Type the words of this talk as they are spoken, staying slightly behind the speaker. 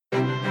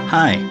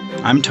Hi,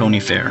 I'm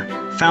Tony Fair,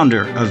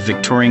 founder of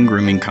Victorian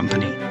Grooming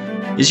Company.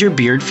 Is your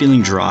beard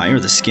feeling dry or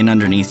the skin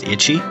underneath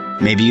itchy?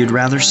 Maybe you'd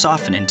rather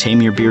soften and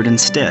tame your beard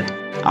instead.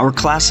 Our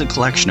classic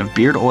collection of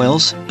beard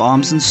oils,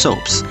 balms, and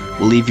soaps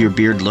will leave your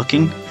beard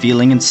looking,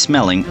 feeling, and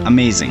smelling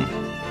amazing.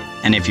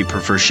 And if you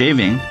prefer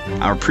shaving,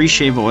 our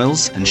pre-shave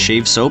oils and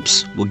shave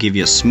soaps will give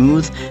you a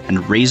smooth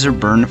and razor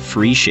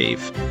burn-free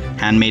shave.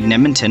 Handmade in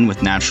Edmonton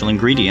with natural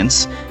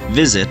ingredients.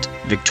 Visit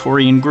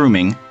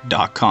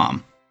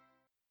victoriangrooming.com.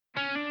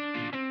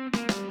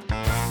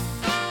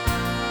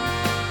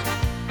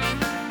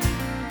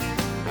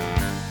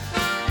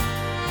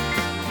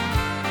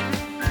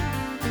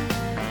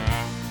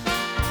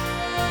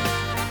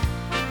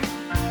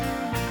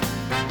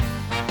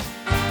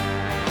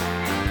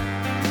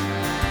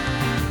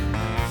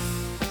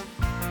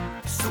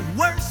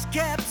 Worst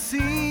kept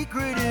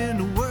secret in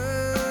the world.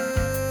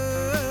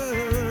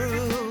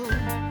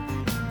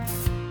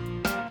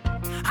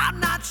 I'm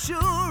not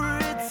sure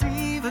it's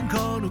even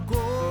gonna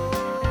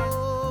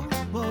go.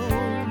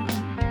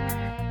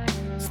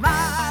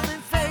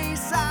 Smiling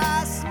face,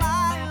 I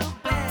smile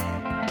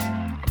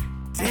back.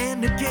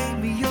 Tender gave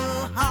me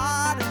a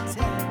heart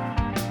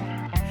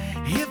attack.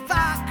 If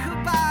I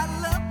could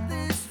bottle up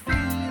this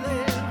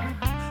feeling,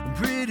 I'm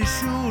pretty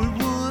sure it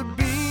would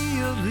be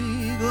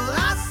illegal.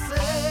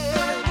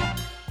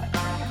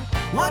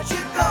 What you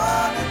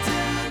gonna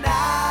do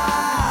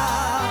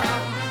now?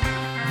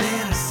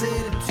 Then I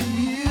said it to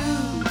you.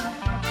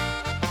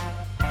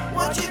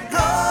 What you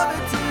gonna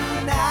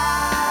do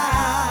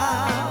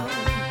now?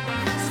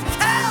 So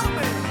tell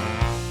me,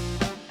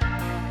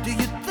 do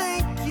you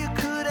think you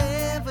could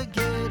ever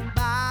get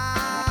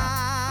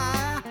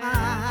by?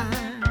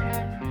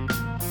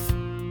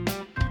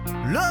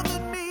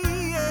 Loving me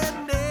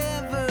and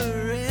never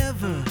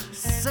ever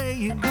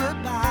saying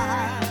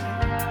goodbye.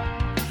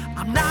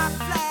 I'm not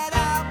flat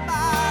out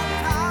by the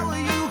power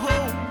you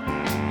hold.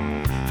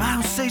 If I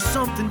don't say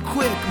something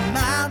quick, I'm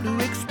bound to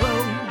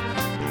explode.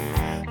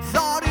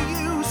 Thought of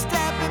you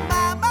stepping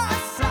by my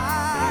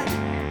side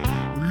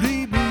would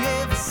leave me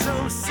ever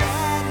so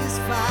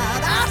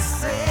satisfied. I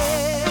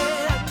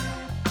said,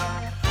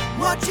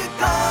 what you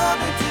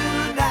gonna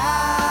do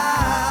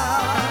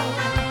now?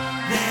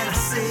 Then I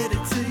said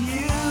it to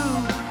you.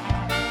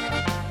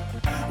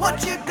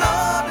 What you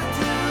gonna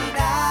do?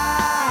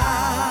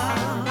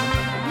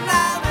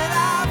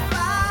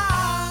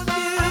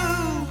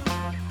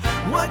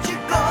 What you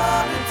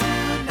gonna do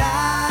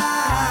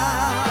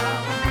now?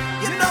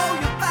 You know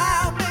you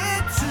found me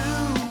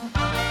too.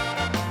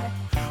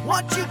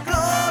 What you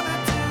gonna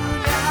do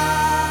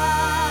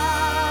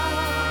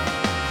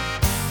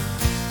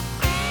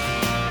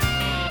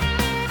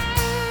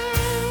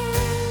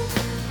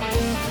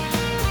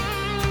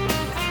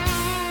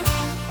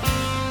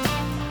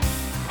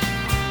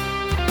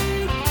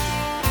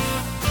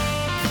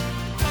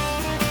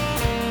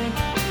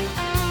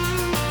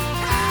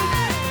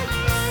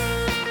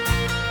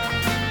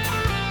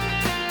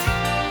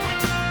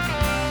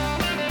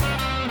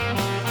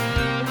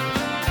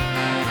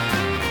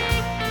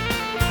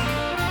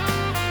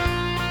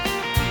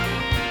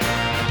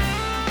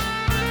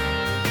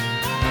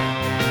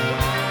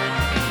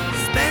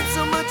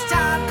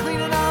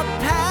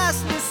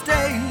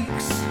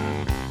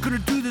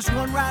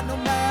one right no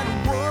matter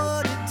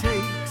what it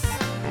takes.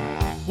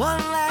 One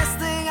last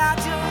thing I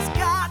just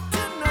got to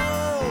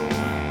know.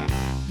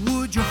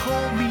 Would you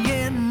hold me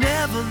and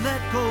never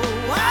let go?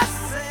 I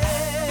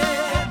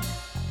said,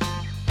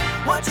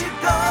 what you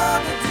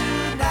gonna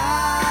do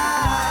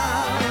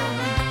now?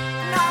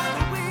 Now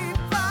that we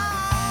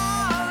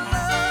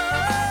follow,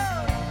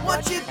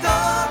 what you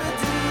gonna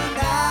do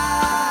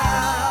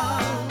now?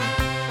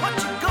 What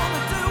you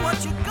gonna do? What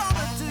you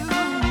gonna do?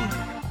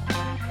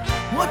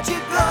 What you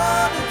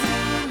gonna do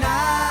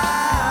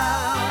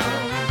now?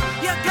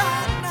 You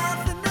got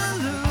nothing.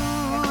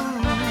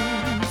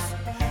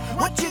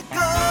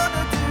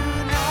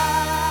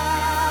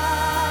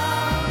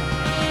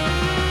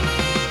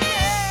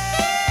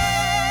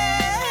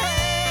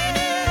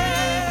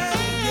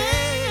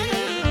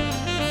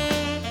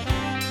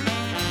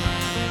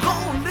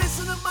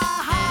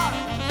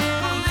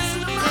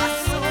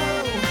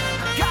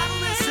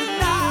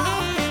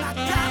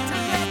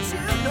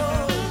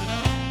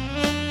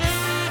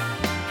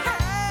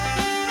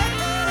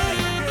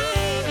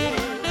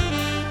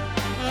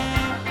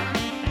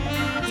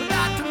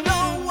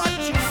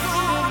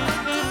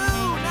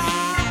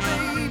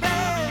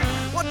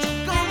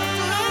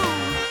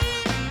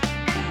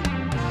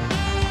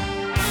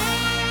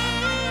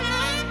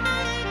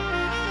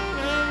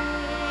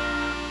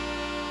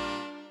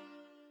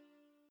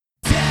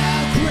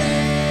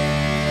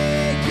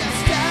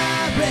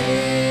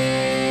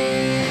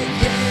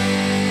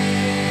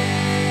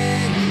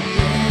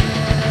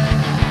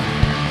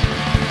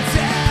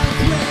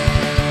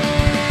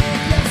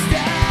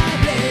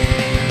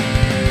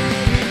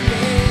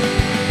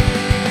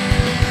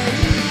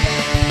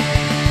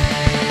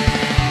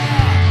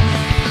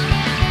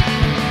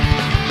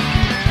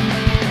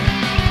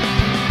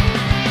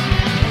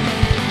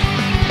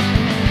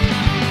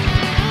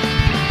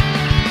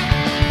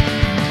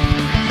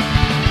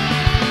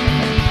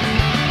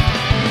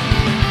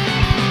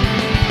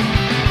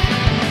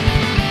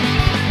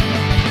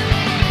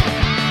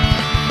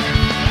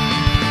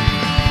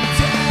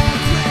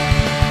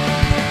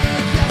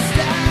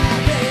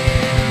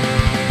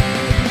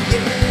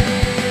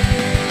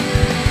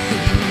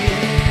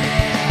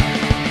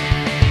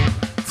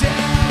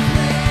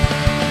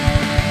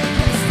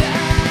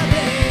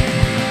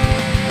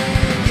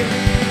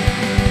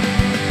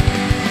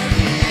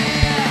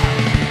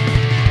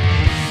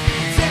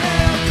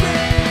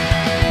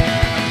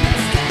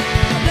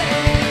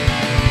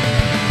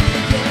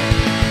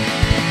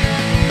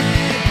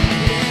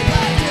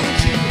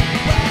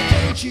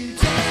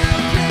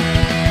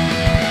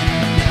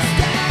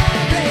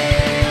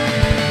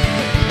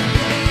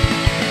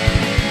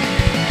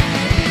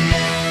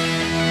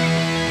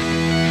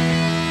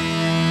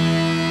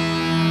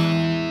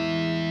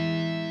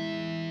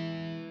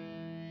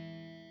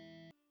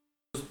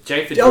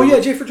 J for Oh Jules. yeah,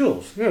 J for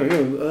Jules.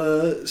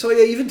 So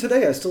yeah, even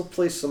today I still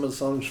play some of the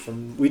songs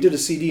from. We did a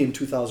CD in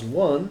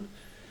 2001,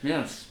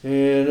 Yes.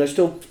 and I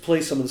still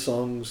play some of the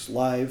songs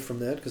live from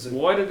that because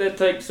Why did that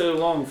take so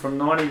long, from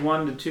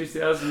 91 to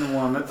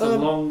 2001? That's a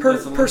long...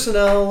 that's a long-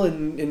 personnel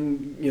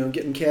and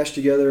getting cash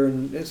together,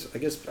 and I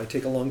guess I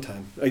take a long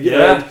time.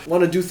 I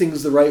want to do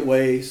things the right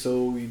way,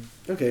 so we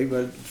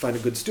find a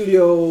good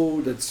studio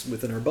that's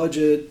within our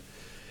budget.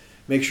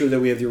 Make sure that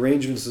we have the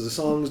arrangements of the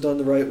songs done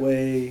the right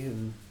way,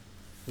 and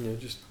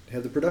just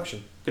have the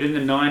production. But in the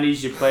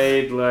 90s, you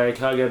played like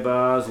cargo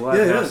bars,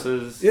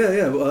 lighthouses. Yeah.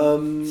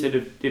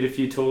 Did a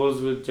few tours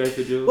with J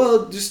for Jules.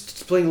 Well,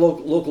 just playing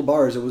local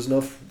bars. It was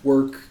enough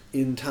work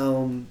in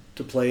town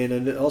to play in,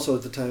 and also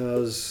at the time I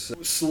was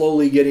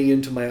slowly getting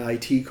into my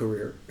IT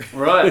career.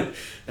 Right,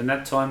 and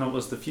that time it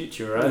was the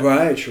future, right?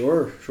 Right,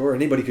 sure.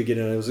 Anybody could get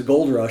in. It was a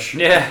gold rush.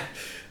 Yeah.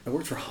 I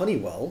worked for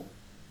Honeywell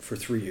for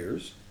 3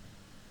 years,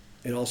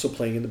 and also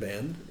playing in the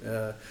band,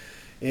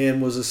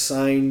 and was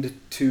assigned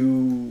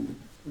to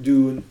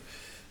do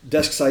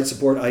desk side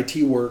support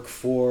IT work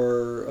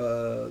for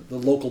the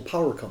local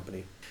power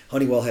company.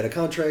 Honeywell had a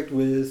contract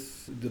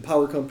with the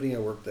power company. I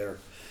worked there.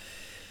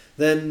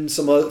 Then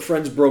some other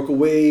friends broke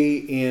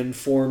away and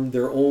formed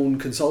their own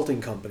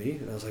consulting company,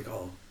 and I was like,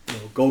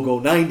 go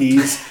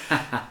 90s.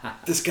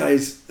 This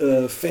guy's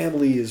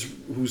family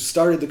who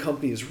started the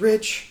company is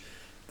rich.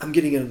 I'm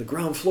getting on the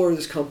ground floor of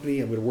this company.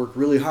 I'm going to work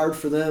really hard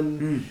for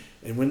them.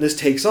 And when this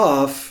takes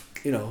off,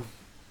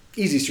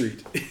 easy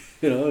street.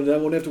 And I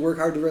won't have to work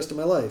hard the rest of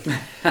my life.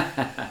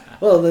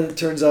 Well, then it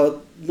turns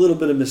out a little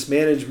bit of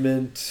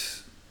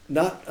mismanagement,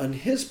 not on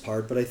his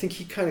part, but I think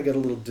he kind of got a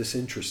little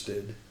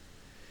disinterested.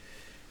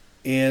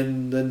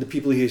 And then the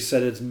people he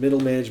said it's middle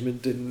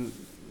management didn't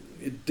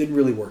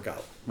really work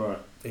out. Right.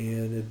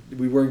 And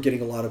we weren't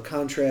getting a lot of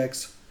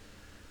contracts.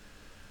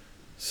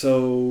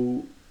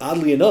 So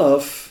oddly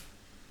enough,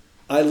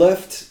 I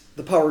left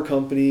the power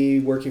company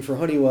working for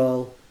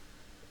Honeywell.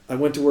 I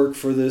went to work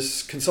for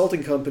this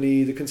consulting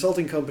company. The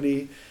consulting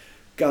company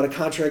got a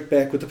contract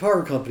back with the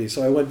power company,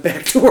 so I went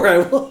back to where I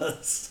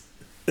was.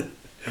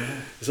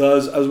 So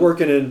I was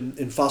working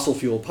in fossil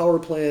fuel power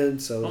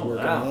plants. I was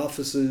working in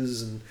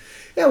offices, and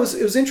it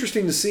was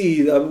interesting to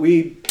see.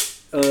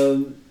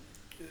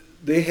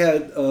 They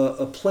had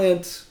a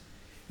plant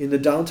in the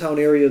downtown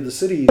area of the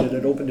city that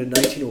had opened in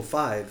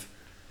 1905,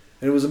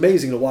 and it was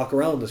amazing to walk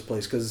around this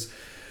place because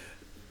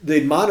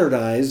they'd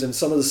modernized and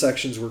some of the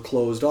sections were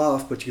closed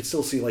off, but you could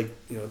still see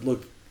it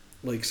looked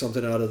like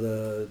something out of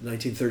the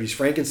 1930s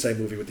Frankenstein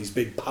movie with these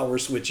big power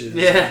switches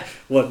and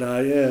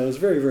whatnot. Yeah, it was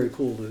very, very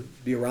cool to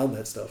be around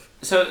that stuff.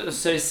 So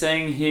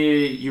saying here,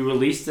 you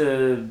released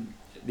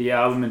the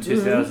album in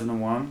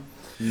 2001.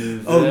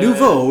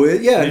 Nouveau.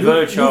 Yeah,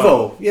 Nouveau Child.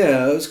 Nouveau.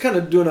 Yeah, I was kind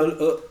of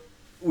doing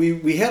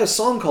we had a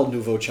song called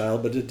Nouveau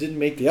Child, but it didn't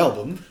make the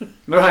album.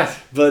 Right.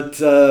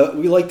 But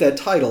we liked that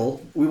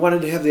title. We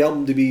wanted to have the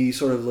album to be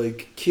sort of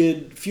like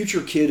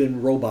future kid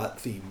and robot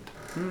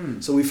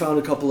themed. So we found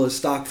a couple of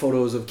stock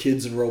photos of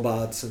kids and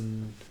robots,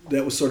 and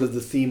that was sort of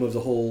the theme of the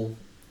whole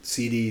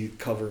CD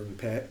cover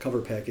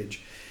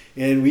package.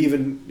 And we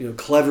even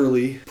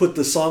cleverly put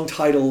the song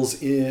titles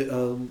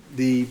in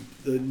the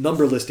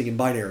number listing in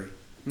binary.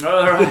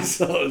 All right.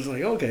 So I was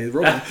like, okay,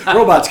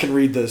 robots can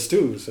read this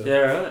too. So. Yeah,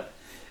 right.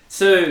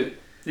 So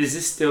is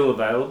this still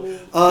available?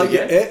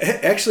 Yeah.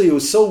 Actually, it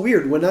was so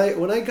weird when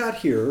I got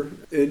here.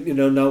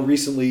 Now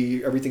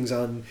recently everything's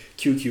on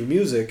QQ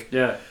Music.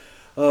 Yeah.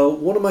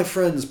 One of my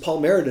friends,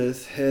 Paul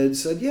Meredith, had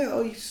said,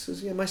 he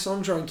says, my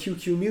songs are on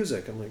QQ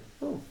Music. I'm like,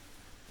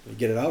 I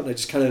get it out, and I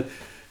just kind of,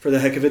 for the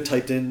heck of it,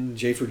 typed in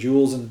J for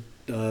Jules and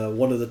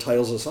one of the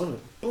titles of the song.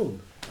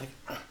 Boom!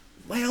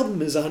 My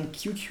album is on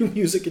QQ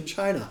Music in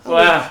China.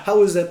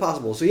 How is that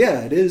possible? So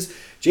yeah, it is.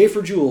 J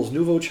for Jules,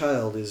 Nouveau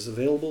Child is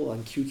available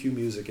on QQ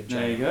Music in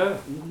China. There you go.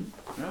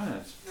 Mm-hmm. Right,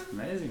 that's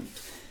amazing.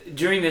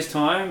 During this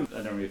time, I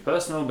don't know if it's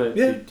personal, but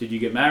did you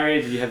get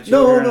married? Did you have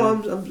children?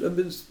 No, I've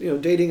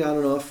been dating on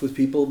and off with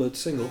people, but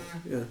single.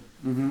 Yeah.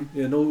 Mm-hmm.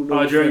 Yeah.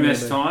 No. During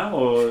this time,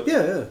 or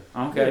yeah.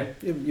 Okay.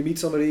 Yeah. You meet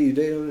somebody, you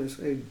date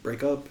them,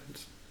 break up.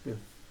 Okay.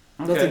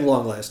 Nothing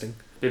long lasting.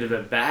 Bit of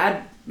a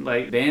bad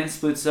band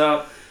splits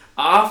up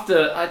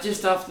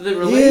just after the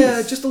release.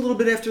 Yeah, just a little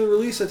bit after the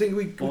release. I think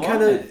we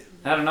kind of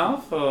had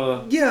enough.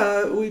 Or?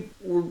 Yeah, we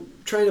were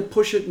trying to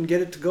push it and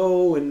get it to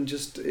go, and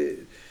just.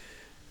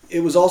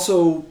 It was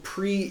also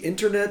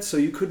pre-internet, so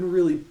you couldn't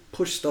really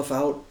push stuff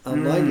out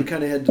online. You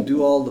kind of had to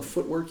do all the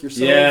footwork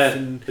yourself. Yeah,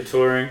 and the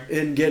touring.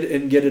 And get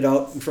it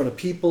out in front of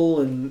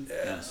people. And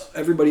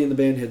everybody in the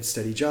band had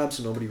steady jobs,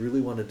 so nobody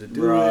really wanted to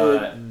do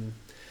it. And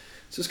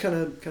it's just kind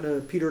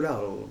of petered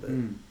out a little bit.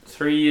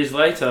 3 years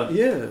later.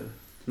 Yeah.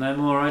 No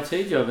more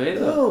IT job either.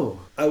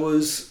 No. I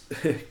was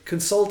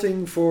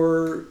consulting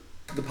for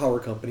the power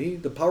company.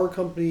 The power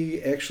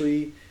company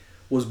actually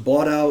was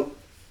bought out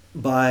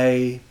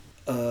by...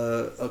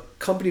 a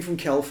company from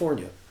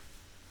California,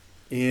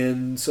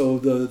 and so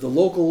the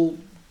local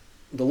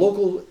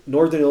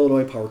Northern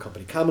Illinois Power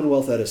Company,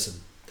 Commonwealth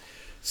Edison,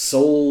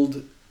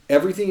 sold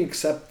everything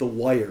except the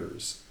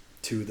wires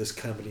to this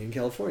company in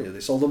California. They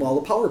sold them all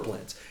the power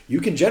plants. You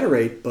can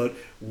generate, but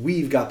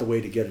we've got the way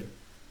to get it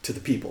to the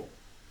people.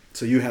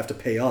 So you have to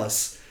pay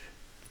us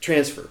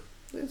transfer.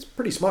 It's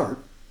pretty smart.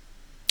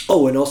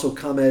 Oh, and also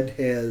ComEd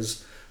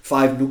has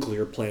 5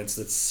 nuclear plants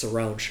that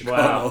surround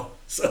Chicago. Wow.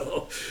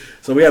 So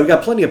we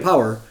got plenty of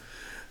power.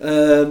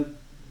 And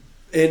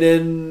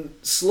then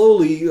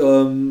slowly,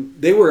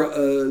 they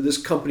were this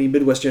company,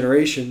 Midwest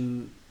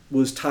Generation,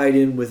 was tied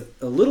in with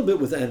a little bit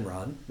with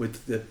Enron,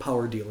 with the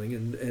power dealing,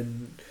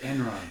 and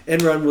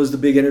Enron was the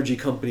big energy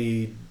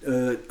company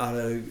out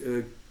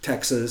of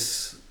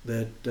Texas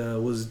that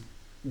was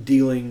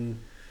dealing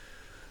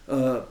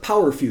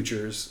power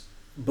futures,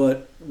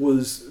 but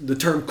was the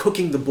term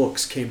 "cooking the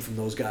books" came from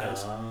those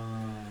guys.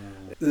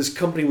 This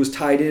company was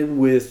tied in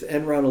with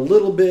Enron a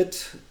little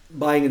bit,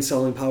 buying and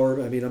selling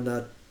power. I mean, I'm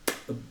not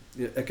an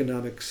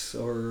economics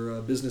or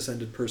a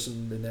business-ended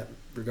person in that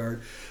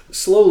regard.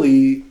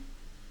 Slowly,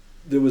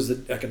 there was the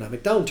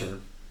economic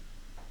downturn.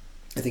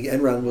 I think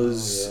Enron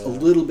was a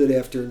little bit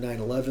after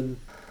 9/11.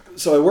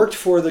 So I worked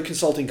for the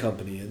consulting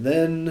company, and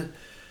then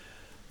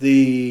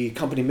the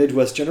company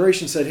Midwest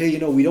Generation said, hey,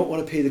 we don't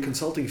want to pay the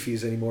consulting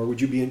fees anymore. Would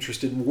you be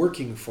interested in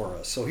working for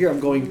us? So here I'm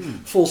going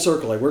full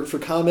circle. I worked for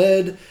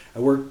ComEd. I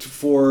worked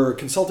for a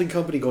consulting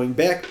company going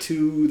back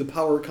to the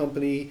power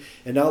company,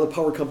 and now the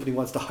power company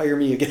wants to hire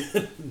me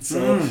again.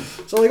 So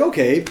like,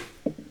 okay.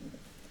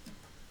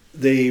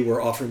 They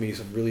were offering me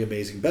some really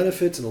amazing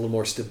benefits and a little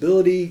more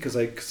stability because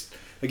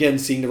again,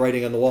 seeing the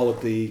writing on the wall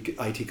with the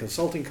IT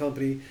consulting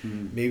company,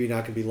 maybe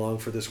not going to be long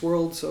for this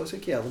world. So I was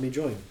like, yeah, let me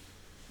join.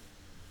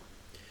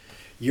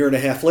 Year and a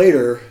half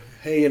later,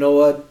 hey, you know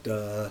what?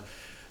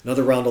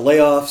 Another round of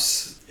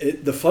layoffs.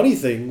 The funny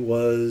thing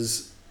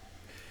was,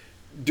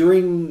 I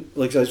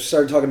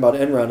started talking about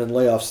Enron and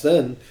layoffs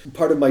then,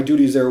 part of my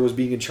duties there was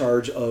being in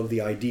charge of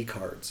the ID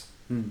cards.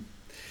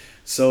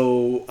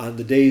 So on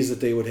the days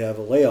that they would have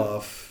a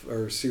layoff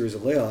or a series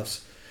of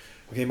layoffs,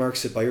 okay, Mark,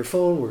 sit by your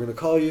phone. We're going to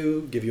call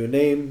you, give you a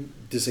name,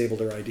 disable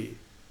their ID.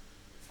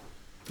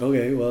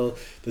 Okay, well,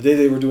 the day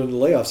they were doing the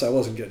layoffs, I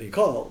wasn't getting any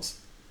calls.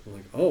 I'm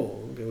like,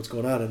 oh, okay, what's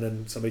going on? And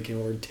then somebody came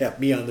over and tapped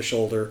me on the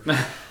shoulder.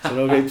 Said,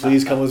 okay,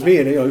 please come with me.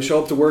 And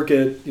show up to work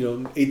at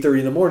 8:30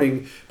 in the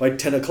morning. By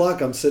 10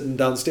 o'clock, I'm sitting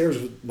downstairs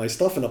with my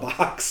stuff in a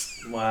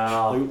box.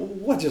 Wow. Like,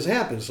 what just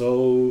happened?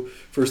 So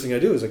first thing I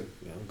do is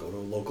go to a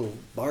local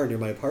bar near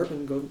my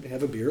apartment and go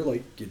have a beer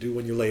like you do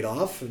when you're laid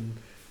off and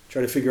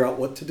try to figure out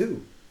what to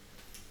do.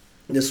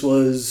 This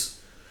was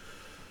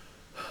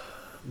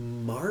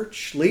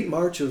late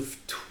March of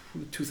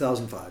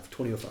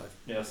 2005.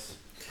 Yes.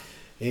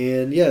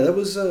 And yeah, it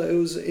was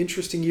an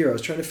interesting year. I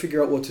was trying to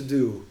figure out what to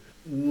do.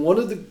 One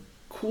of the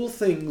cool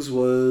things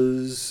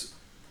was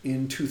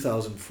in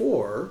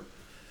 2004,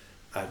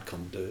 I'd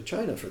come to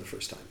China for the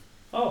first time.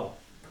 Oh.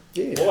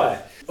 Yeah.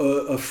 Why?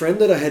 A friend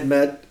that I had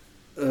met,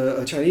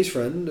 a Chinese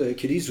friend,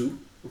 Kitty Zhu,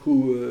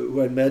 who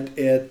I'd met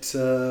at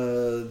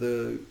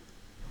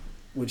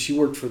when she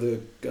worked for the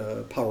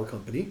power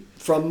company,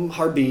 from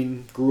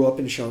Harbin, grew up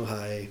in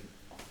Shanghai.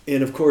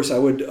 And of course, I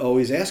would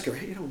always ask her,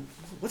 hey,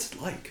 what's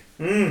it like?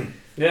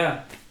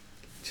 Yeah.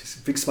 Just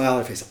a big smile on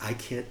her face. I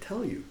can't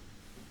tell you.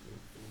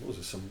 Was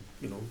it some,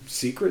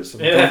 secret,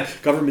 some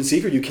government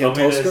secret you can't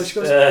tell us? She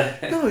goes,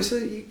 no, I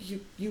said,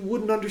 you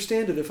wouldn't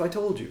understand it if I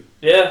told you.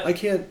 Yeah. I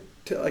can't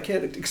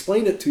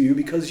explain it to you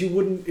because it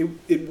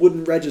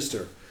wouldn't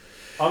register.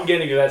 I'm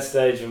getting to that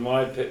stage with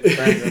my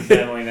friends and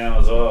family now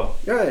as well.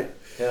 Right.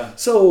 Yeah.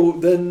 So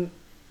then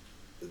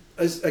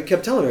I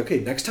kept telling her, okay,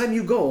 next time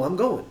you go, I'm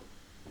going.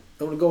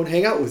 I want to go and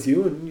hang out with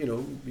you, and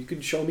you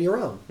can show me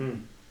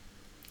around.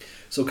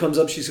 So comes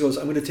up, she goes,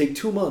 I'm going to take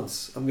 2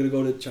 months. I'm going to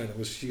go to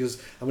China. She goes,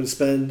 I'm going to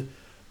spend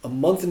a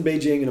month in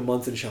Beijing and a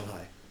month in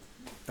Shanghai.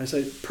 I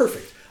said,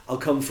 perfect. I'll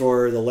come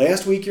for the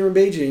last week you're in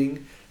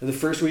Beijing and the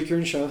first week you're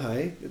in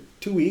Shanghai.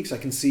 2 weeks. I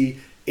can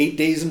see 8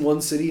 days in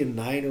one city and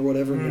 9 or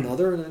whatever in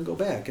another, and then go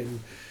back. And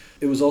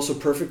it was also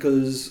perfect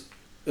because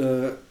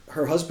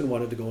her husband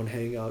wanted to go and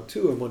hang out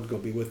too, and wanted to go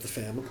be with the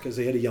family because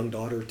they had a young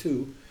daughter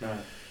too. Right.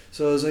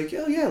 So I was like,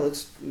 yeah,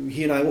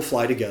 he and I will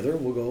fly together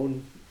and we'll go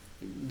and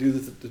do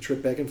the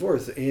trip back and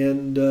forth.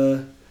 And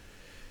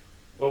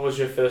what was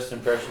your first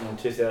impression in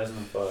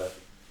 2005?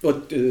 Well,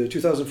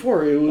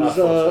 2004, it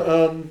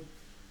was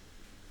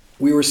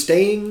we were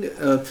staying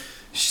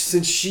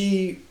since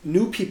she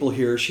knew people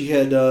here. She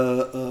had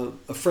a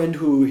friend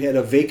who had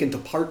a vacant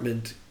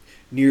apartment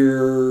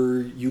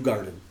near Yew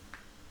Garden,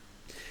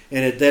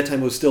 and at that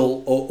time it was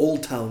still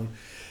Old Town.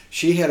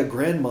 She had a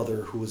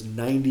grandmother who was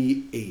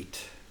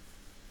 98,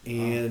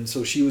 and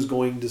so she was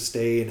going to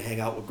stay and hang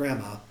out with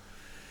Grandma.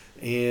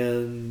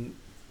 And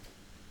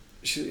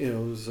she,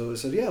 so I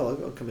said, yeah,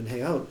 I'll come and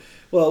hang out.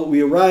 Well, we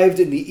arrived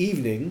in the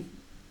evening,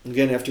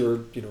 again after a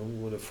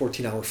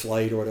 14-hour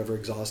flight or whatever,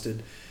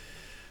 exhausted.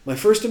 My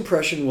first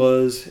impression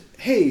was,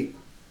 hey,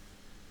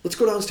 let's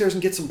go downstairs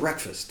and get some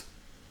breakfast.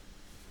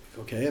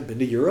 Okay, I've been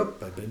to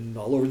Europe, I've been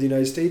all over the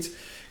United States.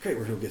 Great,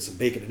 we're gonna get some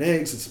bacon and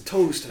eggs and some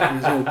toast and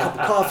a cup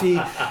of coffee.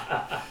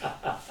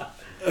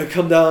 I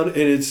come down and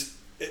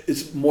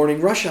it's morning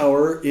rush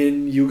hour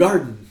in Yew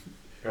Garden.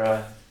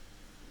 Right.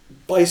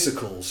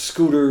 Bicycles,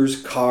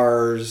 scooters,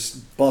 cars,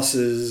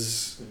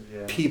 buses,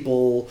 Yeah.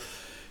 people,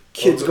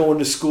 kids Welcome- going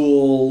to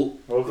school.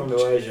 Welcome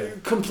to Asia.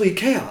 Complete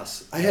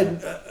chaos. I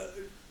had,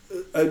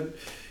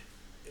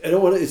 I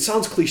don't want to, it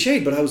sounds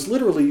cliched, but I was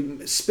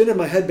literally spinning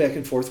my head back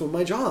and forth with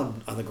my jaw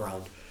on the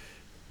ground.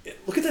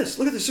 Look at this!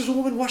 Look at this! There's a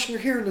woman washing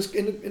her hair in the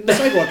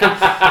sidewalk.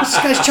 And this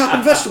guy's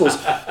chopping vegetables.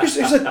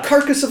 There's a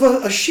carcass of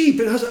a sheep,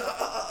 and I was,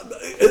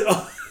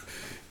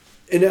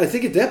 and I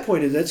think at that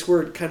point, that's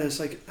where it kind of is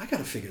like, I got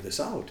to figure this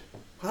out.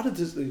 How did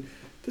this?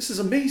 This is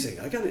amazing.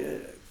 I got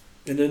to,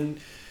 and then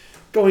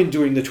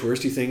doing the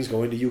touristy things,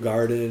 going to Kew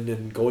Garden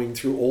and going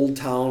through Old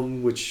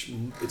Town, which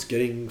it's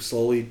getting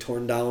slowly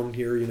torn down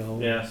here. You know.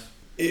 Yes.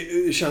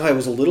 Shanghai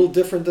was a little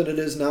different than it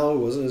is now. It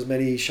wasn't as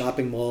many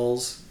shopping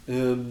malls.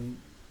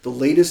 The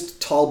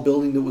latest tall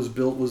building that was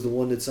built was the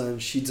one that's on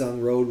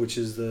Shizang Road, which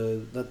is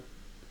not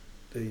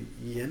the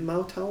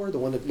Yanmao Tower, the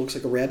one that looks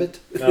like a rabbit.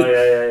 Oh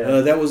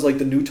yeah. That was like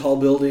the new tall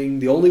building.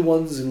 The only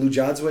ones in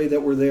Lujiazui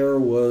that were there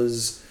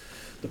was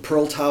the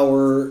Pearl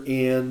Tower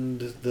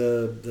and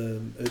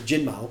the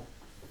Jinmao,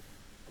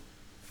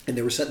 and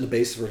they were set in the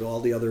base for all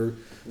the other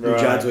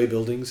Lujiazui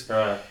buildings.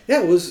 Right.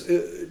 Yeah, it was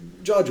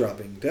jaw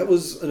dropping. That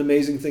was an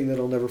amazing thing that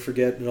I'll never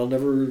forget, and I'll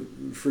never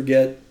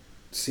forget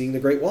seeing the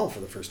Great Wall for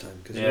the first time,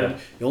 because you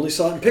only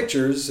saw it in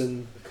pictures.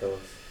 And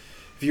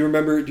if you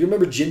remember, do you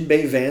remember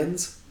Jinbei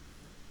vans?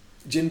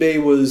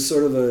 Jinbei was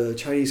sort of a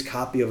Chinese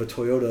copy of a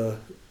Toyota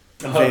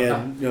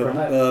van,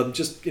 right.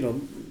 just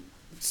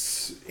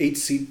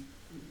 8-seat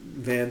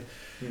van,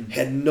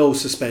 had no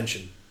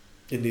suspension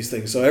in these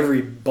things, so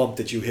every bump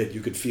that you hit,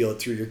 you could feel it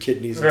through your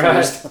kidneys and through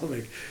your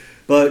stomach.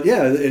 But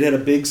yeah, it had a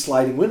big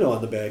sliding window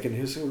on the back, and he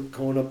was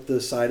going up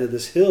the side of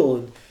this hill,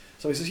 and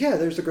so he says, "Yeah,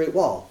 there's the Great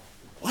Wall."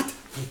 What?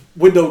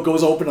 Window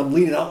goes open. I'm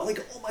leaning out,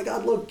 like, "Oh my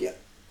God, look!" Yeah,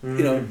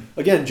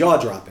 again, jaw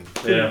dropping.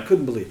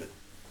 Couldn't believe it.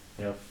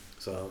 Yeah.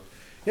 So,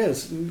 yeah,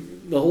 it's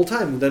the whole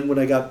time. And then when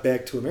I got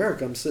back to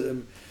America, I'm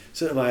sitting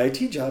at my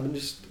IT job, and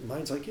just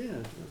mine's like,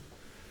 "Yeah,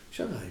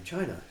 Shanghai,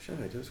 China."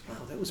 Just,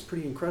 wow, that was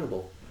pretty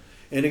incredible.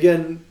 And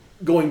again,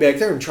 going back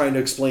there and trying to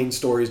explain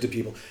stories to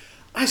people.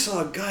 I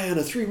saw a guy on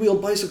a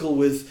 3-wheeled bicycle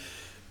with,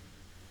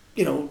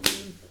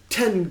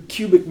 10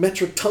 cubic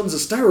metric tons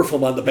of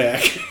styrofoam on the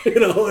back.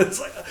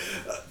 It's like,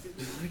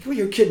 well,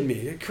 you're kidding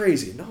me. You're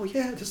crazy. No,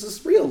 yeah, this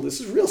is real.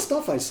 This is real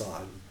stuff I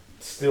saw.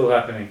 Still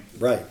happening.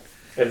 Right.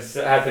 It's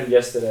happened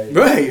yesterday.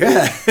 Right,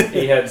 yeah.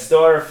 He had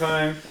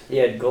styrofoam, he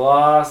had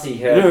glass, he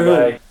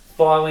had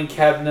filing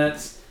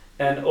cabinets,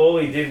 and all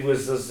he did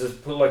was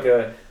just put like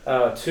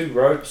 2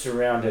 ropes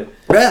around it.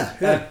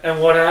 Yeah. And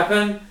what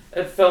happened?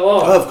 It fell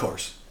off. Of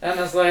course. And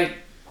I was like,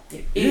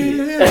 you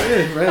idiot.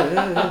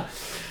 Yeah.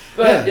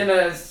 But,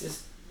 it's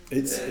just...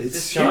 It's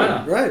just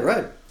China.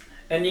 Right.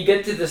 And you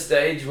get to the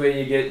stage where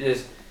you get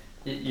just...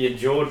 Your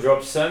jaw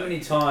drops so many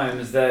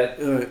times that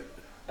you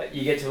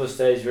get to a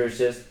stage where it's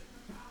just...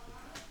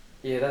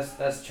 Yeah,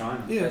 that's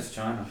China. Yeah. That's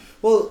China.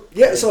 Well,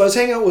 yeah, so I was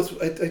hanging out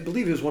with, I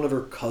believe it was one of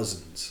her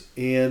cousins.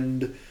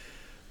 And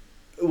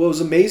what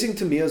was amazing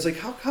to me, I was like,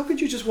 how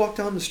could you just walk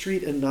down the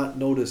street and not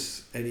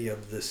notice any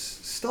of this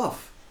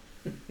stuff?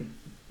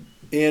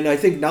 And I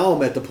think now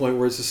I'm at the point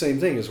where it's the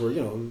same thing, is where,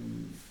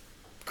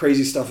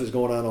 crazy stuff is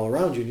going on all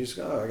around you, and you just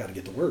go, I got to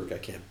get to work. I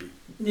can't be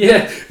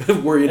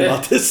worrying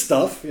about this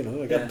stuff.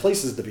 I got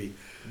places to be.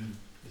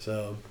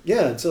 So,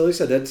 yeah, so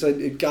like I said,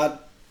 it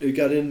got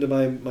into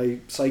my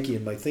psyche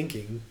and my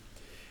thinking,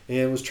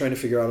 and was trying to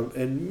figure out,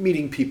 and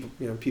meeting people,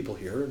 people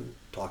here, and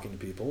talking to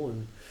people,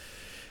 and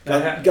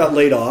got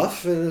laid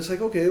off, and it's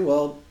like, okay,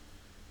 well,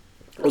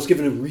 I was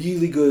given a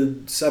really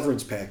good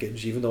severance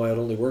package, even though I had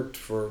only worked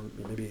for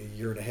maybe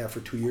 1.5 or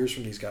 2 years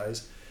from these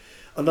guys,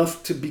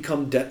 enough to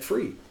become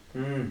debt-free.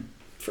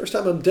 First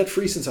time I'm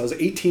debt-free since I was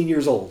 18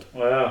 years old.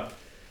 Wow.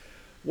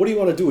 What do you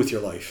want to do with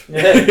your life?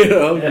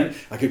 Yeah.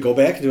 I could go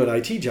back and do an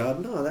IT job.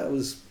 No,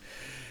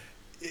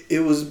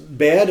 it was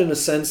bad in a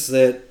sense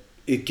that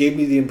it gave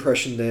me the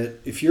impression that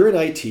if you're in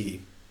IT,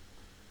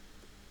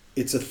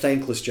 it's a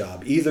thankless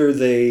job. Either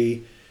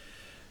they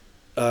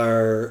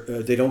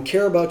don't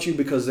care about you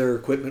because their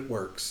equipment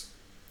works,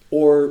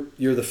 or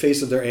you're the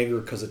face of their anger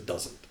because it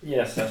doesn't.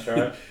 Yes, that's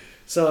right.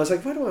 So I was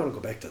like, why do I want to go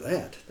back to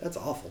that? That's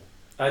awful.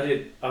 I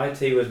did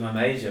IT was my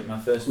major, my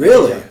first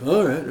Really? major.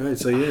 All right.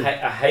 So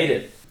yeah. I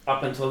hated it.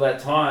 Up until that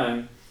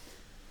time,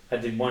 I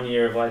did 1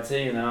 year of IT,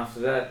 and then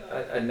after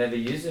that, I never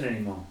used it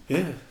anymore.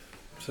 Yeah.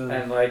 So.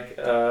 And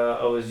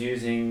I was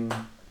using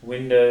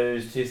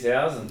Windows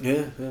 2000.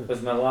 Yeah.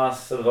 Was my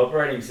last sort of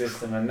operating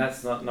system, and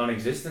that's not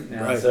non-existent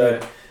now. Right, so.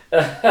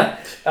 Right.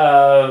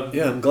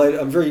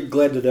 I'm very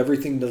glad that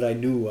everything that I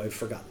knew I've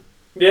forgotten.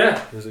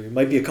 Yeah. There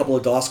might be a couple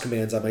of DOS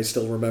commands I might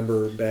still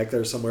remember back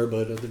there somewhere,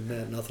 but other than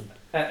that, nothing.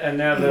 And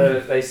now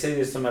they see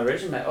this on my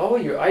resume. Oh,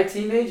 you're IT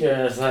major,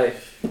 and it's like,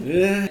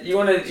 yeah. You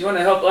want to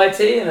help IT,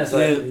 and it's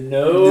like,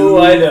 no,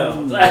 I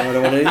don't. No, I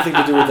don't want anything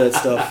to do with that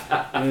stuff.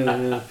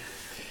 Yeah.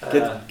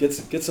 Get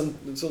some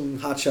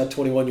hotshot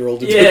 21-year-old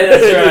to do it. Yeah,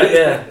 that's right.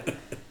 Yeah.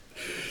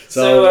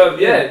 So,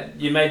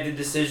 you made the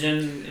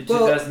decision in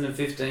Well,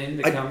 2015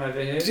 to come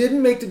over here?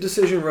 Didn't make the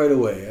decision right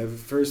away.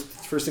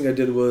 First thing I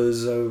did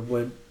was I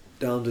went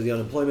down to the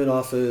unemployment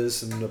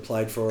office and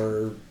applied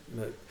for.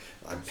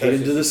 I paid Social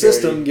into the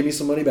Security. system. Give me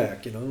some money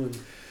back, and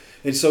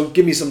so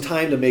give me some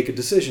time to make a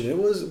decision. It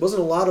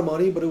wasn't a lot of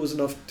money, but it was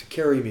enough to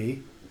carry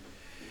me.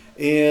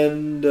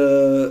 And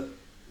I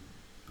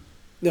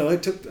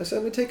said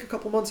I'm gonna take a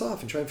couple months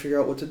off and try and figure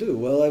out what to do.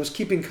 Well, I was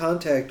keeping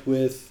contact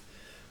with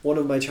one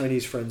of my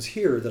Chinese friends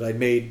here that I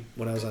made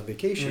when I was on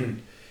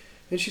vacation,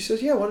 and she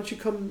says, "Yeah, why don't you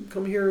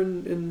come here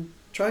and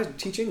try to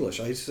teach English?"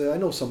 I said, "I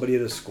know somebody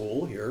at a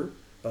school here,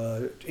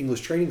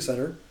 English Training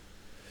Center,"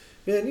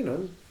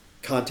 and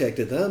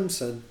contacted them,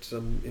 sent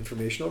some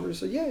information over, and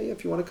said, "Yeah,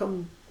 if you want to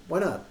come, why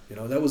not?"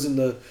 That was in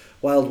the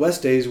Wild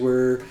West days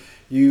where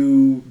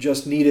you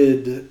just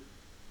needed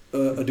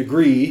a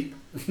degree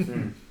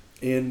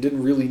and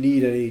didn't really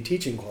need any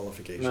teaching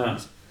qualifications. No.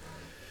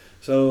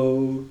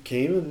 So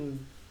came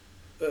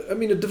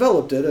and it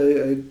developed it.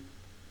 I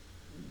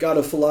got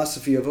a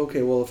philosophy of,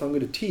 okay, well, if I'm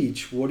going to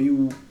teach,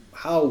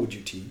 how would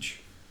you teach?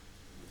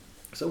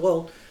 I said,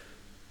 well,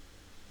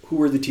 who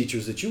were the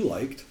teachers that you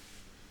liked?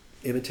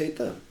 Imitate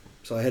them.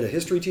 So I had a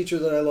history teacher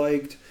that I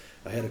liked.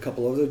 I had a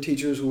couple other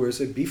teachers who were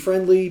said, be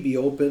friendly, be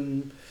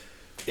open,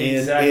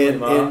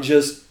 and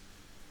just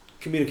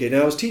communicate.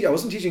 Now I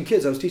wasn't teaching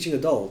kids; I was teaching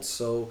adults,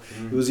 so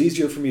it was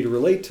easier for me to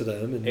relate to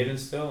them. And Even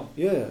still.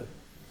 yeah,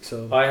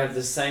 so I have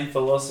the same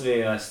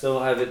philosophy, and I still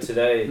have it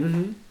today.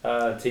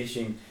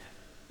 Teaching,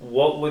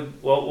 what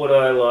would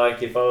I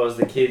like if I was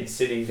the kid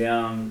sitting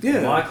down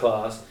in my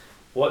class?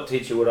 What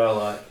teacher would I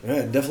like?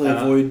 Yeah, definitely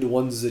avoid the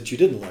ones that you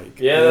didn't like.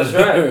 Yeah, that's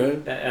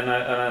right. And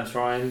I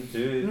try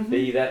and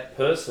be that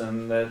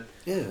person that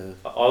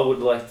I would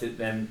like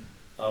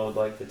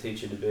the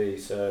teacher to be.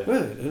 So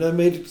right, and I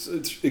made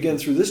again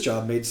through this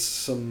job made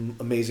some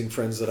amazing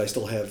friends that I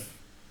still have,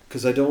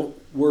 because I didn't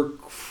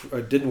work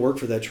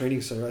for that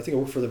training center. I think I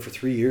worked for them for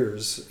 3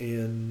 years.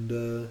 And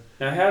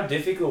now, how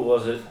difficult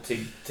was it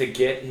to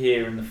get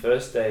here in the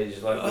first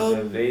stage, like with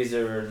a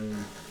visa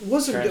and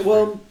wasn't transferring?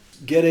 well.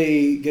 Get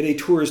a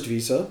tourist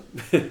visa,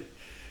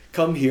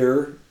 come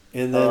here,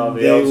 and then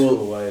the old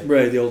school way.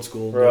 Right, the old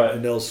school, right,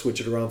 and they'll switch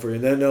it around for you.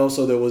 And then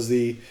also there was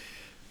the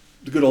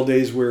good old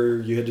days where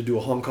you had to do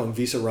a Hong Kong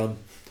visa run.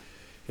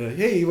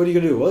 Hey, what are you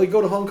gonna do? Well, you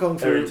go to Hong Kong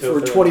for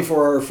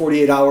 24 or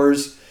 48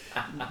 hours,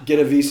 get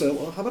a visa.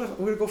 Well, how about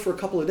I'm gonna go for a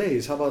couple of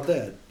days? How about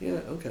that? Yeah,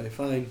 okay,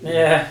 fine.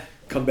 Yeah.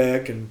 Come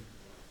back and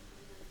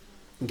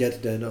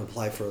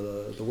apply for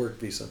the work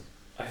visa.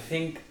 I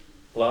think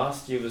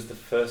last year was the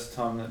first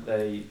time that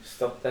they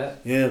stopped that.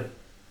 Yeah.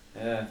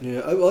 Yeah.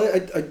 Yeah.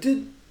 I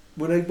did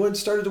when I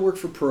started to work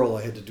for Pearl.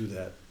 I had to do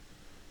that.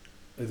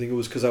 I think it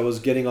was because I was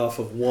getting off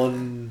of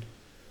one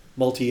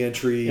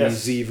multi-entry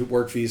Z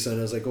work visa, and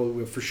I was like,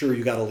 "Oh, for sure,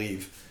 you got to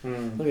leave."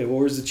 Okay, well,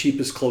 where's the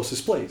cheapest,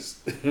 closest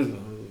place?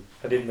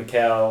 I did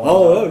Macau.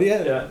 Oh,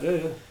 yeah.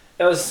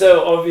 That was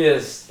so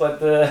obvious. Like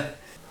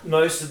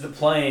most of the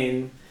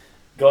plane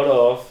got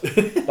off.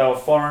 They were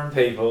foreign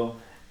people.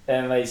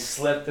 And they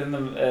slept in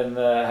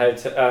the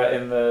hotel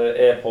in the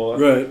airport.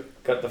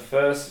 Right. Got the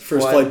first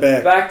flight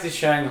back to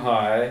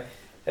Shanghai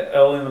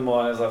early in the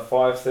morning. It was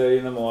like 5:30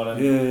 in the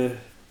morning. Yeah.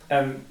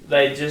 And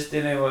they just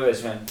didn't even. They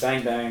just went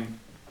bang bang,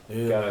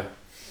 go.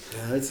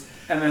 Yeah,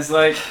 and it's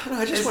like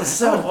I just want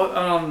to.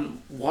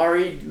 I'm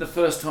worried the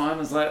first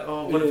time. It's like,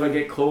 oh, what if I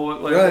get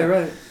caught? Like,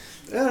 right.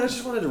 Yeah, I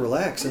just wanted to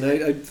relax, and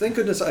I thank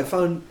goodness I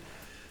found.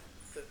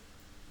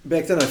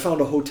 Back then, I found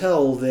a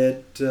hotel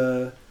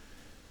that.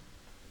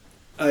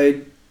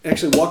 I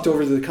actually walked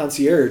over to the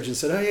concierge and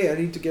said, "Hey, I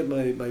need to get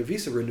my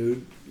visa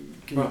renewed.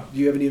 Do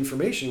you have any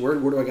information? Where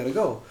do I got to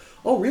go?"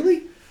 "Oh,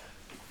 really?"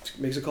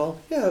 Makes a call.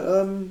 "Yeah,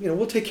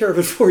 we'll take care of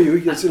it for you.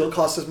 It'll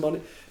cost us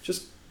money.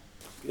 Just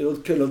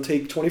it'll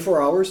take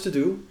 24 hours to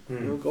do.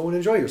 Go and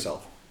enjoy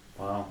yourself."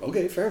 Wow.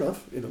 Okay, fair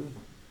enough.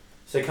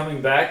 So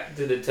coming back,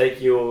 did it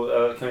take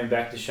you coming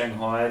back to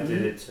Shanghai?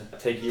 Did it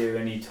take you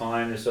any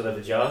time to sort of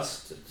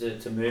adjust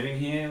to moving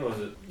here? Was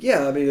it?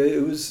 Yeah, I mean,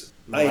 it was.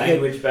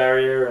 Language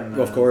barrier and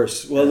of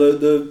course. Well,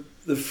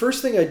 the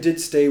first thing I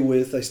did stayed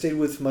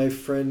with my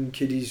friend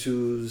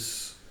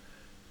Kidisu's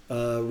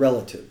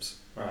relatives,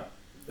 right,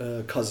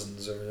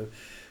 cousins,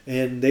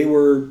 and they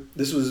were.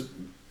 This was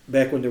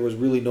back when there was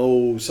really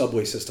no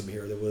subway system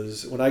here.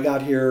 When I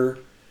got here,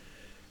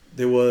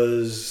 there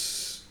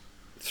was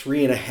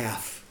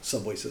 3.5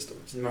 subway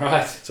systems.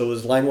 Right. So it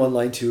was line 1,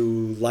 line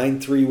 2,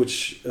 line 3,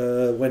 which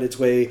went its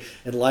way,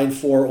 and line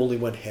 4 only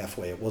went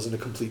halfway. It wasn't a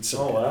complete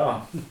circuit. Oh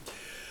wow.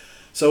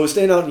 So I was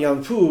staying out in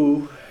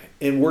Yangpu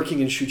and working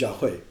in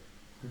Xujiahui.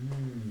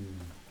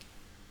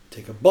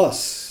 Take a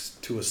bus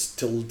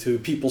to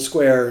People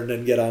Square and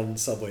then get on the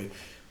subway. It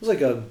was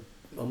like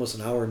almost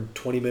an hour and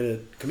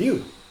 20-minute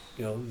commute,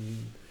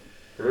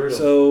 Brutal.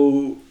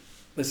 So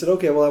I said,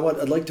 okay,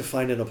 well, I'd like to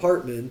find an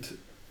apartment.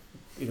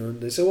 And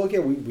they said, well, okay,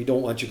 we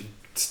don't want you to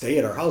stay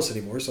at our house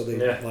anymore. So they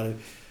wanted.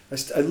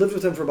 I lived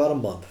with them for about a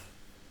month,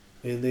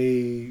 and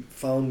they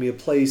found me a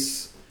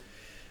place.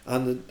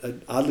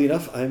 Oddly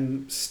enough,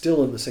 I'm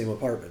still in the same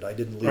apartment. I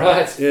didn't leave.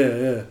 Right.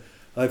 Yeah.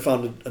 I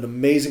found an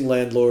amazing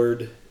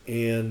landlord,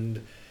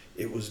 and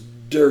it was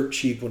dirt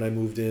cheap when I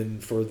moved in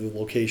for the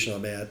location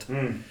I'm at.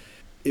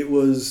 It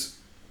was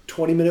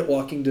 20-minute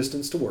walking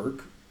distance to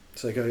work.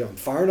 It's like I'm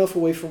far enough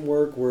away from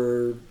work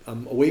where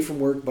I'm away from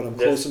work, but I'm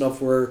close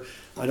enough where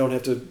I don't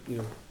have to,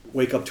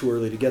 wake up too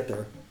early to get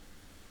there.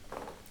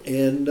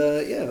 And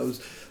it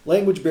was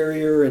language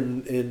barrier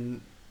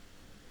and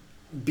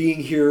being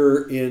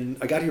here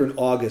I got here in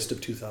August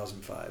of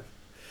 2005.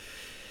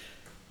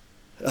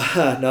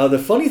 Now the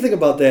funny thing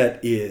about that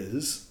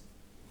is,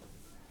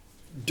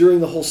 during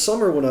the whole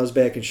summer when I was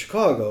back in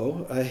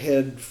Chicago, I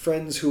had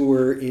friends who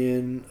were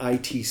in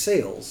IT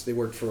sales. They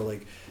worked for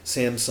like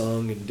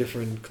Samsung and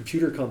different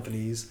computer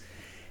companies.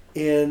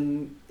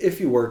 And if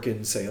you work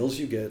in sales,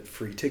 you get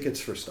free tickets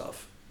for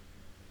stuff.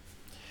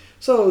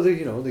 So they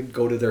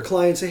go to their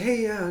clients, say,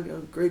 "Hey, yeah,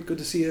 great, good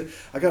to see you.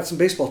 I got some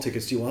baseball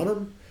tickets. Do you want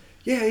them?"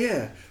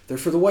 Yeah. They're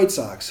for the White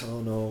Sox.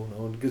 Oh no,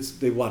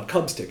 they want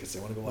Cubs tickets.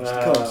 They want to go watch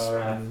the Cubs.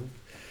 Right.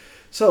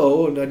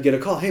 So I'd get a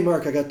call. "Hey,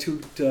 Mark, I got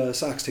 2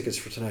 Sox tickets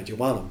for tonight. Do you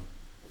want them?"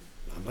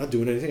 "I'm not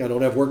doing anything. I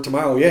don't have work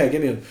tomorrow." "Yeah,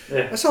 give me them."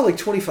 Yeah. I saw like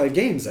 25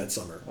 games that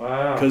summer.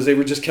 Wow. Because they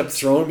just kept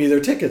throwing me their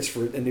tickets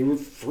and they were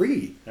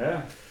free.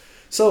 Yeah.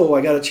 So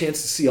I got a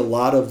chance to see a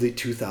lot of the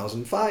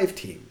 2005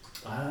 team.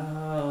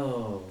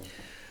 Oh.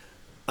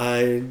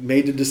 I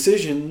made a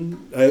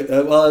decision.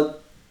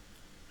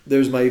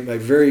 There's my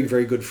very,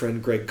 very good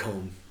friend Greg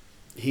Cohn.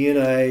 He and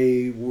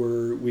I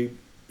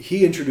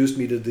he introduced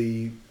me to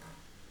the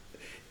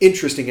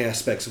interesting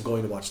aspects of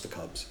going to watch the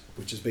Cubs,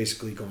 which is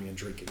basically going and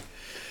drinking.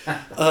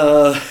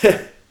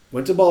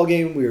 Went to a ball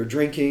game. We were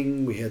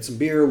drinking. We had some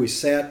beer. We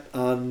sat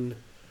on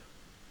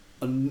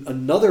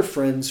another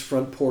friend's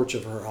front porch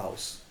of her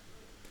house.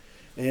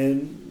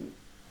 And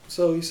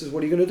so he says,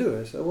 "What are you going to do?"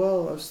 I said,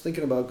 "Well, I was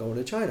thinking about going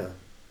to China."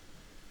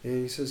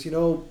 And he says,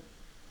 "You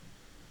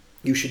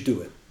should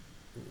do it."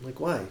 I'm like,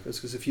 "Why?"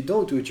 Because if you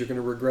don't do it, you're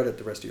going to regret it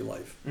the rest of your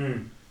life.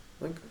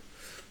 Like,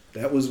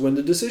 that was when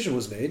the decision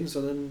was made. And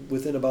so then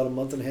within about a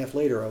month and a half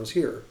later, I was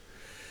here.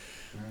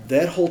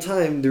 That whole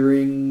time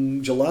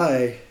during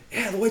July,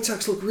 the White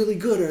Sox look really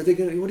good.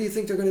 What do you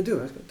think they're going to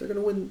do? I said, "They're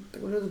going to win.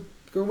 They're going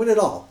to win it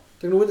all.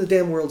 They're going to win the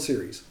damn World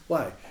Series."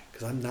 Why?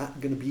 Because I'm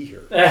not going to be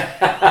here.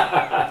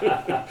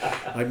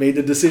 I made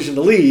the decision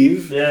to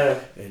leave. Yeah.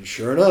 And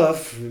sure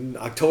enough, in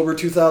October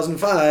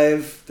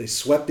 2005, they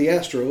swept the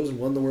Astros and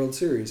won the World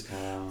Series.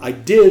 Wow. I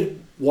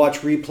did watch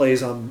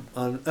replays on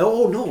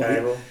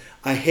Cable.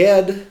 I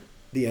had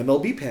the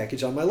MLB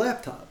package on my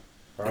laptop.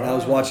 And I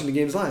was Ah. watching the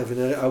games live.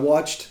 And I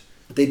watched,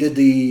 they did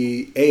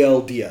the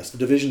ALDS, the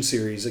division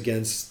series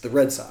against the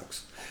Red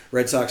Sox.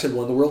 Red Sox had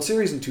won the World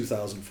Series in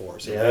 2004.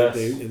 So Yes.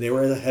 they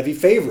were a heavy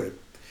favorite.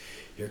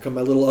 Here come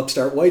my little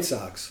upstart White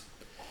Sox.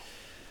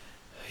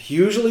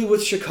 Usually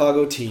with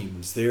Chicago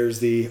teams, there's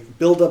the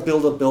build up,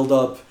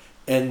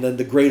 and then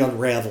the great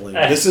unraveling.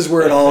 This is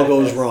where it all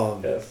goes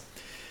wrong. Yes.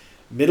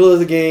 Middle of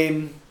the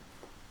game,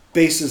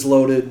 bases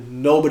loaded,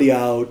 nobody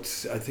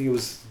out. I think it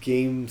was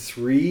game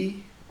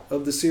 3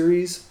 of the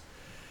series.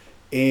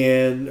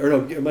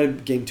 It might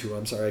have game 2.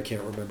 I'm sorry, I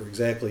can't remember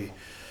exactly.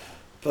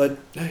 But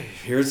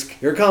here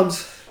it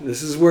comes.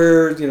 This is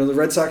where the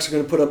Red Sox are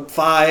going to put up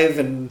 5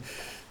 and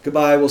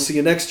goodbye. We'll see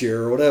you next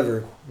year or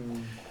whatever.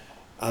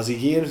 Ozzie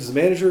Guillen, who's the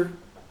manager,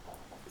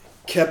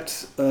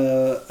 kept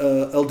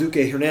El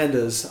Duque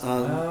Hernandez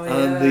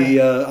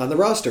on the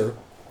roster.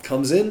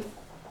 Comes in,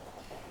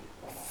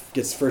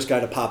 gets the first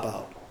guy to pop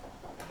out,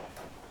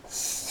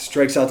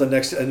 strikes out the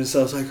next, and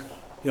so I was like,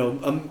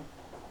 I'm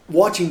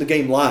watching the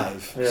game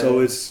live, so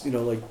it's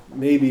like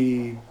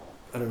maybe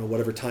I don't know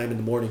whatever time in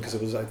the morning because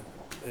it was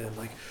and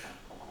like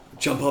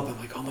jump up. I'm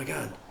like, oh my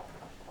god!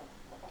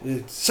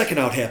 Second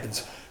out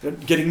happens,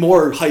 getting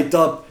more hyped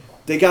up.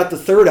 They got the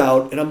third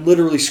out, and I'm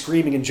literally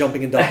screaming and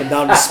jumping and up and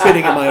down and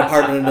spinning in my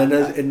apartment.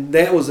 And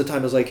that was the time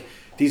I was like,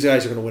 these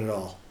guys are going to win it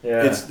all.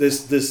 Yeah. It's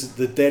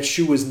that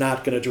shoe is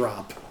not going to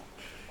drop.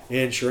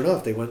 And sure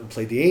enough, they went and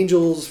played the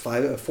Angels,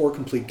 4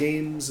 complete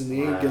games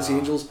against the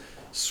Angels,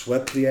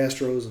 swept the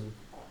Astros.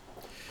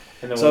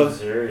 In the World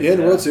Series. Yeah,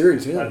 in the World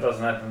Series, yeah. That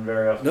doesn't happen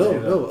very often.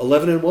 No,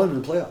 11-1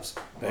 in the playoffs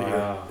that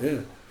Wow. year. Yeah.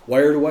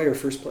 Wire to wire,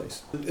 first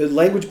place.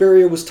 Language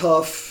barrier was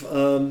tough.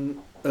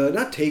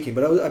 Not taking,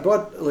 but I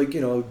bought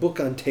a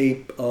book on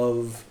tape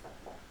of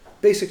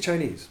basic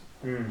Chinese.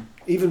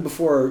 Even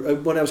before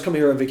when I was coming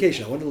here on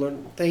vacation, I wanted to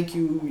learn. Thank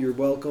you, you're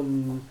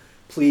welcome,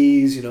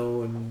 please,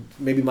 and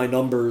maybe my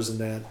numbers and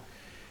that,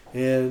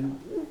 and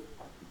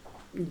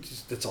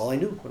that's all I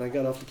knew when I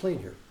got off the plane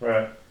here.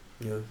 Right.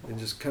 And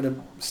just kind of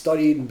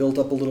studied and built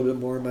up a little bit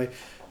more. My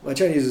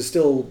Chinese is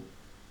still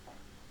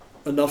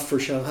enough for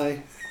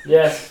Shanghai.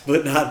 Yes.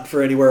 But not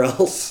for anywhere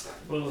else.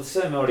 Well, it's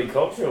so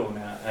multicultural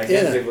now.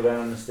 Again, people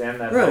don't understand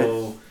that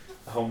whole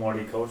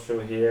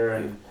multicultural here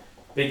and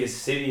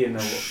biggest city in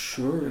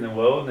the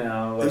world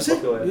now. Is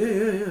it?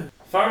 Yeah.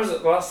 As far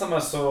as last time I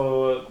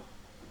saw,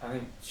 I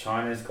think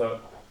China's got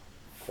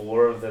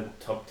 4 of the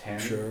top 10.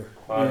 Sure.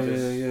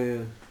 Largest. Yeah.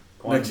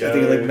 I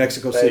think like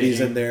Mexico City's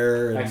Beijing, in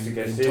there, and,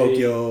 Mexico and City,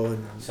 Tokyo,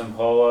 and Sao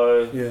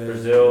Paulo, yeah,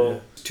 Brazil. yeah.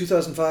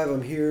 2005,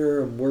 I'm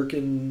here. I'm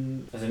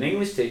working. As an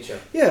English teacher.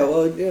 Yeah,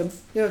 well, yeah.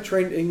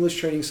 English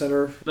training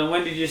center. Then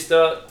when did you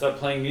start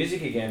playing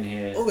music again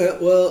here? Okay,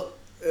 well,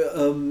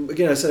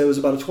 again, I said it was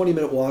about a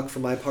 20-minute walk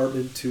from my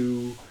apartment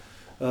to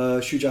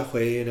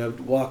Xujiahui, and I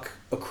would walk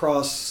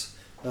across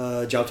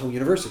Jiao Tong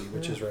University,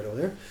 which is right over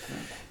there.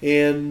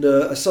 And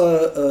I saw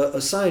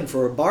a sign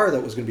for a bar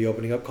that was going to be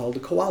opening up called the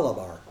Koala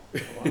Bar.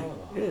 Wow.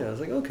 Yeah, I was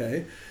like,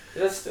 okay.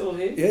 Is that still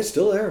here? Yeah, it's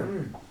still there.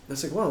 Mm. I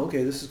was like, wow,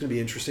 okay, this is going to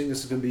be interesting.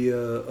 This is going to be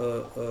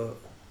a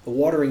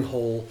watering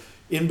hole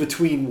in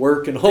between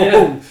work and home.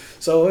 Yeah.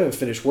 So I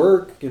finished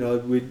work. You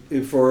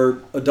know,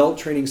 for adult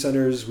training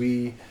centers,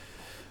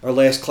 our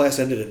last class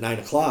ended at 9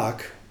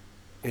 o'clock,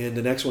 and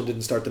the next one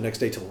didn't start the next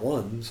day till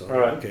 1. So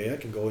Right. okay, I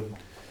can go and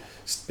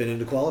spin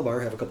into Koala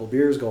Bar, have a couple of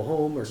beers, go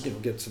home, or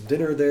get some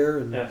dinner there,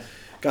 and Yeah.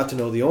 got to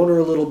know the owner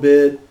a little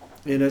bit.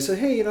 And I said,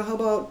 hey, how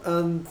about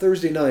on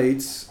Thursday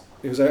nights?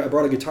 Because I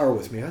brought a guitar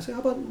with me. I said,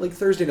 how about like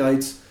Thursday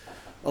nights?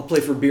 I'll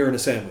play for beer and a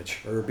sandwich,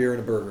 or a beer and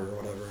a burger, or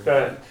whatever.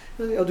 Right.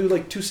 And I'll do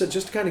like 2 sets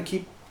just to kind of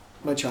keep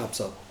my chops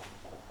up.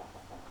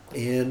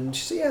 And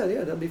she said, yeah,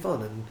 that'd be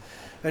fun. And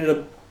I ended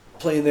up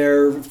playing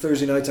there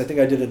Thursday nights. I think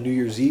I did a New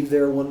Year's Eve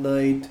there one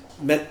night.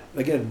 Met,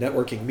 again,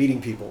 networking,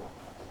 meeting people.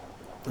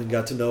 And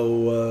got to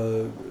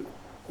know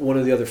one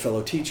of the other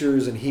fellow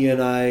teachers, and he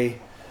and I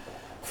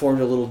formed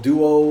a little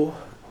duo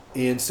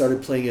and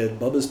started playing at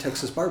Bubba's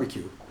Texas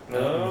Barbecue in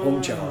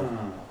Home Chow.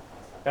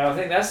 And I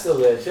think that's still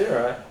there too,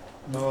 right?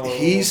 Oh.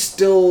 He's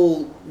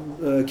still,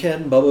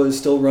 Ken, Bubba is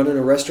still running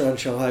a restaurant in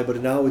Shanghai, but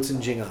now it's in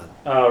Jing'an.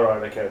 Oh,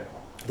 right, okay.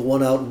 The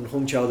one out in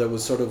Hongqiao that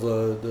was sort of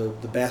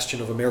the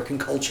bastion of American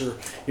culture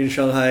in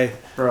Shanghai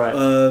Right.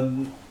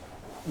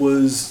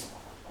 was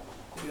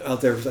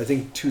out there, I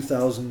think,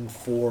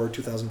 2004,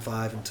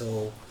 2005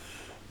 until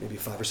maybe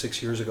 5 or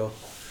 6 years ago.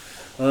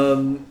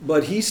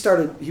 But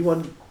he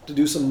wanted to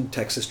do some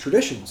Texas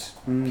traditions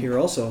here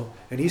also,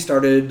 and he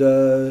started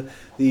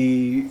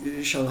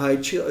the Shanghai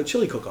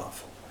chili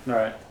cook-off.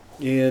 Right.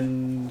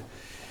 And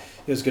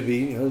it was going to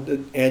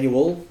be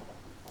annual,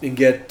 and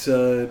get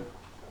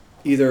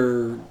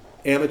either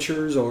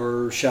amateurs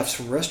or chefs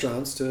from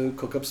restaurants to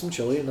cook up some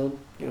chili, and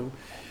they'll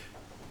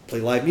play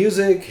live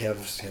music,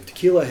 have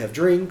tequila, have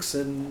drinks,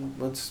 and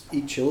let's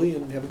eat chili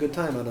and have a good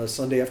time on a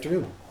Sunday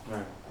afternoon.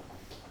 Right.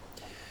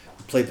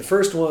 Played the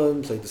first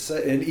one, played the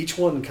set, and each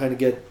one kind of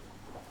get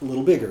a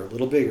little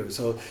bigger.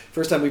 So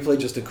first time we played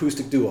just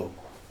acoustic duo.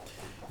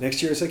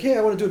 Next year it's like, hey,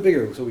 I want to do it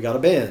bigger, so we got a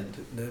band,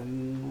 and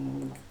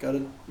then got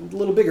a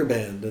little bigger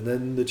band, and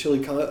then the chili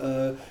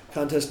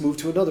contest moved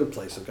to another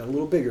place, so it got a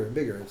little bigger and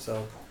bigger.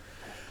 So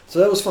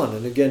that was fun,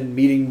 and again,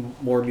 meeting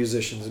more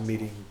musicians and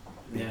meeting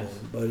people. Yes.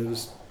 But it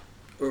was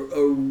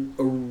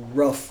a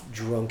rough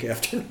drunk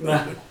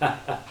afternoon.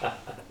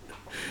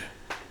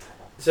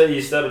 So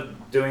you started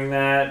doing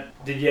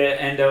that. Did you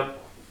end up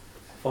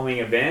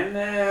forming a band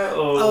there,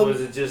 or was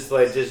it just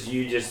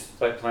you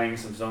playing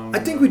some songs? I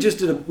think we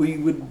just we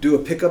would do a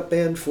pickup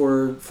band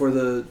for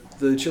the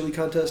chili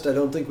contest. I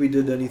don't think we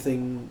did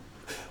anything.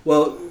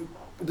 Well,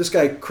 this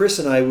guy Chris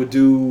and I would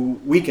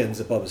do weekends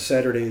at Bubba's,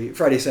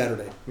 Friday,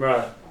 Saturday.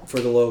 Right. For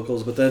the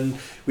locals, but then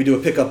we do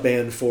a pickup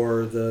band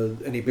for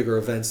any bigger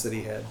events that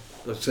he had.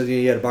 So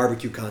he had a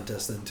barbecue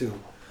contest then too,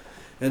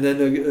 and then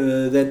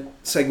that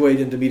segued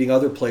into meeting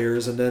other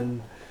players. And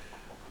then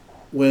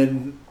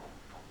when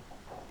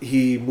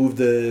he moved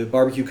the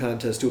barbecue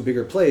contest to a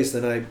bigger place,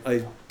 then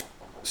I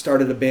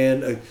started a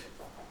band, a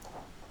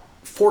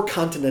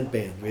 4-continent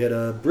band. We had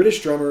a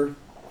British drummer,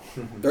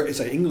 or it's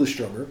an English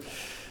drummer,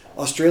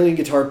 Australian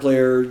guitar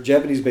player,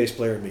 Japanese bass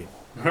player, and me.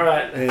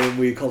 Right. And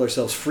we called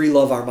ourselves Free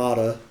Love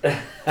Armada.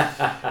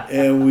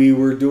 And we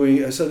were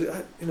doing, I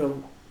said,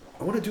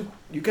 I want to do,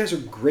 you guys are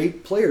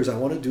great players. I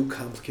want to do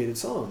complicated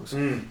songs.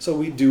 So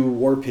we do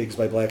War Pigs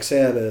by Black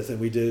Sabbath, and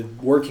we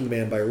did Working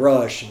Man by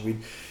Rush,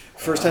 and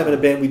first time in a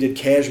band we did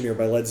Kashmir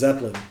by Led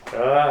Zeppelin.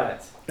 Right.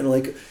 And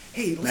like,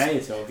 hey, Now you're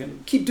let's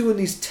talking. keep doing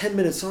these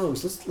 10-minute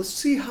songs. Let's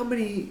see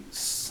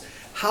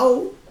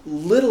how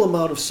little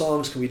amount of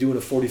songs can we do in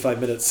a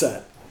 45-minute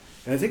set.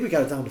 And I think we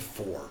got it down to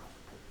 4.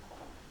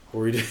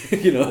 Where we did,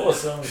 4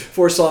 songs.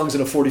 4 songs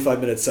in a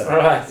 45-minute set.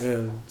 Right.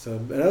 And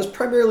I was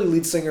primarily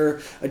lead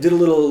singer. I did a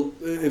little,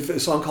 if a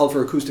song called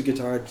for acoustic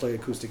guitar, I'd play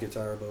acoustic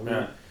guitar. But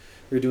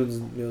we were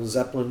doing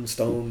Zeppelin,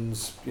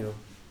 Stones,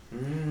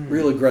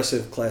 real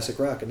aggressive classic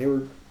rock, and they were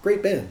a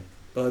great band.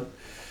 But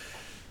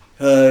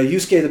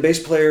Yusuke, the bass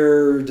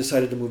player,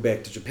 decided to move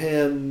back to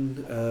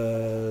Japan.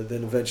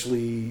 Then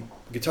eventually,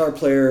 guitar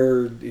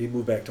player, he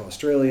moved back to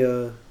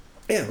Australia.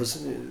 Yeah, it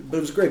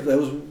was great. That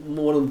was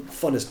one of the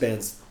funnest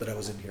bands that I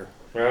was in here.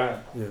 Right.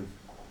 Yeah.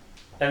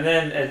 And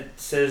then it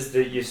says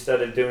that you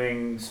started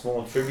doing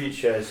small tribute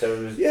shows.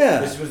 So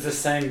this was the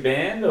same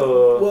band,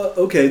 or? Well,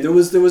 okay. There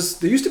used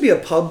to be a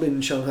pub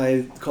in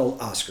Shanghai called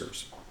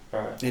Oscars.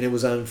 Right. And it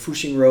was on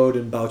Fuxing Road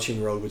and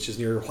Baoqing Road, which is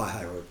near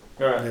Huaihai Road.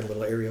 Right. They had a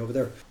little area over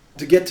there.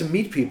 To get to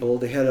meet people,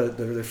 they had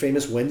their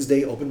famous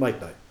Wednesday open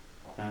mic night,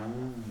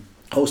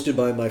 hosted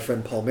by my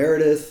friend Paul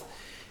Meredith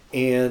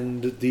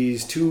and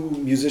these two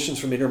musicians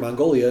from Inner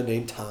Mongolia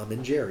named Tom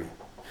and Jerry.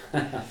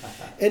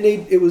 And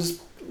it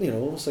was,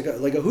 almost like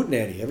a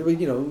hootenanny.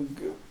 Everybody,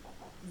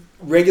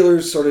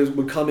 regulars sort of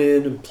would come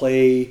in and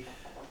play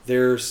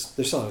their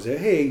songs.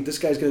 Hey, this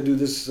guy's going to do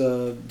this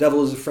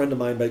Devil is a Friend of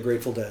Mine by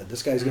Grateful Dead.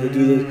 This guy's going to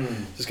do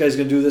this. This guy's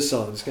going to do this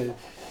song.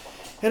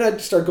 And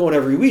I'd start going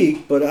every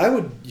week, but I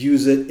would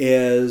use it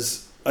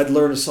as I'd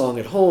learn a song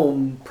at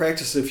home,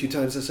 practice it a few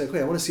times, and say,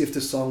 okay, I want to see if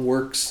this song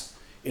works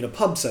in a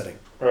pub setting.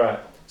 Right.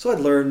 So I'd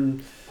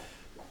learn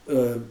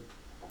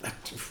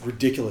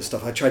ridiculous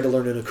stuff. I tried to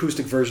learn an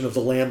acoustic version of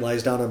The Lamb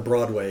Lies Down on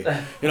Broadway.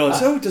 And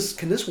so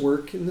can this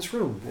work in this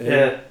room?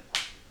 Yeah.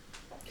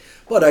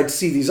 But I'd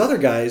see these other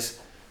guys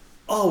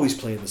always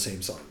playing the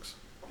same songs.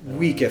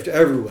 Week after,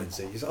 every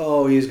Wednesday. He's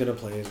going to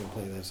play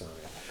that song.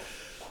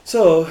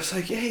 So it's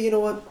like, hey, you know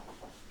what?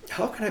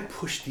 How can I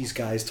push these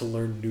guys to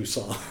learn new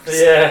songs?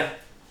 Yeah.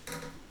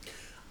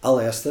 I'll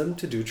ask them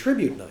to do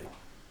tribute night.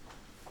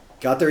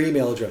 Got their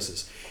email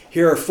addresses.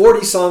 Here are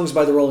 40 songs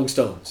by the Rolling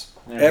Stones.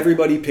 Yeah.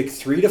 Everybody pick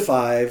 3 to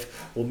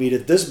 5. We'll meet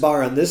at this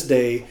bar on this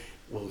day.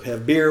 We'll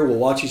have beer. We'll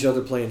watch each other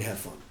play and have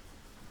fun.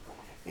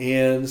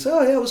 And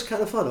so, it was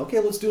kind of fun. Okay,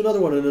 let's do another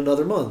one in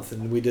another month.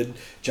 And we did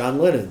John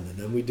Lennon. And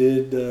then we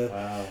did...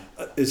 wow.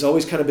 It's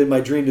always kind of been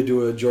my dream to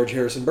do a George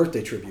Harrison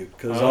birthday tribute.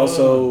 Because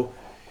also...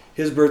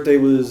 His birthday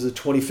was the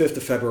 25th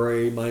of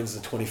February. Mine's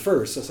the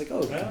 21st. So it's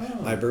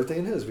like, my birthday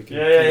and his. We can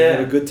have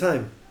a good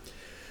time.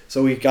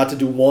 So we got to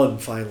do one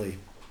finally.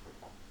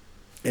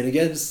 And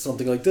again,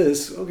 something like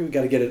this, okay, we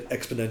got to get it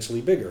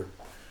exponentially bigger.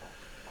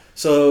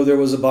 So there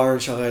was a bar in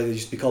Shanghai that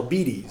used to be called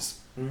Beatties,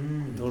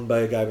 owned by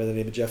a guy by the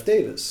name of Jeff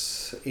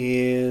Davis.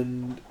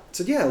 And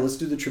said, yeah, let's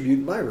do the tribute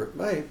in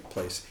my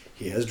place.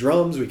 He has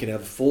drums. We can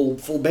have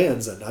full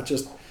bands then, not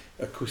just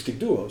acoustic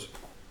duos.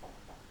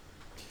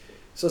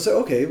 So I said,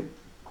 okay,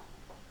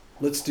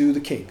 let's do the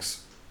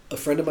Kinks. A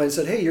friend of mine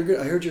said, hey,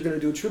 I heard you're going to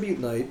do a tribute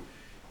night.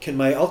 Can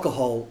my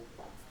alcohol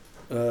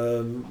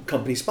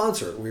company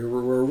sponsor it? We're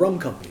a rum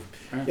company.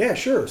 Right. Yeah,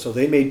 sure. So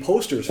they made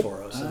posters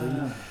for us.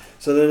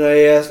 So then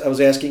I was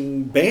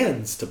asking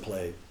bands to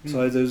play.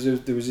 So there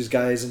was these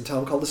guys in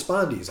town called the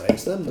Spondies. I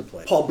asked them to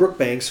play. Paul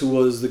Brookbanks, who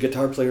was the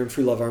guitar player in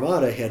Free Love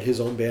Armada, had his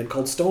own band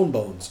called Stone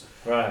Bones.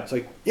 Right. It's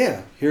like,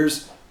 yeah,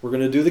 we're going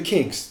to do the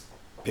Kinks.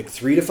 Pick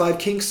 3 to 5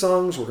 Kinks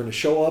songs. We're going to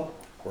show up.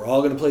 We're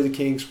all going to play the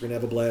Kinks. We're going to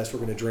have a blast. We're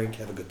going to drink,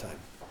 have a good time.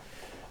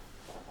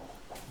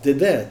 Did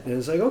that. And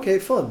it's like, okay,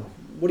 fun.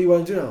 What do you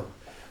want to do now?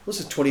 Well, this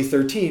is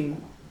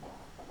 2013.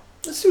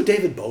 Let's do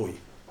David Bowie.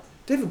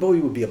 David Bowie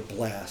would be a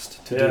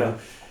blast to do.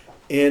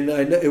 And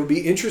it would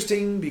be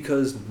interesting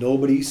because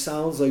nobody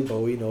sounds like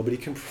Bowie. Nobody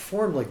can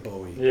perform like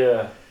Bowie.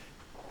 Yeah.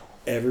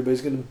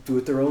 Everybody's going to do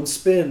it their own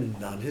spin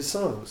on his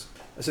songs.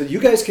 I said, you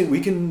guys can,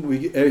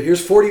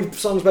 here's 40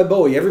 songs by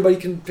Bowie. Everybody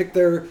can pick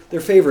their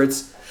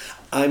favorites.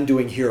 I'm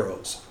doing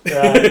Heroes.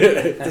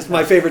 That's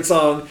my favorite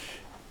song.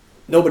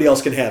 Nobody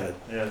else can have it.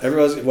 Yeah.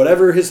 Everybody's,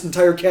 whatever his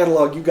entire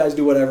catalog, you guys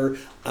do whatever.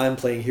 I'm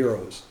playing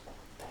Heroes.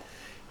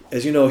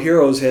 As you know,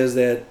 Heroes has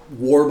that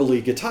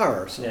warbly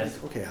guitar. So I'm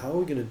like, okay, how are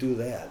we going to do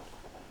that?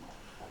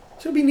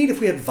 So it'd be neat if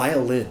we had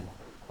violin.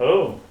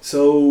 Oh.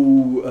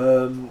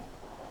 So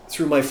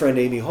through my friend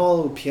Amy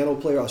Hall,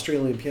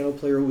 Australian piano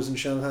player who was in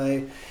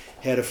Shanghai,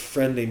 had a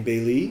friend named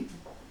Bailey.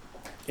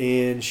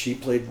 And she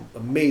played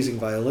amazing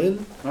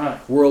violin,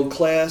 world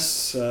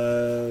class.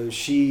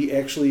 She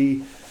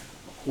actually,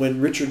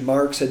 when Richard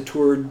Marx had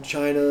toured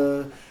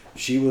China,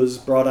 she was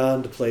brought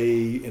on to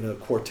play in a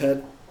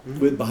quartet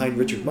behind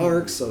Richard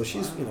Marx. So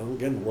she's,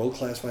 again, world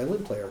class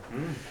violin player.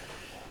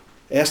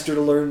 Asked her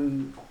to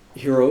learn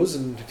Heroes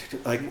and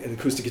an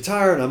acoustic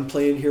guitar, and I'm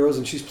playing Heroes,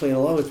 and she's playing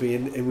along with me.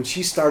 And when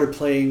she started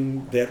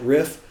playing that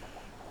riff,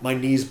 my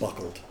knees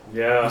buckled.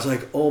 Yeah, I was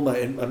like, oh my,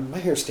 and my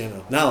hair's standing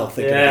up now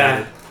thinking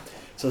about it.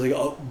 So I was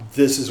like, oh,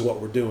 this is what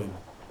we're doing.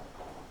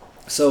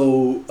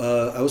 So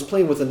I was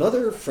playing with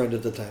another friend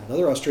at the time,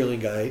 another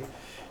Australian guy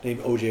named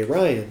O.J.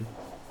 Ryan.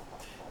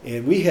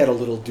 And we had a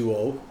little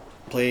duo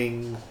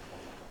playing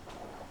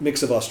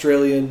mix of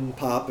Australian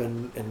pop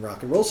and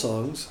rock and roll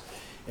songs.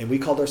 And we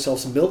called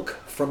ourselves Milk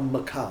from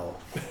Macau.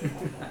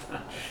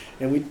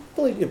 And we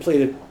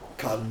played at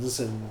Cotton's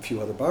and a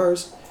few other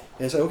bars.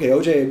 And I said, okay,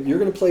 O.J., you're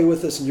going to play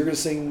with us and you're going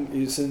to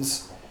sing,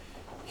 since...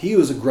 He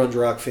was a grunge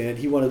rock fan.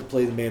 He wanted to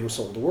play The Man Who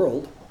Sold the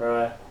World.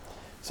 Right.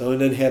 So, and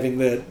then having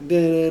that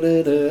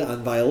da-da-da-da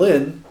on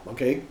violin,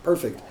 okay,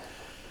 perfect.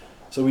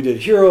 So we did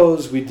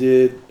Heroes.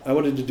 I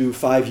wanted to do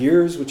 5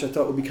 Years, which I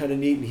thought would be kind of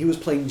neat. And he was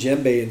playing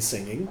djembe and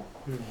singing.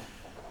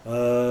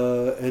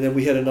 And then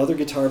we had another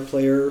guitar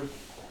player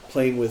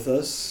playing with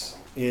us,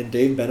 and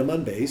Dave Benham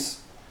on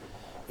bass.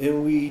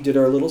 And we did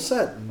our little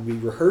set, and we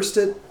rehearsed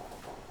it,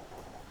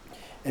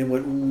 and it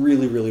went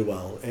really, really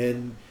well.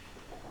 And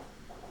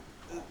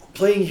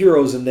playing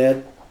Heroes in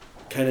that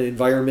kind of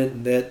environment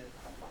and that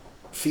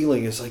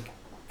feeling is like,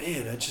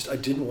 man, I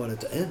didn't want it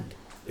to end.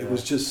 It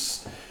was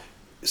just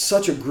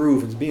such a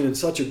groove and being in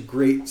such a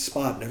great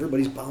spot, and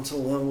everybody's bouncing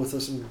along with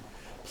us and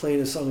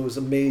playing a song. It was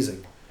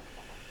amazing.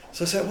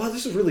 So I said, wow,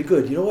 this is really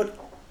good. You know what?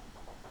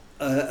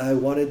 I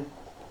wanted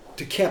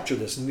to capture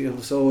this.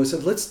 And so I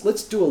said,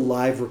 let's do a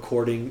live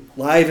recording,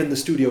 live in the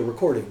studio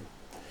recording.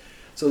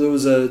 So there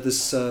was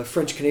this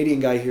French Canadian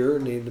guy here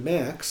named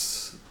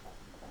Max,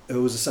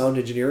 who was a sound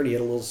engineer, and he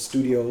had a little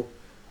studio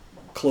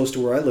close to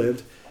where I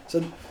lived. I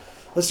said,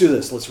 let's do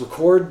this. Let's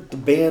record the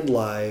band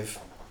live,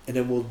 and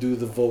then we'll do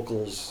the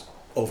vocals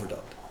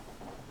overdubbed.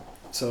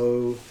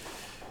 So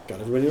got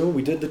everybody home.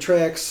 We did the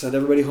tracks, sent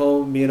everybody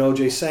home. Me and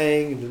OJ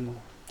sang, and then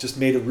just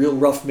made a real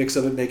rough mix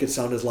of it, make it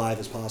sound as live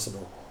as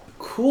possible.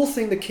 Cool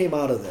thing that came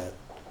out of that,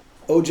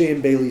 OJ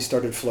and Bailey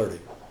started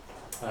flirting.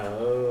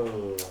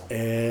 Oh.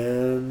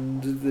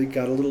 And they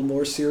got a little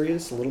more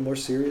serious,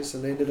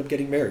 and they ended up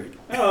getting married.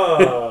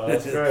 Oh,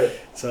 that's great.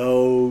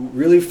 So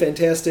really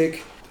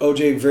fantastic.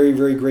 OJ, very,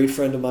 very great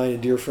friend of mine, a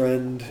dear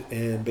friend,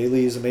 and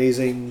Bailey is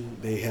amazing.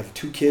 They have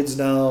 2 kids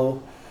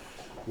now.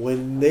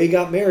 When they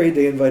got married,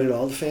 they invited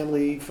all the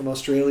family from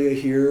Australia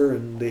here,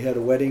 and they had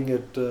a wedding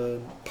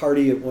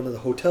party at one of the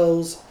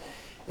hotels,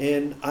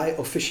 and I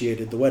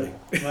officiated the wedding.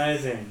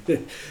 Amazing.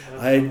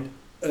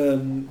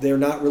 They're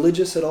not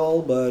religious at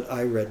all, but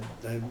I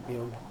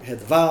had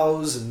the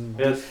vows and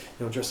Yes.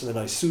 dressed in a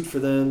nice suit for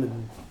them,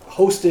 and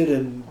hosted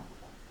and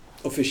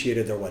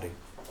officiated their wedding.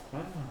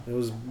 Wow. It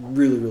was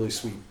really, really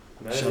sweet.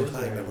 That is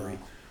Shanghai very memory.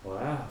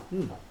 Wow.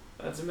 Hmm.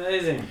 That's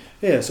amazing.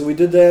 Yeah, so we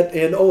did that,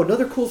 and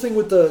another cool thing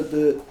with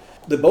the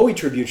Bowie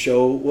tribute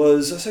show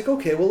was I was like,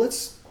 okay, well,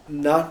 let's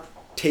not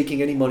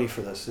taking any money for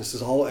this. This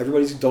is all,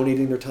 everybody's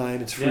donating their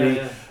time. It's free,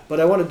 Yeah.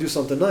 but I want to do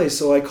something nice.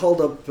 So I called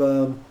up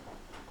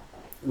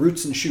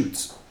Roots and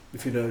Shoots,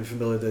 if you're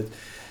familiar.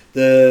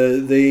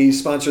 They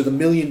sponsor the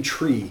Million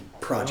Tree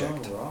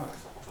Project, Oh,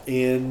 right.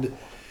 and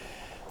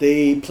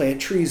they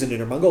plant trees in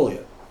Inner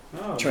Mongolia,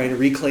 Oh, trying to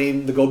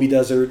reclaim the Gobi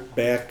Desert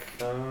back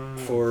um,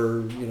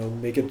 for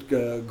make it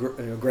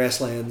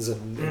grasslands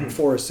and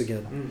forests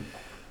again. mm.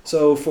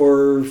 So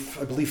for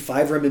I believe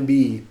 5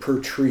 RMB per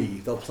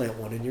tree, they'll plant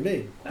one in your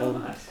name. Oh,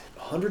 nice.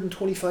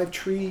 125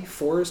 tree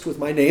forest with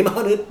my name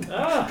on it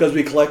Ah. because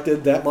we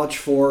collected that much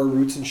for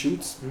Roots and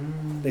Shoots.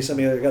 Mm. They sent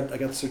me. I got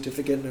the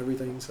certificate and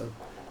everything. So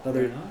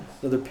Very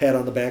another nice. pat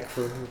on the back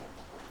for.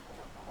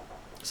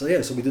 So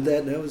yeah, so we did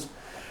that, and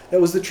that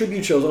was the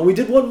tribute shows. And we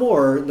did one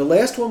more. The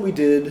last one we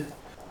did,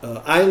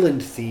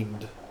 island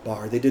themed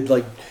bar. They did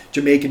like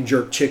Jamaican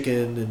jerk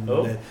chicken, and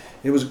Oh.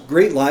 it was a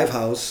great live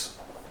house,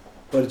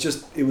 but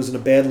it was in a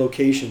bad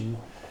location.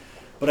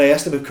 But I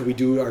asked them if could we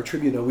do our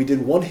tribute. Now we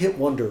did one hit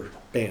wonder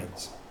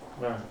bands,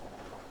 Right.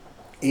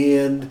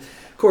 and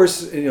of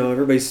course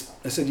everybody's.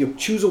 I said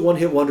choose a one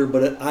hit wonder,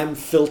 but I'm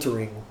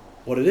filtering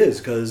what it is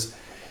because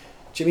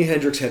Jimi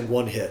Hendrix had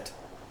one hit.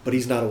 But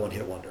he's not a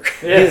one-hit wonder,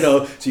 Yes.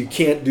 So you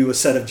can't do a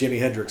set of Jimi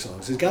Hendrix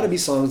songs. There's got to be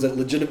songs that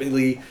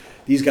legitimately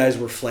these guys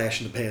were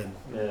flash in the pan.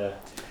 Yeah.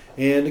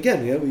 And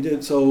again, we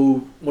did.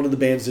 So one of the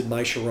bands did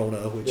My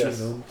Sharona, which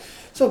Yes.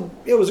 so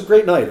it was a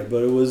great night.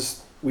 But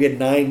we had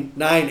nine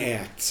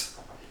acts.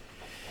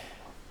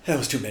 That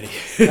was too many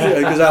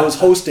because I was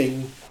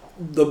hosting.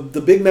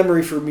 The big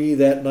memory for me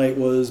that night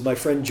was my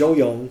friend Joe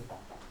Young,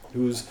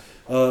 who's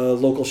a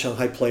local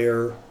Shanghai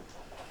player.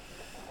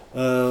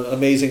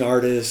 Amazing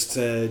artist,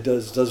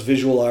 does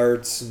visual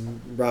arts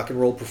and rock and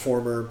roll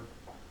performer.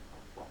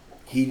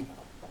 He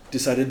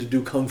decided to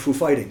do kung fu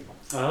fighting,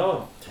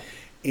 Oh.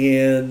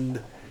 and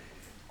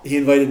he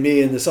invited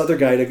me and this other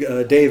guy,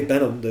 Dave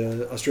Benham,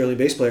 the Australian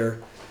bass player.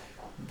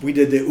 We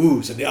did the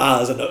oohs and the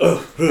ahs and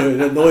the and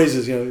the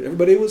noises.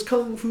 Everybody was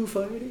kung fu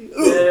fighting.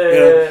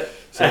 Yeah.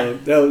 So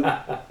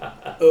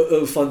that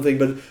was a fun thing.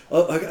 But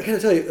I gotta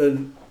tell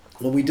you,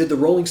 when we did the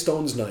Rolling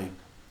Stones night.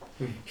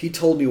 He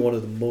told me one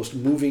of the most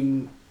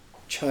moving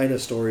China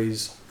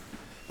stories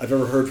I've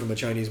ever heard from a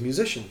Chinese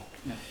musician.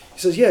 Yeah.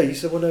 He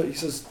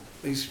says,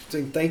 he's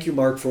saying, thank you,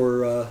 Mark,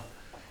 for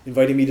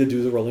inviting me to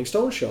do the Rolling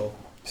Stones show.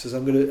 He says,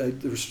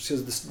 he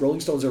says, the Rolling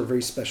Stones are a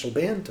very special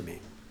band to me.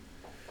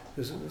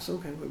 I said,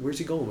 okay, where's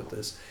he going with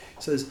this?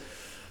 He says,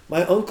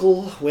 my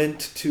uncle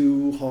went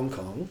to Hong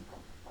Kong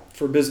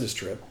for a business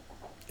trip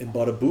and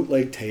bought a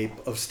bootleg tape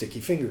of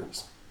Sticky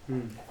Fingers.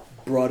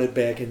 Brought it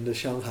back into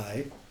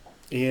Shanghai.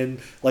 And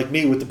like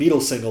me with the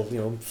Beatles single,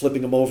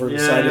 flipping them over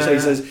side to side. He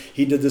says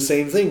he did the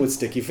same thing with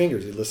Sticky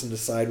Fingers. He'd listen to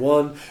side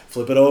one,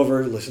 flip it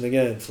over, listen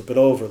again, flip it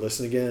over,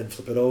 listen again,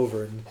 flip it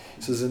over. And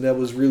he says, and that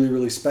was really,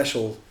 really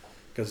special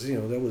because,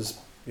 that was,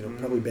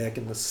 probably back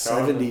in the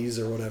 70s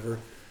or whatever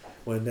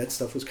when that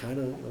stuff was kind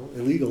of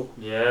illegal.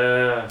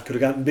 Yeah. Could have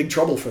gotten in big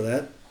trouble for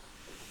that.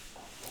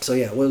 So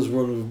yeah, it was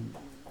one of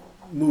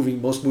the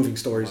most moving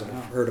stories I've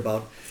heard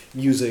about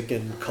music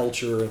and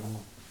culture and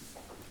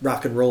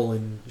rock and roll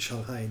in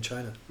Shanghai and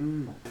China.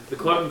 The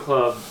Cotton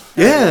Club.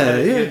 Yeah, How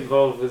did you yeah. get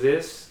involved with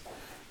this?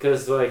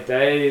 Because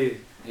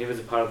he was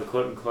a part of the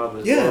Cotton Club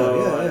as Yeah, well.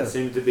 yeah, and yeah. it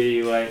seemed to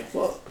be like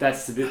Well, that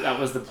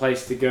was the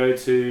place to go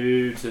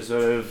to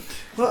sort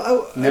of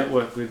I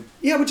network with.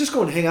 yeah, I would just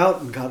go and hang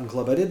out in Cotton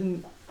Club. I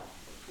didn't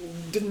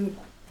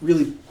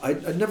really. I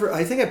never.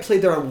 I think I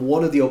played there on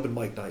one of the open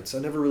mic nights. I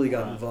never really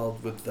got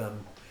involved with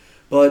them,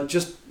 but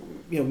just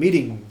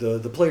meeting the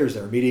players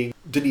there, meeting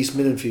Denise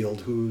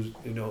Minenfield, who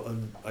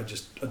I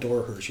just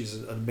adore her. She's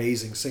an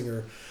amazing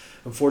singer.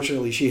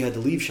 unfortunately, she had to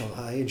leave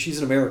Shanghai, and she's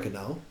in America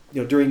now.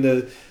 You know, during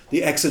the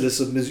exodus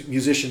of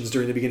musicians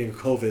during the beginning of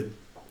COVID,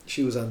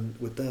 she was on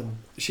with them.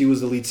 She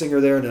was the lead singer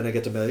there, and then I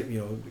get to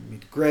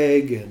meet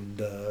Greg and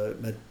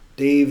met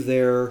Dave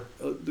there,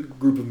 the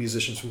group of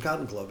musicians from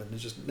Cotton Club, and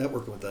just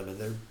networking with them, and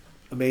they're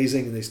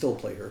amazing, and they still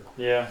play her.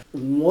 Yeah.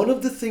 One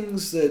of the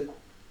things that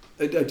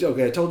I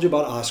told you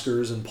about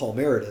Oscars and Paul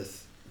Meredith.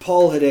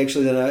 Paul had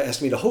actually then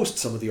asked me to host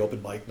some of the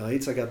open mic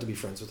nights. I got to be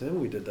friends with him.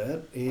 We did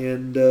that,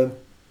 and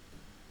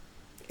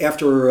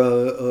after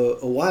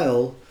a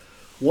while,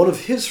 one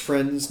of his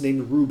friends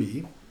named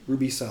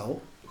Ruby Sao,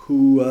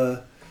 who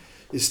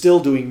is still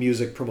doing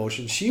music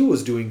promotion. She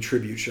was doing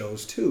tribute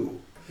shows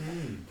too,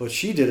 but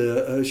she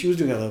did she was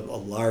doing it on a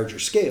larger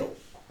scale.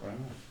 Wow.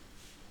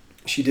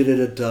 She did it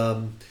at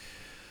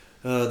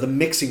the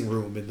Mixing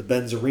Room in the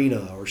Benz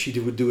Arena, or she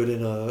would do it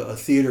in a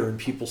theater in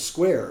People's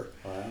Square.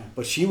 Wow.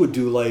 But she would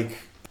do like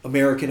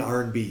American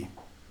R&B,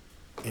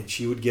 and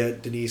she would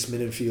get Denise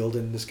Minenfield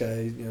and this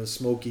guy,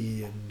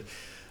 Smokey, and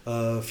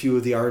a few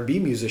of the R&B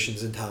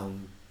musicians in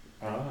town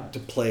to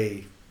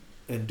play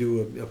and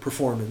do a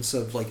performance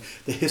of like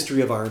the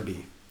history of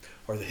R&B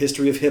or the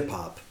history of hip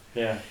hop.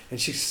 Yeah. And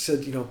she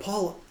said,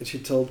 Paul, and she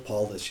told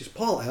Paul this. She said,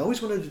 Paul, I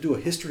always wanted to do a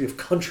history of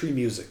country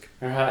music.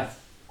 All right.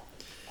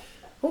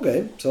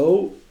 Okay,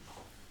 so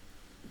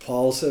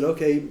Paul said,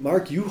 okay,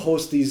 Mark, you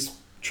host these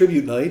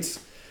tribute nights.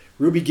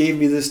 Ruby gave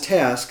me this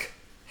task.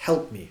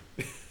 Help me.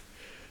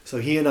 So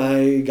he and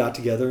I got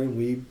together and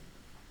we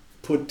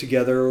put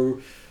together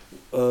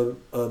a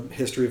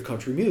history of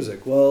country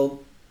music.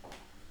 Well,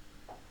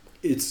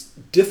 it's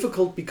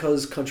difficult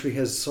because country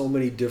has so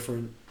many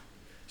different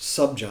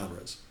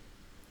subgenres.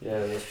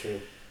 Yeah, that's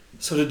true.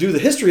 So to do the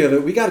history of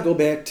it, we got to go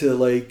back to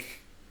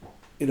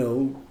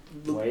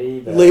Way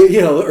back.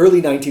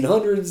 early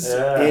 1900s.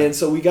 Yeah. And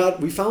so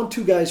we found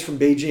two guys from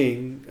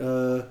Beijing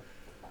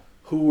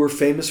who were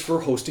famous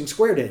for hosting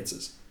square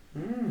dances.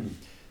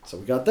 So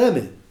we got them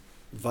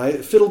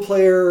in. Fiddle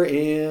player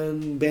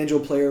and banjo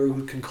player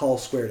who can call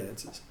square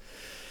dances.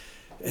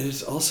 And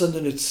it's all of a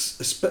sudden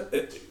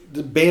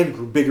the band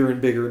grew bigger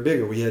and bigger and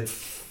bigger. We had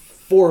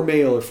 4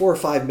 or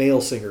 5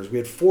 male singers. We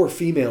had 4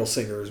 female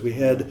singers. We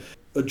had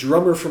a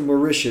drummer from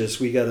Mauritius.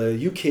 We got a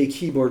UK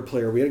keyboard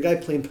player. We had a guy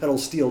playing pedal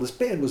steel. This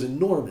band was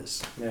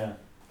enormous. Yeah.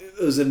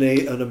 It was an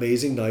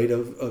amazing night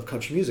of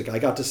country music. I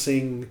got to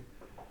sing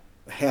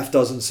a half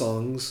dozen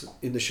songs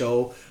in the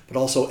show, but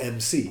also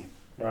MC.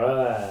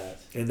 Right.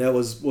 And that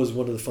was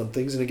one of the fun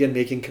things. And again,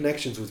 making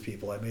connections with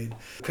people. I made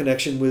a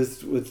connection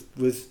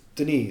with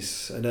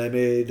Denise, and I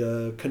made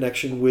a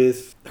connection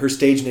with, her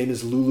stage name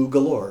is Lulu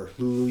Galore,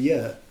 Lulu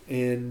Ye,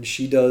 and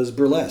she does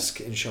burlesque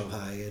in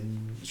Shanghai,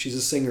 and she's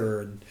a singer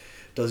and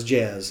does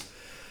jazz.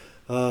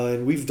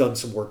 And we've done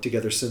some work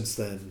together since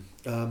then.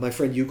 My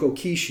friend Yuko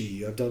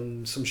Kishi, I've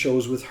done some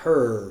shows with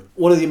her.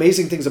 One of the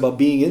amazing things about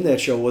being in that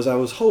show was I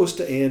was host,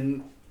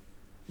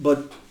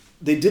 but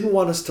they didn't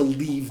want us to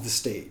leave the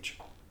stage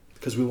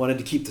because we wanted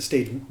to keep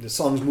the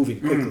songs moving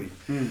quickly.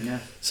 Yeah.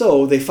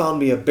 So they found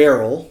me a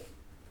barrel,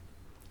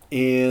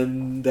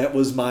 and that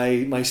was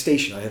my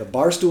station. I had a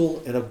bar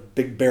stool and a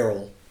big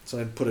barrel. So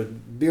I'd put a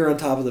beer on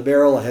top of the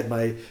barrel. I had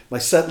my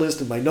set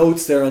list and my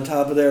notes there on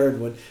top of there. And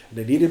when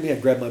they needed me,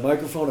 I'd grab my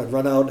microphone, I'd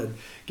run out and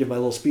give my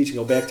little speech and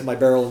go back to my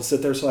barrel and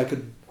sit there. So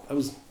I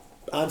was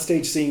on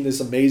stage seeing this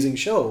amazing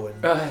show.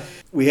 And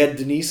we had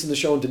Denise in the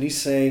show, and Denise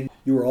saying,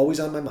 "You were always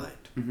on my mind."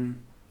 Mm-hmm.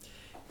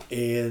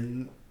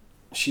 And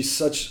she's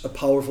such a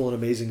powerful and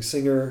amazing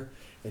singer.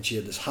 And she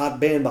had this hot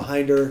band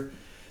behind her.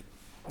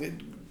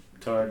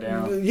 Tore it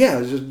down.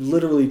 Yeah, just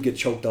literally get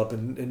choked up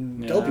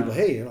and tell people,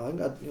 hey, I'm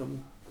not,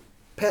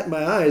 patting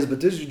my eyes,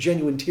 but there's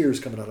genuine tears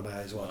coming out of my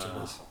eyes watching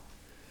this.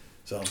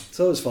 So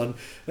it was fun.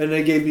 And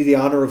they gave me the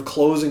honor of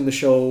closing the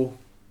show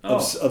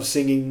of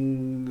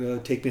singing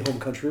Take Me Home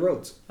Country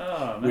Roads,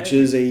 which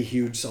is a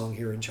huge song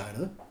here in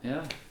China,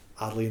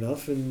 oddly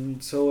enough.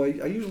 And so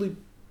I usually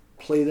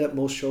play that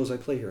most shows I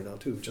play here now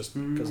too, just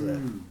because of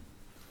that.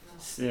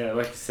 Yeah,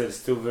 like you said, it's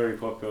still very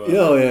popular.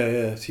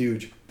 Yeah, it's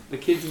huge. The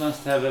kids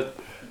must have it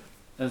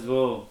as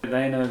well.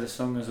 They know the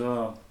song as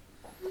well.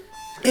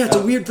 Yeah, it's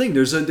a weird thing.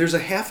 There's a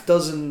half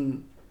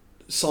dozen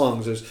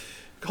songs. There's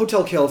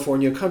Hotel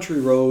California, Country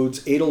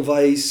Roads,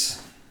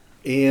 Edelweiss,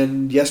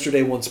 and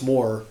Yesterday Once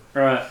More.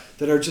 Right.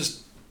 That are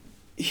just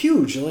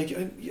huge. Like,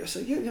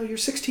 you're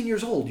 16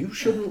 years old. You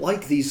shouldn't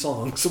like these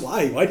songs.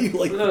 Why? Why do you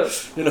like them?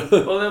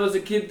 Well, there was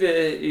a kid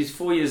there. He's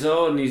 4 years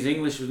old and his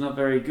English was not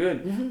very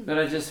good. But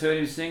I just heard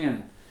him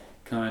singing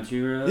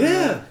Country Roads.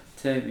 Yeah.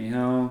 Take me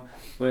home,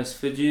 West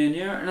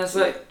Virginia. And I was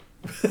like,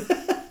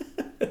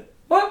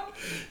 what?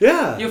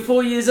 Yeah. You're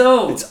 4 years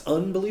old. It's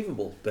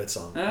unbelievable, that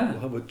song. Yeah.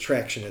 How much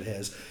traction it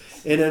has.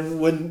 And then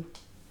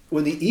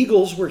when the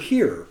Eagles were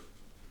here,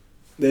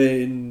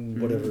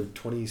 in whatever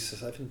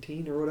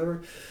 2017 or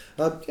whatever,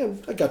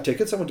 I got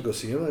tickets. I went to go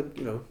see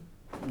them.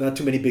 Not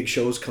too many big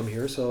shows come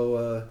here,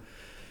 so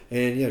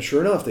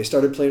sure enough, they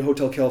started playing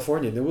Hotel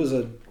California. And there was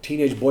a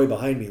teenage boy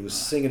behind me who was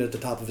singing at the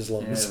top of his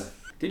lungs. Yeah.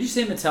 Did you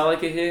see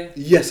Metallica here?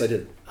 Yes, I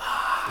did.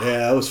 Yeah,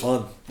 that was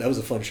fun. That was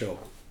a fun show.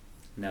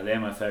 Now they're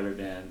my favorite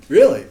band.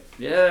 Really?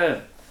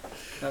 Yeah.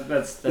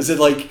 That's Is it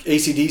like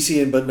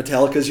AC/DC but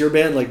Metallica's your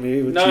band, like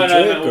me with no. Cheap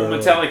Trick, Well, or-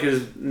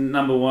 Metallica's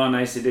number one.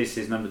 AC/DC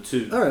is number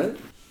two. All right.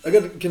 I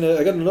got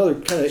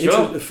another kind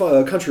of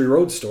Sure. country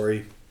road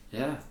story.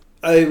 Yeah.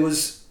 I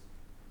was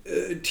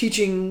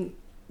teaching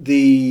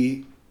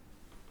the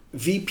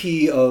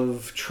VP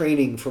of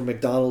training for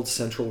McDonald's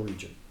Central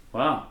Region.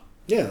 Wow.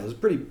 Yeah, it was a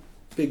pretty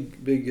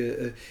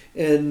big,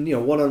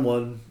 and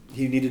one-on-one.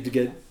 He needed to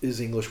get his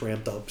English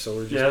ramped up, so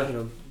we're just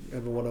having a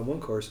one-on-one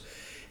course.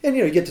 And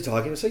you get to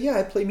talking and say, yeah,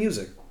 I play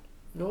music.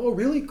 Oh,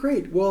 really?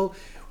 Great. Well,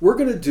 we're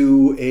going to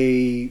do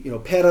a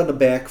pat on the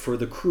back for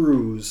the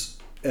crews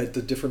at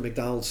the different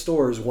McDonald's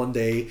stores one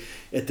day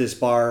at this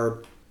bar.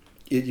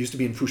 It used to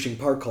be in Fushing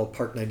Park called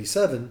Park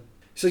 97.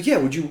 So yeah,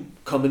 would you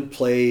come and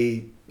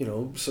play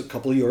a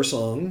couple of your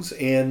songs?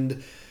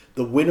 And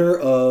the winner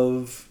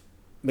of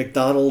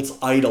McDonald's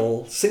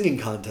Idol singing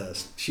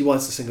contest, she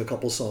wants to sing a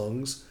couple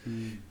songs.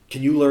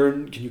 Can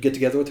you get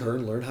together with her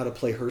and learn how to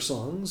play her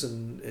songs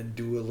and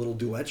do a little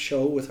duet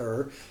show with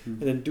her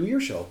and then do your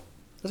show?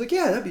 I was like,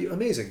 yeah, that'd be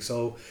amazing.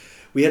 So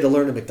we had to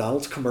learn a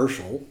McDonald's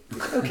commercial.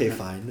 Okay,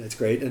 fine, that's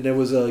great. And there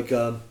was like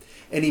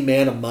Any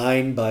Man of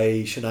Mine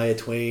by Shania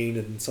Twain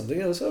and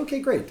something else. Okay,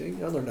 great.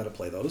 I learned how to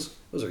play those.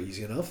 Those are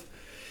easy enough.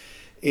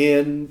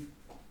 And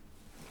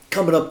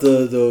coming up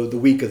the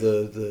week of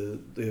the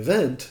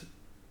event,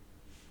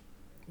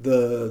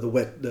 the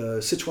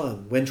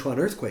Sichuan Wenchuan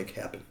earthquake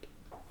happened.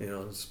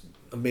 It's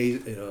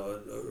amazing. A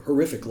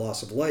horrific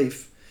loss of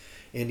life,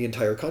 and the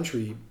entire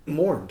country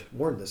mourned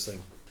this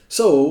thing.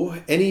 So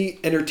any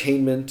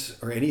entertainment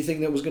or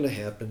anything that was going to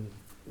happen,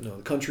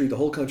 the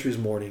whole country's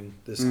mourning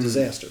this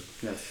disaster.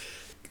 Yes.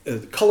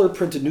 Color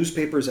printed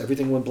newspapers,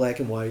 everything went black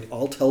and white.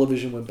 All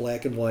television went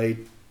black and white.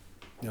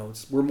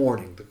 We're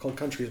mourning. The whole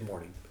country is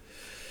mourning.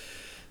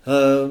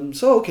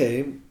 So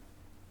okay.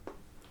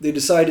 They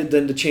decided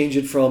then to change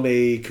it from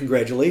a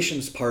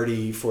congratulations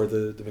party for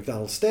the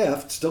McDonald's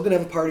staff. It's still going to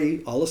have a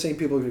party. All the same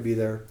people are going to be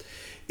there.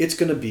 It's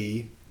going to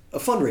be a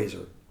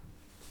fundraiser.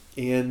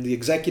 And the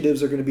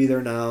executives are going to be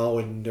there now,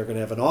 and they're going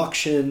to have an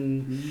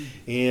auction.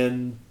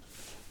 And,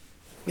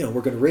 we're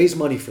going to raise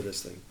money for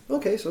this thing.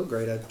 Okay, so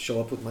great. I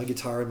show up with my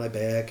guitar in my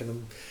back,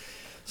 and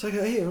it's like,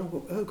 hey,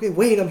 okay,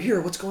 Wayne, I'm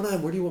here. What's going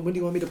on? When do you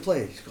want me to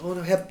play? Oh,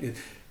 no,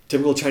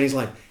 typical Chinese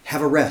line,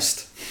 have a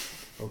rest.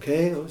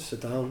 Okay, I'll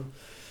sit down.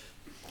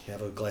 You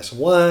have a glass of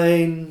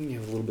wine, you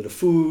have a little bit of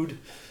food.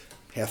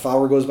 Half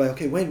hour goes by.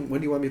 Okay, when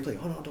do you want me to play?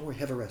 Oh, no, don't worry.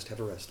 Have a rest.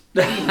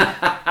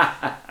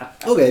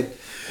 Okay.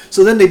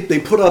 So then they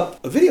put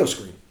up a video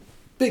screen.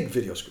 Big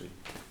video screen.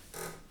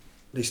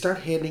 They start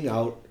handing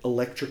out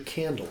electric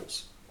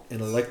candles and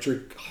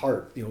electric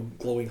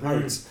glowing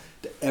hearts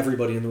to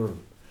everybody in the room.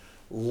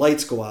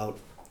 Lights go out.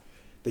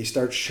 They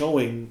start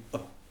showing a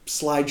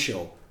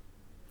slideshow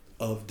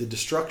of the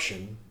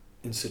destruction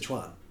in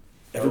Sichuan.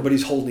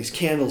 Everybody's holding these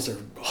candles. They're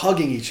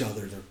hugging each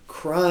other. They're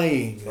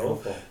crying.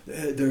 Awful.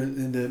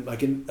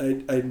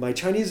 My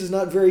Chinese is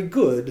not very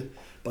good,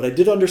 but I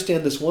did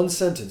understand this one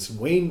sentence.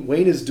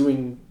 Wayne is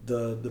doing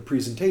the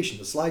presentation,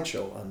 the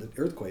slideshow on the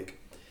earthquake,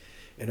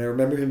 and I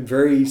remember him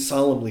very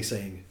solemnly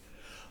saying,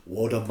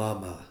 "Wo de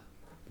mama,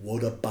 wo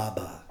de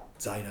baba,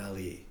 zai na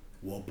li,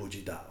 wo bu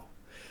ji dao."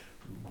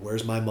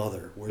 Where's my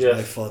mother? Where's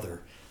my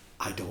father?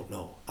 I don't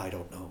know.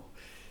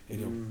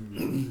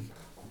 And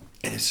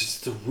it's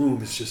just, the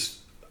room is just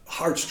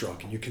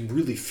heart-struck, and you can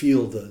really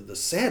feel the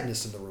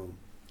sadness in the room.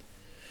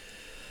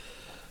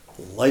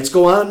 Lights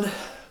go on.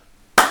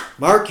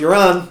 Mark, you're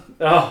on.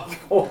 Oh,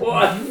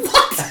 what?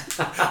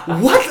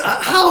 What?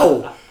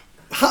 How?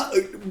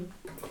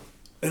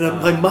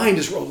 And my mind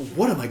is rolling.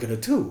 What am I going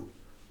to do?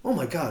 Oh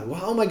my God! Well,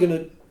 how am I going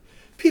to?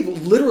 People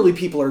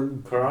are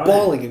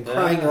bawling and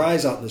crying their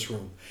eyes out in this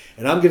room,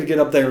 and I'm going to get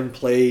up there and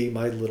play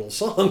my little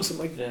songs. I'm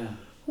like,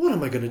 what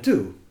am I going to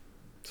do?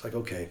 It's like,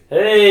 okay.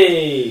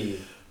 Hey!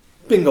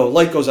 Bingo,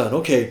 light goes on.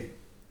 Okay.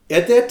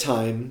 At that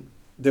time,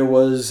 there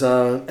was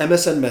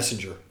MSN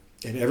Messenger.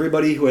 And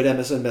everybody who had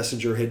MSN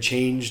Messenger had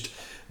changed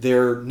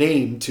their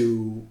name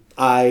to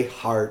I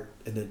Heart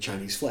and then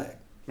Chinese flag.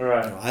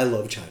 Right. I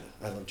love China.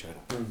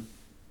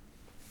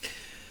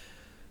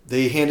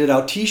 They handed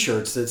out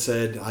T-shirts that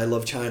said I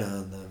love China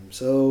on them.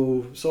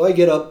 So I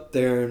get up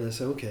there and I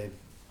say, okay,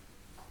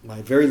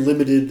 my very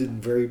limited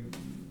and very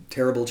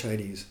terrible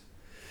Chinese.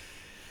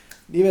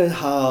 你们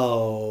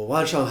好，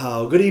晚上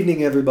好. Good evening,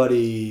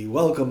 everybody.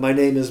 Welcome. My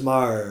name is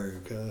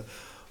Mark.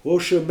 我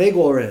是美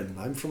国人.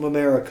 I'm from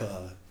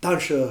America.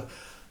 但是,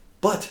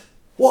 but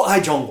我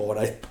爱中国.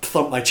 And I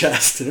thump my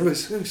chest, and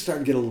everybody's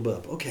starting to get a little bit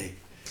up. Okay.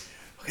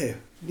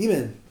 你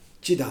们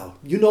知道,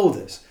 you know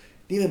this.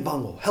 你们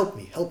帮我, help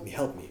me.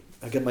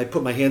 I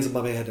put my hands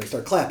above my head and I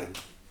start clapping.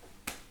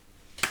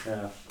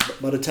 Yeah.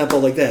 About a tempo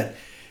like that.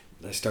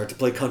 And I start to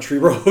play Country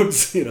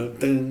Roads, dun,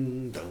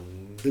 dun,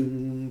 dun,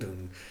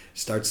 dun.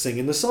 Start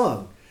singing the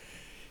song.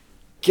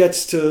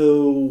 Gets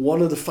to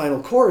one of the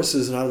final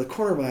choruses, and out of the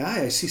corner of my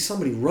eye, I see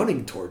somebody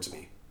running towards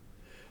me.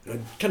 And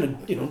I kind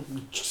of,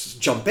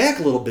 just jump back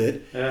a little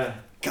bit. Yeah.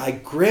 Guy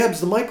grabs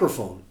the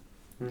microphone.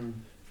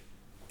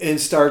 and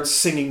starts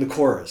singing the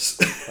chorus.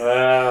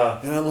 Wow.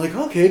 And I'm like,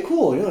 okay,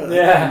 cool. You know,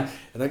 Yeah.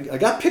 And I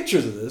got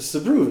pictures of this to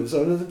prove it.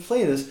 So I'm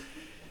playing this.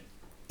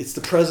 It's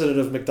the president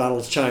of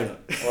McDonald's China.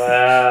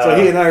 Wow. So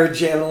he and I are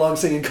jamming along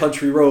singing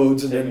Country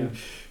Roads, and Yeah. then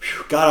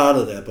got out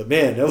of that. But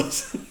man,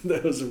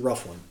 that was a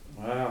rough one.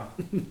 Wow.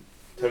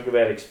 Talk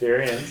about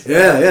experience.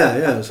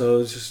 Yeah. So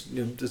it's just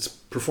it's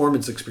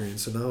performance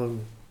experience. So now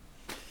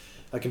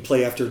I can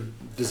play after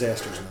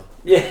disasters now.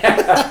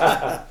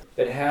 Yeah.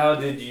 But how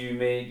did you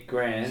meet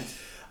Grant?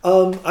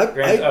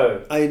 Grant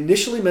O. I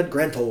initially met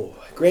Grant O.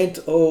 Grant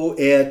O.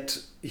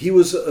 He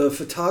was a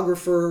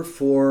photographer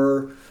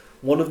for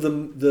one of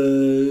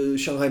the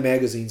Shanghai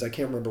magazines. I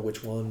can't remember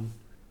which one.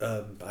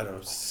 I don't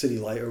know, City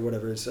Light or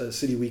whatever. It's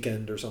City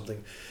Weekend or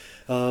something.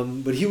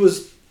 But he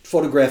was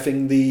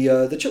photographing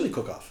the chili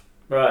cook-off.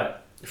 Right.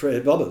 For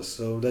Ed Bubba's.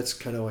 So that's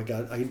kind of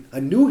how I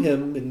knew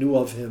him and knew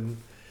of him.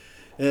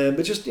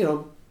 But just,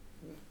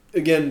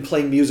 again,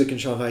 playing music in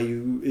Shanghai,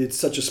 it's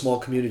such a small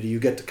community. You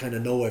get to kind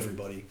of know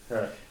everybody.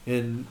 Right.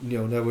 And,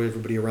 know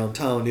everybody around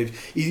town.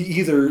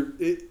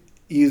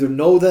 Either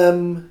know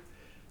them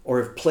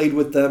or have played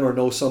with them or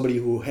know somebody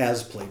who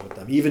has played with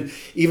them. Even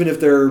if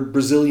they're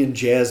Brazilian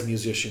jazz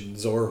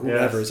musicians or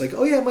whoever. Yes. It's like,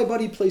 oh yeah, my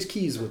buddy plays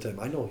keys with him.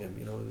 I know him,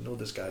 I know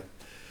this guy.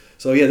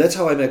 So yeah, that's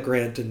how I met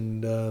Grant.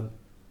 And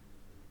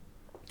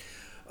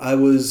I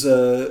was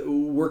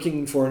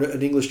working for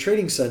an English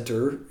training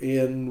center,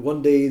 and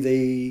one day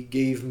they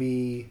gave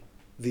me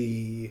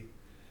the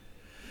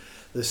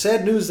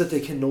sad news that they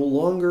can no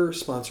longer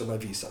sponsor my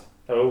visa.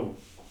 Oh.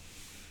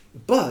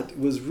 But what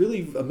was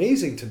really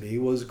amazing to me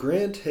was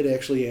Grant had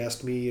actually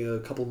asked me a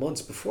couple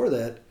months before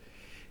that,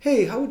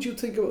 hey, how would you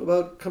think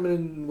about coming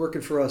and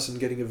working for us and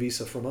getting a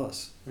visa from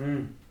us?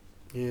 Mm.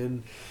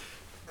 And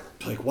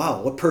like,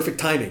 wow, what perfect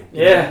timing.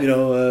 Yeah.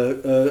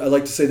 I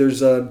like to say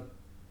there's no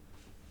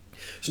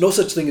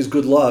such thing as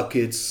good luck.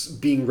 It's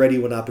being ready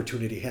when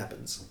opportunity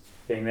happens.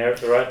 Being there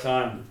at the right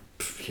time.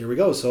 Here we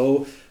go.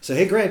 So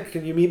hey, Grant,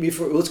 can you meet me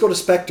let's go to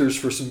Spector's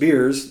for some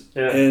beers,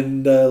 Yeah.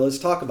 and let's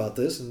talk about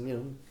this.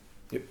 And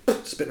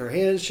spit in our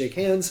hands, shake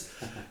hands,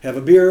 have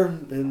a beer,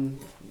 and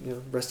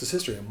rest is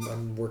history.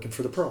 I'm working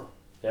for the Pro.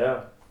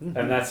 Yeah. Mm-hmm.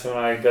 And that's when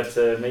I got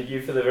to meet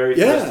you for the very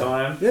first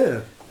time.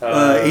 Yeah.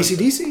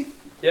 AC/DC.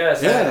 Yeah.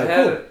 So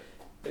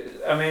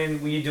Yeah,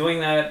 were you doing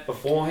that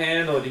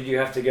beforehand, or did you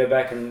have to go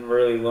back and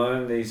really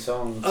learn these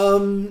songs?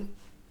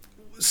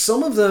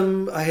 Some of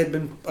them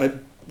I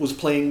was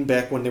playing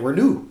back when they were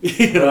new.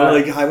 Right.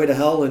 Like Highway to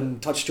Hell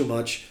and Touch Too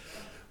Much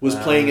was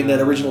playing in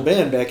that original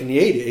band back in the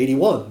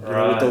 81,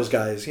 Right. with those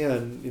guys. Yeah,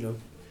 and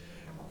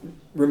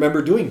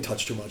remember doing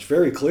Touch Too Much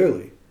very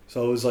clearly.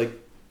 So it was like,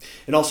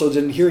 and also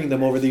then hearing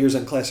them over the years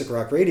on classic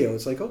rock radio,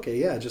 it's like, okay,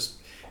 yeah, just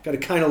got to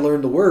kind of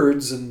learn the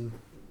words and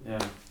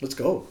let's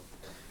go.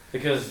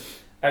 Because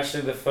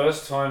actually the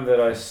first time that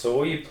I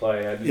saw you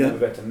play, I never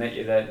got to meet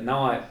you that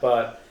night,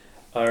 but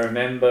I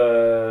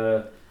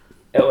remember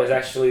it was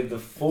actually the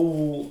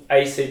full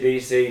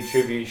AC/DC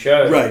tribute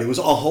show. Right, it was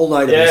a whole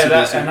night of Yeah,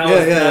 AC/DC.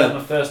 that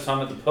was my first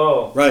time at the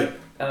Pearl. Right.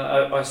 And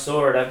I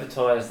saw it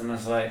advertised, and I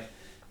was like,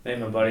 me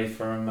and my buddy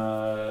from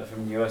the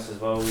US as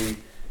well,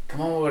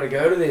 come on, we got to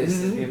go to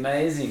this. It'd be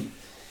amazing.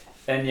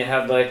 And you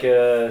had like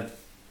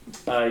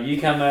you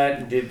come out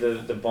and did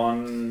the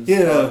Bond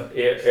era.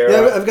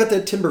 Yeah, I've got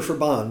that timbre for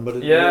Bond, but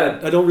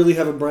I don't really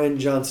have a Brian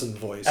Johnson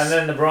voice. And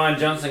then the Brian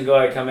Johnson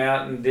guy come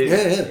out and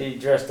did. He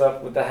dressed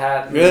up with the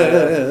hat. And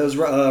that was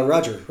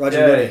Roger.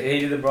 Yeah, he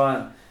did the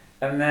Brian.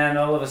 And then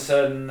all of a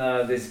sudden,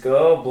 this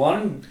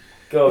blonde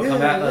girl,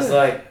 come out, and I was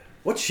like,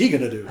 "What's she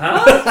gonna do?"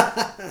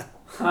 Huh?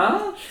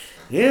 Huh?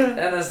 Yeah.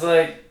 And it's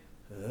like,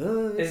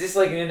 is this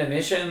like an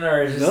intermission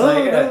or is this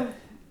no.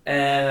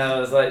 And I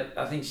was like,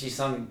 I think she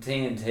sung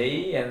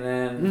TNT, and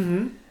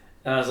then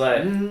and I was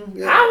like,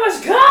 yeah. I was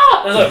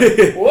caught. I was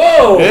like,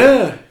 whoa.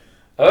 Yeah.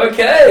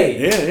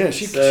 Okay. Yeah.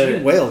 She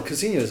can wail.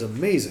 Casino is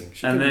amazing.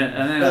 And then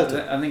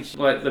I think she,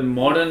 like the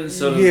modern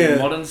sort of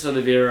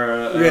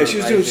era. Yeah,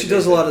 she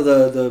does a lot of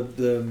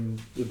the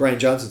Brian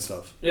Johnson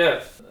stuff.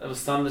 Yeah, it was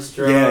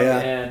Thunderstruck,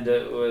 and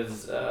it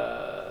was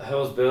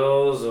Hell's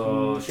Bells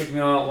or Shook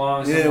Me All Night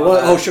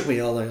Long. Shook Me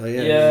All Night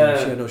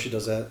Long. I know she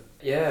does that.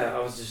 Yeah, I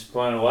was just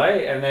blown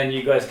away, and then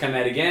you guys come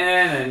out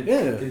again and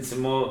did some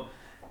more,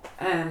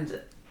 and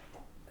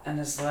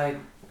it's like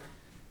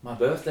my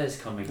birthday's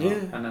coming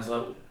up, and I was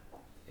like,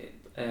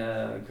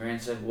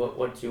 Grant said,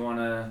 "What do you want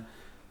to?"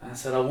 I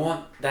said, "I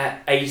want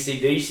that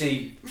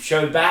AC/DC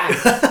show back,"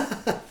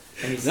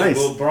 and he said,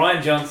 "Well,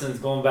 Brian Johnson's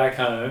gone back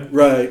home."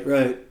 Right.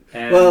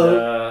 And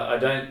I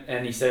don't,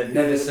 and he said,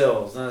 "Never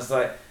sells," and it's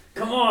like,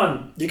 come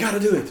on, you got to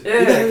do it.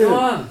 Yeah, come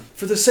on.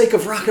 For the sake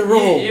of rock and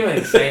roll. You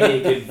ain't saying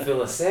you could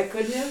fill a set,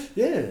 could you?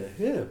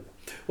 Yeah.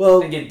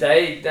 Well, and get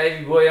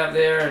Davey Boy up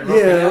there and rock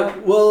it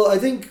out. Well, I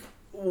think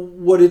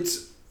one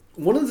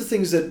of the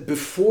things that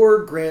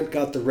before Grant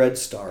got the Red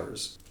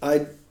Stars,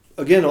 I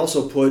again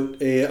also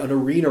put an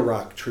arena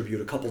rock tribute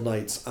a couple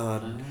nights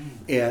on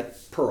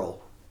at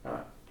Pearl.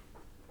 Right.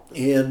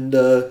 And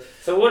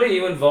so what are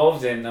you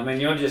involved in? I mean,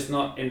 you're just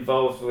not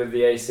involved with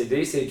the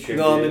AC/DC tribute.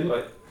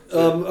 No,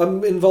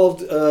 I'm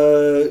involved.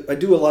 I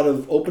do a lot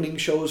of opening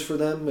shows for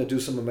them. I do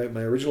some of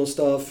my original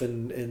stuff,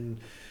 and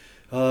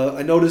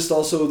I noticed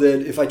also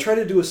that if I try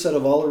to do a set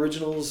of all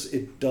originals,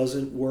 it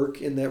doesn't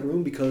work in that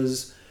room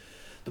because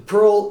the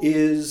Pearl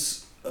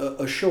is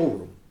a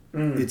showroom.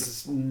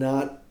 It's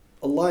not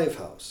a live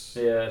house.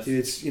 Yes.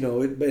 It's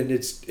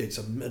it's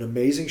an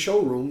amazing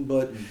showroom,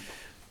 but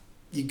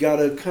you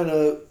gotta kind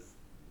of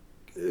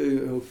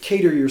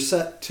cater your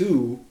set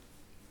to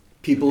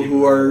people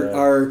who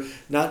are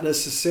not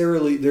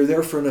necessarily, they're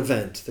there for an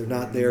event. They're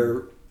not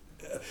there.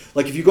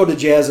 Like if you go to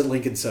jazz at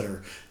Lincoln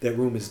Center, that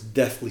room is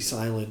deathly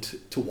silent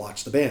to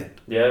watch the band.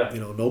 Yeah.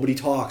 Nobody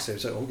talks. They're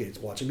like, okay, it's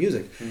watching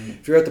music.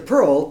 If you're at the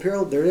Pearl,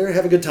 they're there to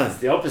have a good time.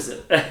 It's the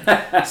opposite.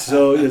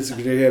 So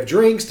they have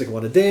drinks, they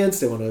want to dance,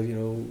 they want to,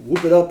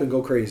 whoop it up and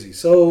go crazy.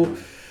 So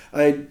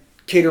I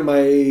cater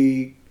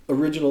my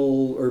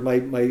original or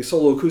my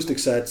solo acoustic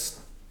sets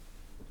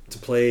to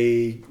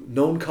play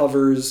known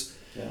covers,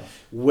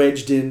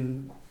 wedged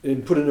in,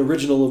 and put an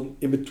original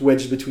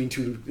wedged between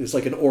two. It's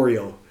like an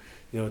Oreo.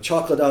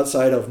 Chocolate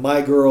outside of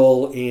My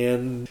Girl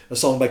and a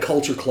song by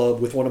Culture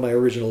Club with one of my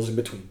originals in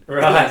between.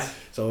 Right.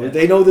 So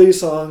they know these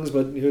songs,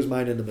 but here's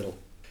mine in the middle.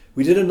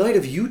 We did a night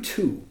of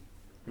U2.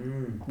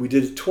 We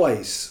did it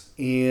twice.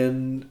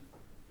 And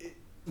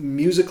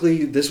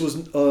musically, this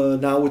was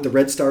now with the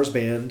Red Stars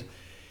Band.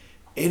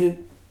 And it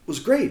was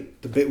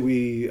great.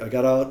 I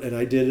got out and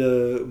I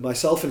did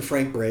myself and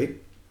Frank Bray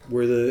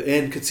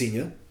and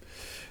Katsinya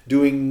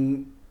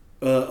doing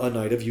a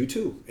night of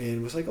U2. And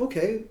it was like,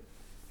 okay,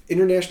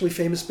 internationally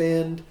famous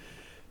band,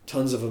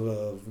 tons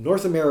of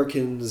North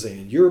Americans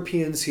and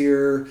Europeans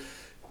here.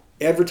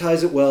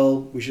 Advertise it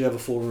well. We should have a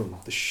full room.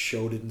 The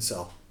show didn't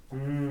sell,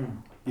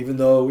 even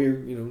though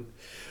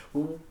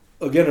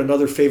again,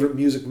 another favorite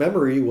music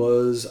memory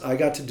was I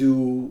got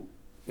to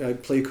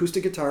play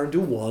acoustic guitar and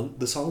do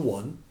the song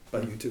 "One"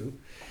 by U2,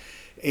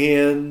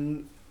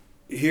 and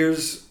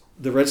here's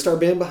the Red Star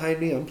Band behind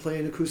me. I'm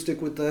playing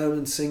acoustic with them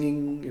and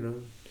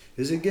singing.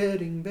 Is it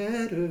getting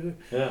better?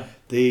 Yeah.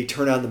 They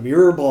turn on the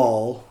mirror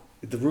ball.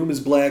 The room is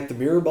black. The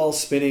mirror ball's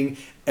spinning.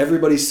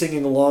 Everybody's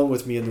singing along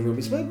with me in the room.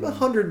 It's about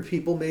 100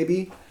 people,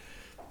 maybe.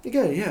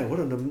 Again, what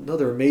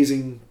another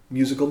amazing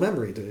musical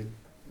memory to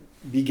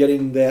be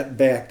getting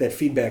that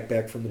feedback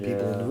back from the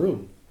people in the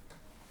room.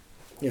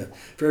 Yeah,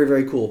 very,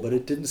 very cool. But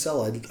it didn't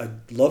sell.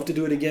 I'd love to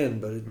do it again,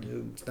 but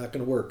it's not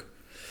going to work.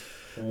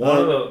 One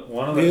of the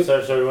ones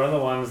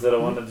that I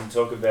wanted to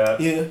talk about.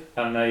 Yeah.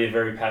 I know you're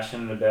very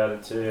passionate about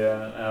it too,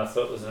 and I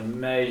thought it was an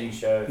amazing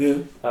show. Yeah.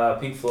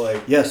 Pink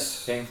Floyd.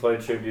 Yes. Pink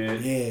Floyd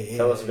tribute. Yeah.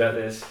 Tell us about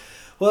this.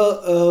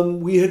 Well,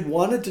 we had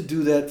wanted to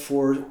do that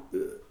for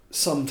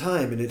some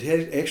time, and it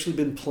had actually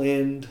been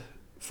planned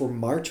for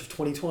March of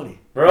 2020.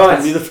 Right. It was going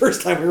to be the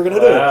first time we were going to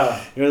do it.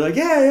 And we're like,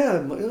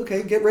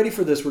 okay, get ready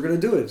for this. We're going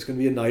to do it. It's going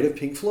to be a night of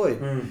Pink Floyd.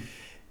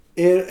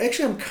 And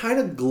actually, I'm kind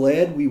of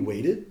glad we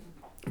waited.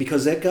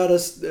 Because that got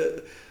us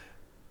to...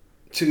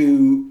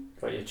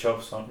 Got your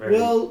chops on ready.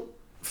 Well,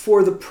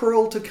 for the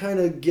Pearl to kind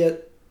of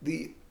get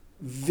the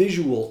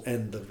visual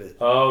end of it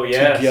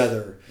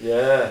together.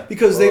 Yeah.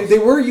 Because they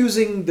were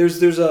using...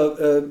 There's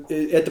a...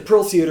 at the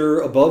Pearl Theater,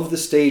 above the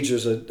stage,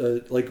 there's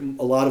like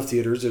a lot of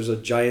theaters, there's a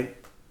giant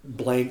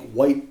blank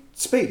white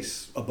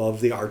space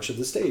above the arch of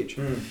the stage.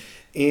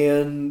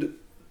 And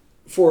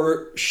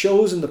for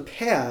shows in the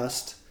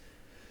past...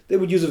 They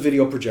would use a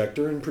video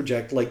projector and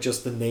project like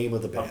just the name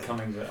of the band.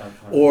 Upcoming.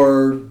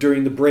 Or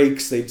during the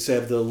breaks, they'd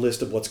have the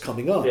list of what's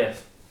coming up.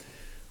 Yes.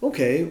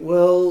 Okay,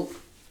 well,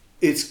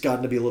 it's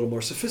gotten to be a little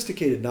more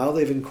sophisticated. Now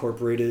they've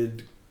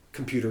incorporated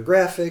computer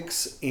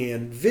graphics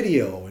and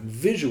video and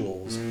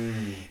visuals.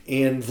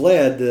 And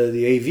Vlad,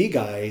 the AV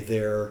guy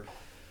there,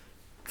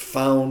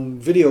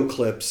 found video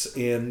clips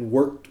and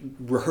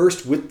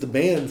rehearsed with the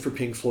band for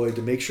Pink Floyd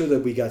to make sure that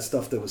we got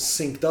stuff that was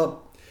synced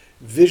up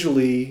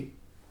visually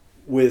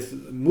with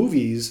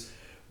movies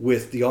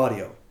with the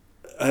audio.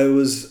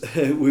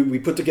 We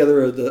put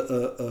together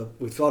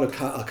we thought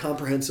a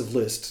comprehensive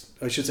list.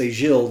 I should say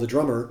Gilles, the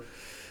drummer,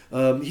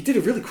 he did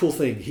a really cool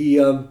thing.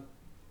 He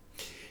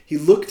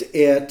looked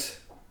at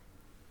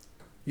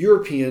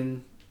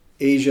European,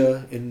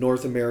 Asia, and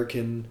North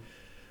American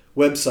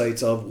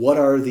websites of what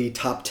are the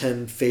top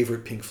 10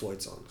 favorite Pink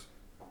Floyd songs,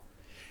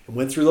 and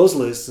went through those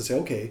lists and said,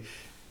 okay,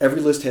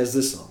 every list has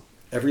this song.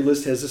 Every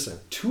list has this song.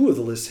 2 of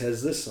the lists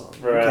has this song.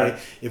 Right. Okay,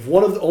 if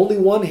only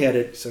one had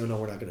it, so no,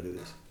 we're not going to do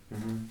this.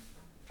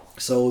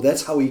 So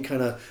that's how we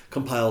kind of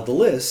compiled the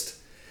list.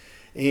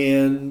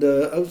 And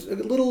I was a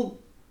little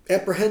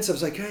apprehensive. I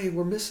was like, hey,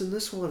 we're missing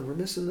this one. He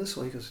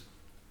goes,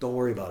 don't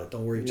worry about it.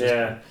 Don't worry.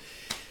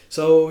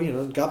 So,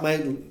 got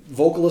my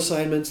vocal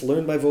assignments,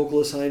 learned my vocal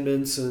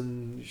assignments,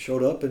 and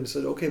showed up and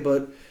said, okay,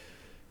 but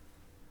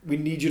we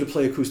need you to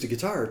play acoustic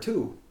guitar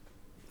too.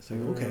 I was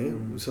like, okay.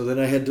 So then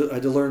I had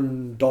to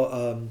learn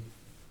Dogs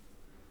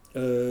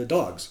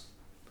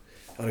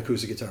on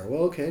acoustic guitar.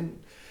 Well, okay.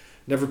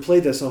 Never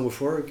played that song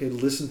before. Okay,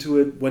 listened to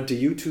it, went to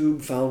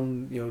YouTube,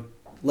 found,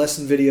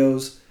 lesson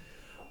videos.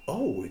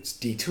 Oh, it's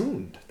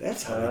detuned.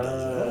 That's how it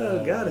does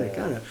it. Oh, got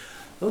it.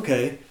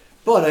 Okay.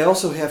 But I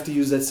also have to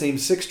use that same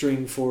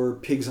 6-string for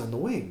Pigs on the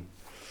Wing.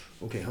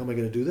 Okay, how am I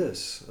going to do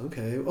this?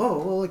 Okay,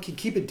 well, I can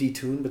keep it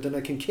detuned, but then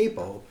I can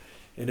capo,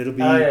 and it'll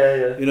be,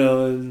 you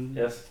know, and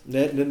Yes.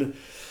 then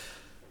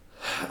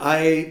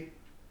I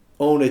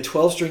own a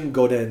 12-string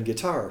Godin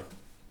guitar.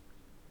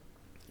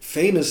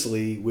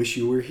 Famously, Wish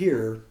You Were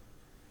Here,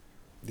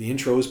 the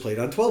intro is played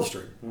on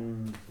 12-string.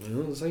 You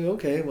know, it's like,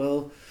 okay,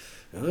 well,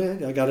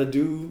 I got to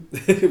do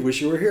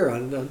Wish You Were Here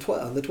on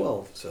the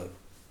 12. So,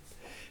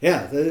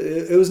 yeah,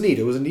 it was neat.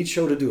 It was a neat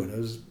show to do, and I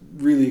was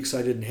really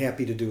excited and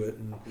happy to do it,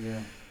 and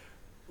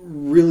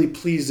really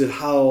pleased at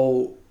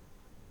how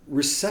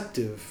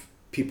receptive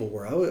people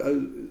were.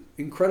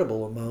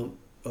 Incredible amount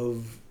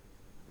of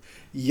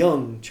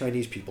young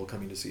Chinese people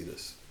coming to see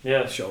this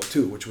show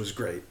too, which was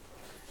great.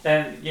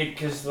 And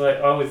because like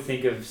I would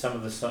think of some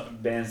of the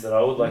bands that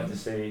I would like to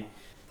see: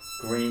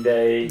 Green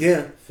Day,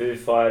 Foo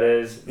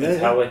Fighters,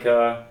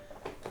 Metallica,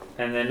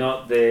 and they're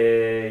not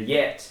there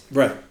yet.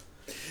 Right.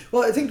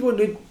 Well, I think when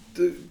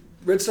the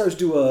Red Stars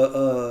do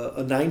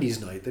a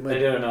 90s night, they do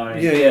a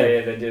 90s.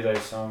 Yeah, they do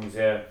those songs.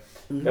 Yeah,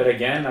 but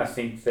again, I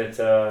think that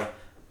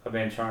I've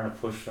been trying to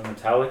push for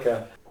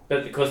Metallica.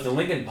 But because the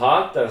Linkin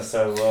Park does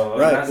so well,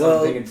 and that's what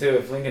I'm thinking too.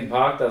 If Linkin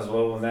Park does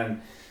well,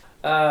 then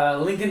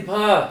Linkin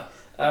Park,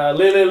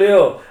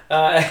 Lil,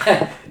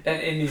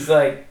 and he's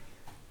like,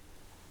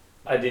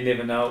 I didn't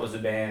even know it was a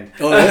band.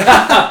 Oh,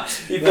 yeah?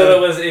 he thought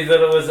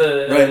it was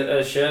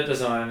a shirt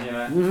design, you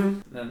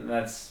know. And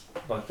that's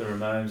like the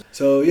Ramones.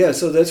 So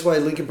so that's why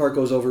Linkin Park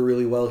goes over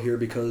really well here,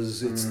 because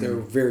they're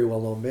a very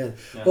well known band.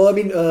 Yeah. Well, I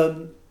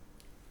mean,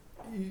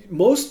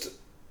 most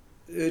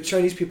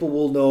Chinese people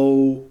will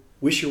know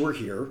Wish You Were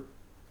Here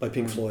by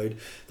Pink Floyd.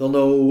 They'll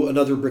know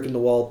Another Brick in the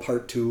Wall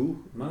Part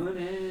 2.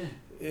 Money.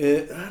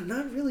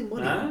 Not really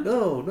Money. Huh?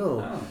 No.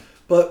 Oh.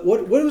 But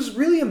what was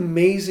really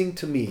amazing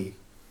to me,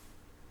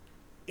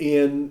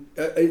 and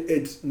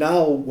it's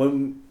now when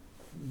we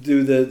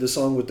do the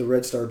song with the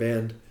Red Star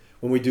Band,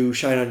 when we do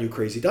Shine On You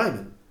Crazy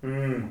Diamond,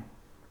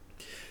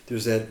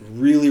 there's that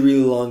really,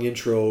 really long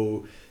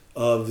intro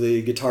of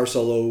the guitar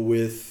solo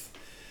with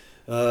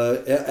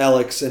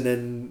Alex, and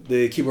then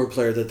the keyboard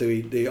player that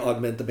they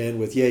augment the band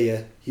with.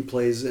 He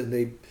plays, and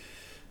they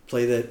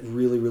play that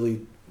really,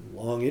 really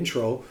long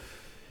intro.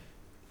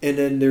 And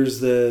then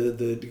there's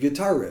the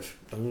guitar riff,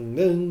 dun,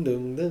 dun,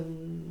 dun,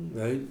 dun,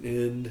 right?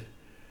 And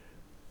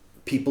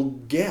people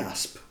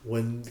gasp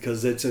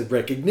because it's a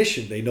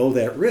recognition. They know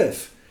that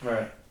riff.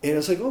 Right. And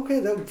it's like,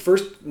 okay, that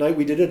first night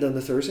we did it on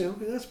the Thursday,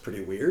 okay, that's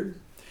pretty weird.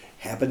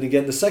 Happened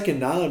again the second.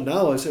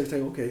 Now I started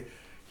thinking, okay,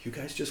 you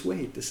guys just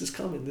wait. This is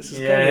coming.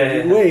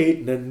 You wait,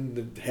 and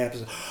then it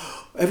happens.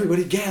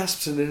 Everybody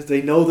gasps, and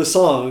they know the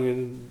song,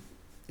 and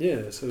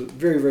so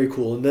very, very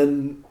cool. And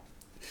then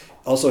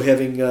also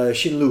having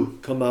Xin Lu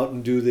come out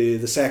and do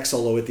the sax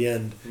solo at the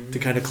end to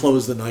kind of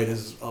close the night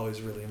is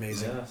always really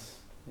amazing. Yes.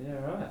 Yeah.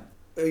 Right.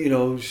 You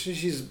know,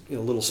 she's a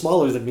little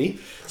smaller than me,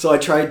 so I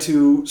tried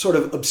to sort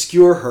of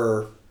obscure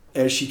her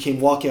as she came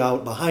walking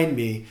out behind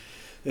me.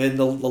 And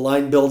the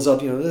line builds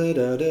up, you know,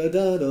 da, da,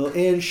 da, da,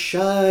 and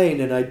shine.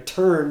 And I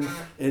turn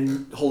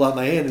and hold out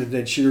my hand, and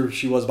then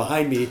she was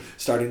behind me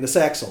starting the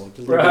sax solo.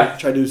 Try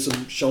to do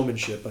some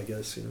showmanship, I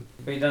guess. You know.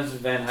 But you done some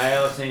Van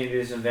Halen, I've seen you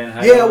do some Van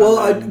Halen. Yeah,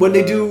 well, when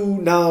they do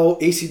now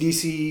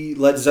AC/DC,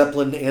 Led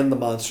Zeppelin, and the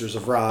Monsters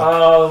of Rock.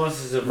 Oh, the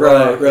Monsters of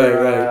Rock.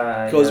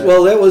 Right. Because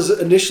that was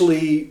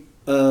initially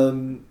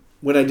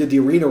when I did the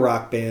Arena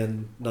Rock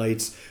Band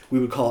nights, we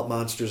would call it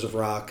Monsters of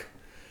Rock,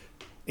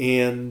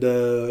 and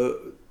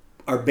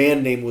our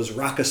band name was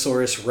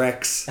Rockosaurus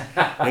Rex,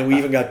 and we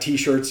even got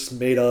T-shirts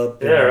made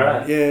up.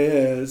 Right.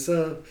 Yeah.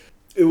 So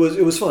it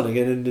was fun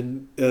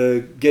again,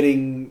 and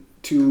getting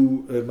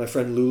to my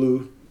friend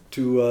Lulu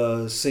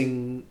to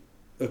sing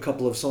a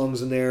couple of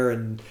songs in there,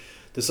 and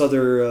this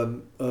other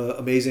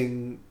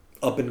amazing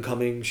up and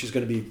coming. She's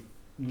going to be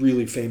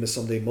really famous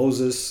someday.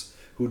 Moses,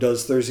 who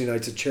does Thursday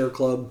nights at Chair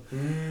Club,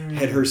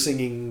 had her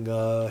singing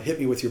 "Hit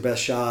Me With Your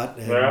Best Shot"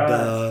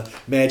 and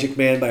 "Magic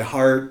Man" by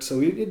Heart. So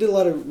we did a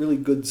lot of really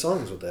good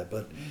songs with that.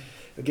 But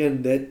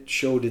again, that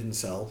show didn't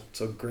sell,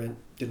 so Grant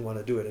didn't want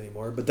to do it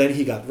anymore. But then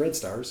he got Red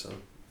Stars. So.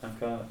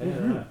 Okay.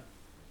 Right.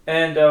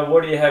 And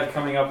what do you have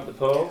coming up at the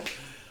Pearl?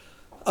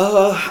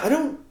 I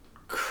don't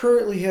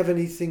currently have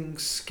anything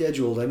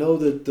scheduled. I know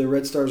that the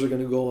Red Stars are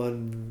going to go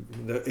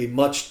on a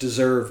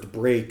much-deserved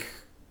break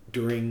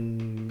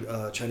during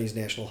Chinese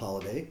national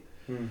holiday.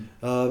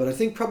 But I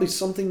think probably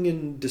something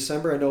in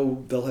December. I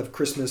know they'll have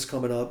Christmas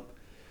coming up,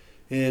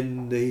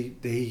 and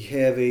they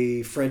have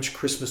a French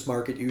Christmas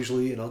market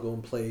usually, and I'll go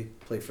and play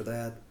for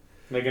that.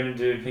 They're going to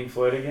do Pink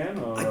Floyd again?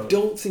 Or? I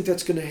don't think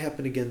that's going to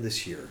happen again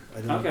this year.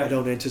 I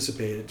don't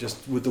anticipate it,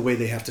 just with the way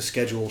they have to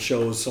schedule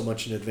shows so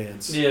much in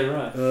advance. Yeah,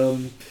 right.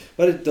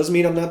 But it doesn't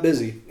mean I'm not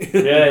busy.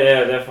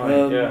 yeah,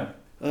 definitely.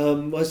 I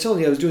was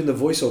telling you, I was doing the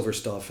voiceover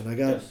stuff, and I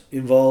got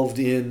involved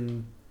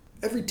in...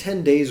 Every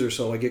 10 days or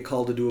so, I get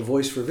called to do a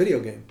voice for a video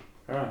game.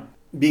 Right.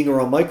 Being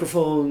around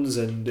microphones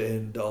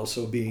and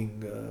also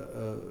being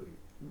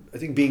I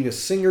think being a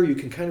singer, you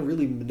can kind of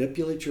really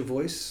manipulate your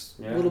voice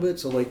a little bit.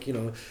 So like,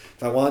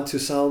 if I want to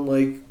sound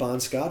like Bon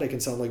Scott, I can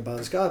sound like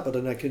Bon Scott, but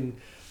then I can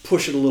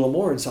push it a little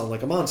more and sound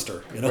like a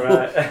monster,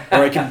 Right.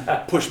 or I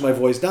can push my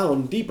voice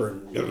down deeper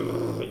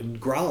and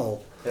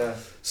growl. Yeah.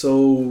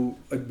 So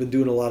I've been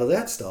doing a lot of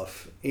that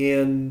stuff.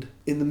 And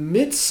in the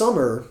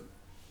midsummer,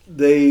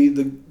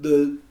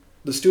 the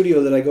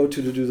studio that I go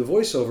to do the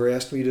voiceover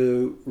asked me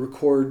to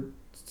record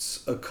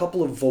a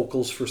couple of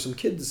vocals for some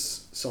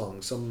kids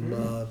songs, some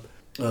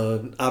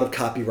out of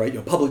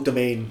copyright, public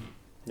domain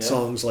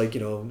songs, like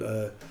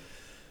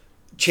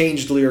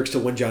changed lyrics to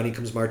When Johnny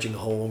Comes Marching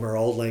Home or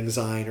Auld Lang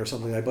Syne or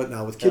something like that, but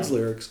now with kids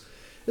lyrics.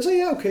 I say,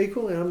 yeah, okay,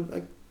 cool,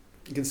 I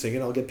can sing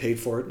it, I'll get paid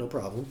for it, no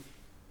problem.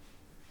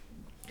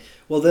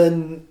 Well,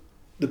 then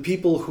the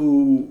people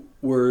who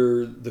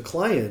were the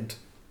client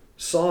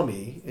saw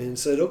me and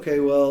said,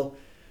 okay, well,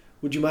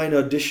 would you mind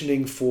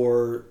auditioning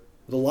for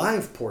the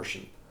live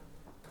portion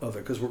of it?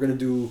 Because we're going to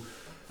do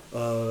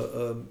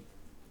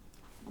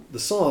the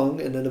song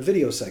and then a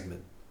video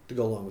segment to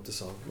go along with the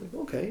song. I'm like,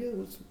 okay, yeah.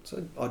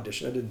 So I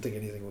auditioned. I didn't think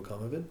anything would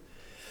come of it.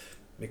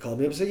 They called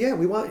me up and said, yeah,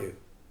 we want you.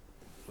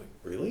 I'm like,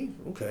 really?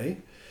 Okay.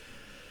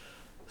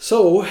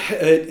 So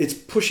it's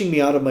pushing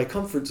me out of my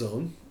comfort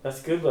zone.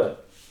 That's good,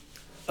 but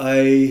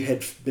I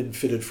had been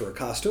fitted for a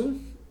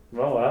costume.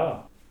 Oh,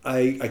 wow.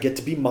 I get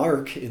to be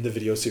Mark in the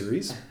video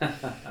series.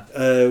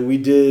 We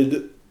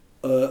did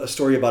a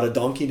story about a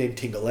donkey named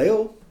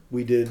Tingaleo.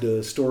 We did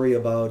a story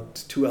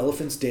about 2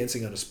 elephants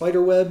dancing on a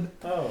spider web.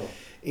 Oh.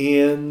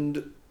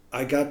 And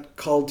I got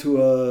called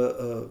to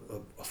a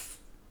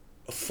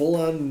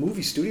full-on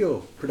movie studio,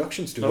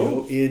 production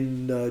studio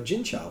in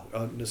Jinqiao,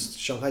 out in the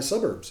Shanghai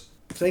suburbs.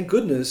 Thank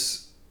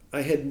goodness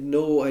I had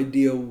no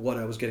idea what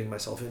I was getting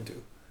myself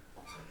into.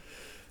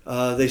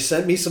 They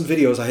sent me some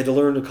videos. I had to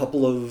learn a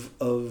couple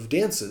of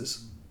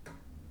dances.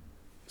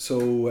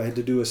 So I had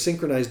to do a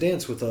synchronized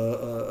dance with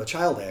a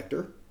child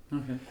actor.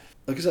 Okay.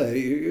 Like I said,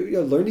 you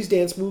learn these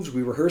dance moves.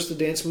 We rehearsed the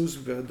dance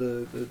moves,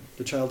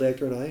 the child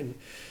actor and I, and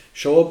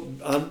show up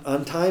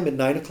on time at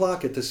 9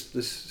 o'clock at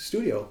this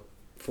studio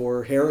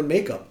for hair and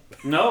makeup.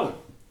 No.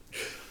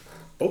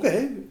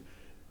 Okay.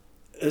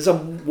 As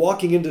I'm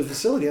walking into the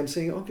facility, I'm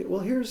saying, okay,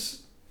 well,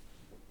 here's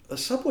a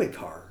subway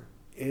car,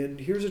 and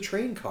here's a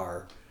train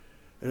car.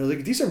 And I was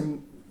like, these are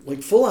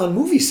like full-on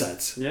movie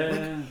sets. Yeah.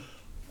 Like,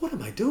 what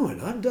am I doing?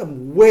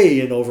 I'm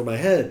way in over my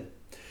head.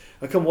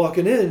 I come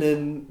walking in,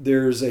 and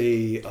there's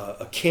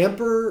a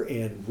camper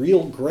and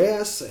real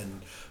grass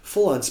and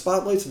full-on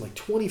spotlights and like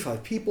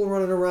 25 people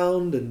running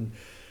around, and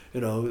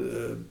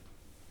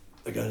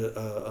I got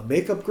a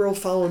makeup girl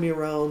following me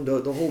around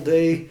the whole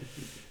day,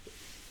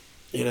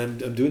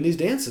 and I'm doing these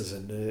dances,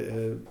 and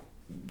it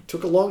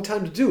took a long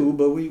time to do,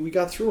 but we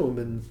got through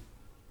them.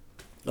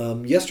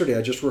 And yesterday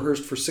I just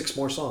rehearsed for 6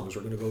 more songs.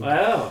 We're gonna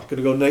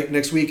go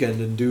next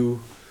weekend and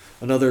do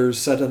another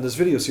set on this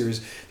video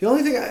series. The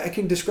only thing I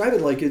can describe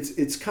it like,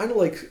 it's kind of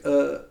like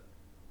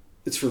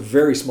it's for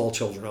very small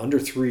children under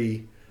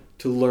 3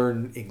 to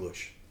learn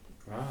English.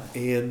 Right.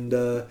 And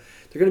they're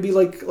going to be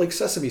like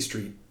Sesame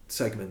Street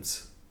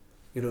segments,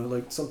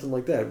 like something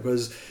like that.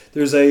 Because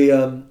there's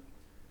a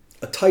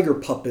tiger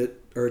puppet,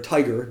 or a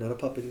tiger, not a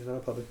puppet. He's not a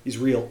puppet. He's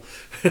real.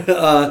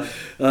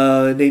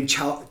 Named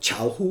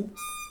Chao Hu.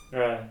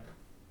 Right.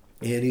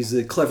 And he's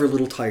a clever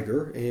little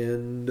tiger,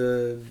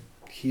 and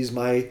he's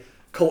my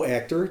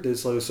co-actor.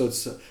 So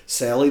it's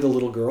Sally, the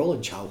little girl,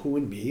 and Chao Hu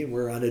and me, and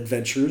we're on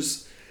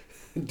adventures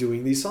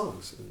doing these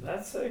songs.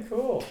 That's so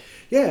cool.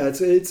 Yeah,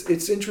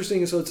 it's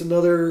interesting. So it's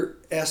another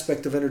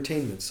aspect of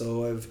entertainment.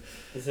 So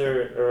Is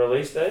there a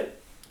release date?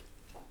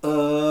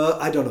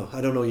 I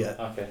don't know yet.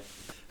 Okay.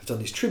 I've done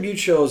these tribute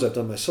shows. I've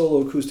done my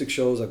solo acoustic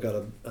shows. I've got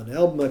an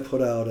album I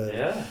put out.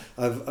 Yeah.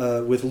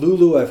 I've with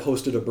Lulu. I've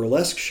hosted a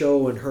burlesque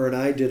show, and her and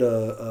I did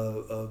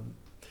a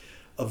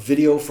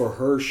video for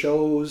her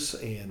shows,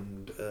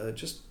 and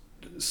just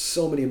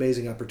so many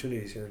amazing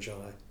opportunities here in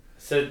Shanghai.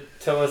 So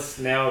tell us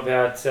now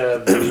about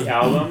the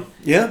album.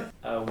 Yeah.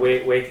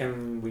 Where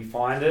can we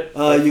find it?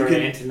 You for can,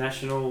 an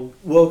international.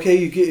 Well, okay.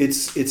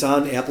 It's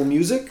on Apple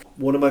Music.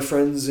 One of my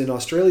friends in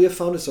Australia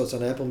found it, so it's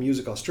on Apple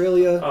Music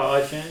Australia. Oh,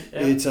 iTunes. Yeah.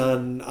 It's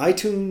on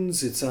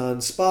iTunes. It's on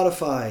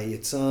Spotify.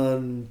 It's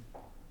on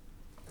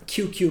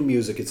QQ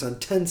Music. It's on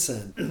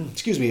Tencent.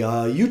 Excuse me.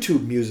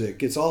 YouTube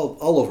Music. It's all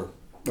over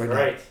right now.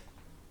 Great.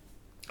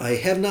 I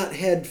have not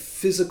had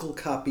physical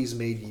copies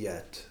made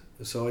yet.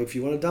 So if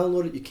you want to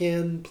download it, you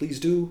can. Please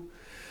do.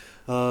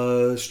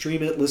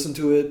 Stream it. Listen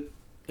to it.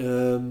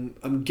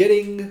 I'm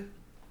getting...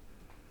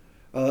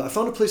 I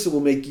found a place that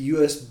will make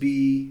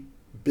USB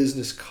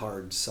business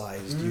card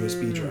sized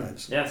USB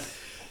drives. Yes.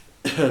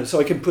 So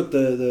I can put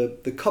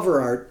the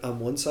cover art on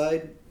one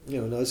side,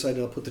 another side,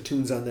 and I'll put the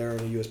tunes on there on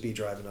a USB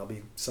drive, and I'll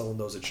be selling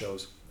those at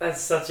shows.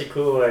 That's such a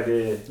cool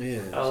idea.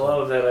 Yeah. I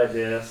love that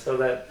idea. So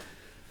that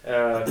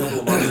a couple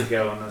of months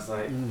ago, and I was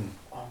like,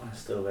 I want to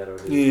steal that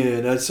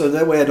idea. Yeah, so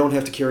that way I don't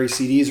have to carry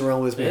CDs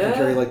around with me. I Yeah.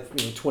 can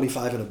carry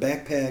 25 in a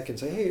backpack and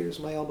say, hey, here's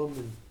my album.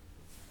 And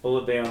Will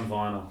it be on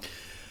vinyl?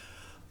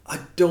 I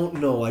don't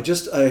know.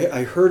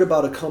 I heard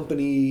about a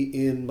company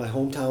in my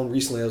hometown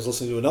recently. I was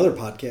listening to another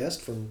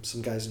podcast from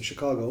some guys in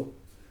Chicago.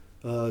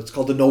 It's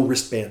called the No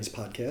Wristbands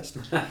podcast.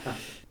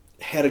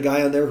 Had a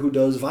guy on there who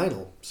does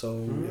vinyl.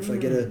 So if I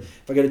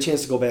get a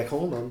chance to go back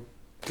home, I'm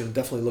gonna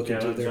definitely look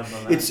into it there.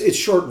 It's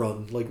short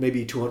run, like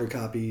maybe 200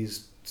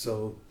 copies.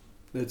 So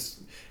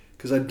it's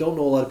because I don't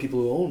know a lot of people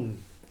who own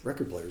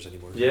record players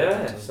anymore.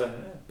 Yeah,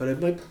 but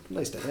it might be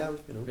nice to have.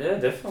 Yeah,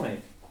 definitely.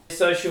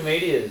 Social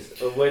medias.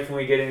 Where can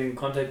we get in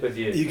contact with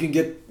you? You can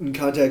get in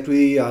contact with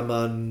me. I'm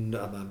on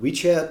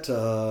WeChat.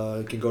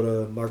 You can go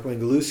to Mark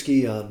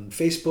Wangalewski on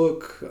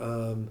Facebook.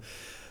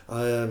 I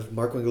have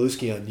Mark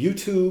Wangalewski on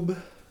YouTube.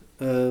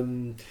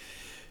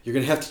 You're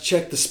going to have to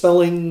check the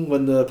spelling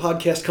when the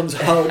podcast comes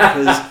out.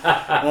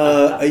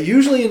 Because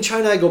usually in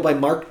China I go by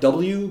Mark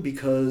W.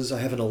 because I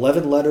have an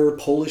 11-letter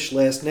Polish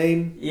last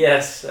name.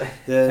 Yes.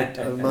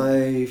 That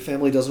my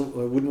family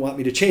wouldn't want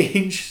me to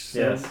change. So,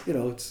 yes.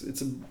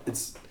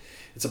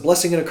 It's a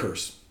blessing and a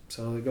curse.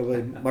 So I go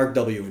by Mark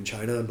W. in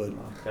China. But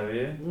Mark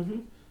W. Mm-hmm.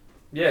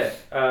 Yeah.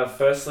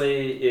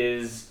 Firstly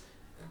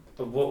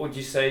what would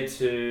you say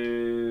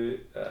to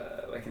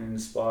like an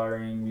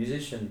inspiring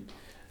musician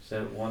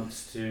that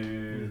wants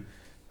to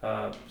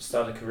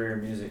start a career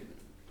in music,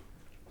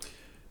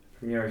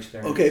 from your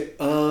experience? Okay,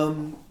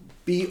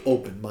 be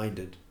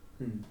open-minded.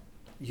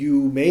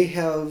 You may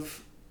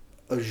have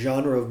a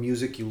genre of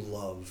music you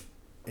love,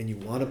 and you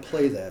want to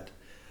play that.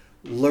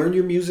 Learn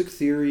your music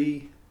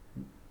theory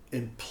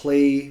and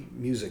play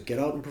music. Get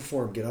out and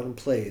perform. Get out and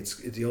play. It's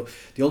the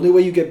only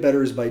way you get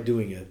better is by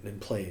doing it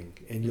and playing.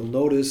 And you'll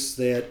notice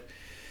that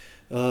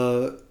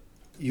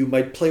you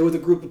might play with a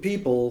group of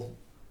people,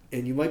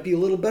 and you might be a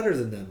little better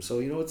than them. So,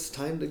 it's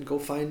time to go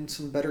find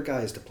some better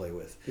guys to play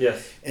with.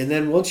 Yes. And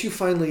then once you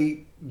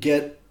finally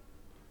get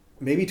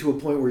maybe to a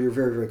point where you're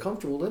very, very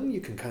comfortable, then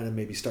you can kind of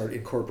maybe start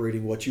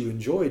incorporating what you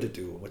enjoy to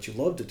do, what you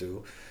love to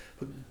do.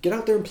 But get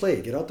out there and play.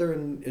 Get out there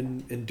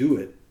and do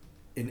it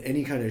in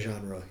any kind of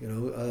genre.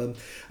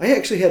 I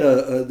actually had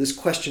this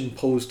question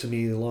posed to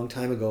me a long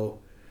time ago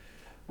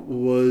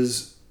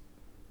was,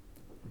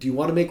 do you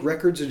want to make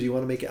records or do you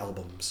want to make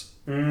albums?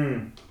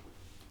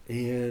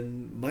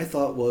 And my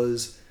thought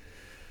was,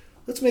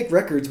 let's make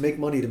records, make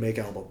money to make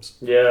albums.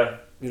 Yeah.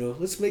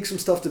 Let's make some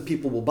stuff that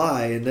people will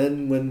buy, and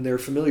then when they're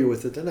familiar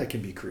with it, then I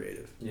can be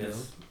creative.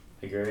 Yes.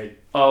 Agreed.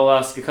 I'll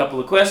ask a couple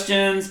of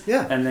questions.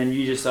 Yeah. And then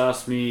you just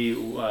ask me,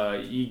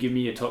 you give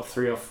me your top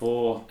 3 or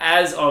 4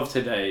 as of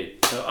today.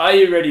 So are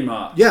you ready,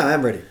 Mark? Yeah,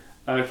 I'm ready.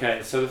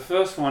 Okay, so the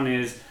first one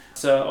is,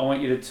 I want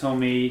you to tell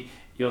me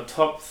your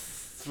top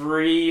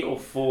 3 or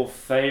 4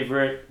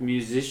 favorite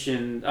bands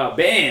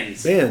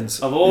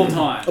of all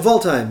time. Of all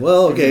time.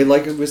 Well, okay,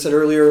 like we said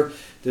earlier,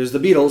 there's the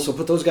Beatles, so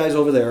put those guys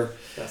over there.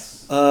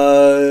 Yes.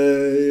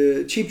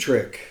 Cheap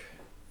Trick.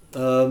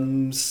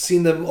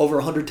 Seen them over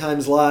 100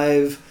 times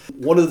live.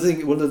 One of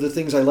the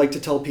things I like to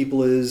tell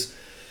people is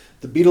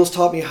the Beatles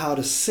taught me how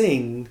to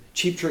sing.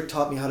 Cheap Trick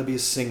taught me how to be a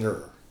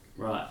singer.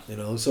 Right.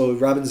 So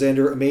Robin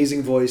Zander,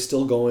 amazing voice,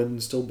 still going,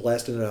 still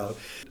blasting it out.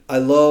 I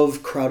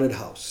love Crowded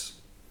House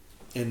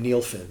and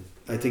Neil Finn.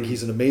 I think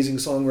he's an amazing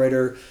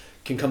songwriter,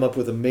 can come up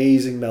with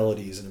amazing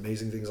melodies and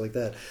amazing things like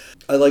that.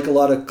 I like a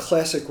lot of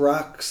classic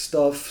rock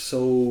stuff,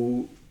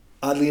 so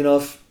oddly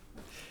enough,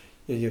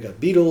 you've got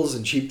Beatles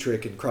and Cheap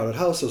Trick and Crowded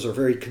House. Those are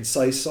very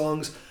concise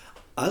songs.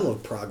 I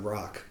love prog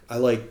rock. I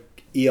like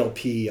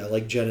ELP. I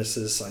like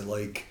Genesis. I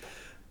like,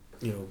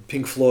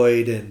 Pink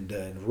Floyd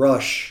and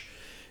Rush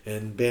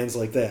and bands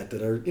like that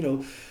are,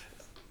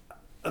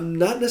 I'm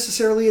not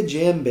necessarily a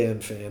jam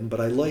band fan,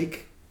 but I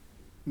like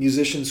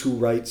musicians who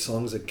write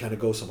songs that kind of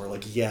go somewhere.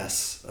 Like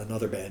Yes,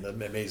 another band of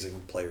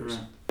amazing players.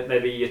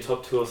 Maybe your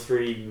top 2 or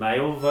 3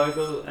 male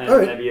vocal,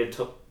 and maybe your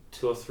top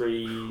 2 or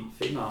 3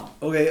 female.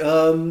 Okay,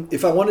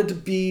 if I wanted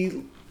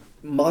to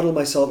model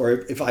myself,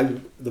 or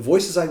the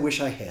voices I wish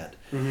I had.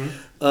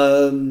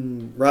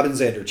 Robin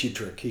Zander, Cheap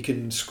Trick. He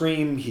can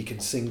scream, he can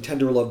sing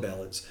tender love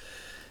ballads.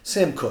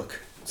 Sam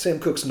Cooke. Sam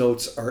Cooke's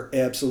notes are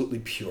absolutely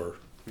pure.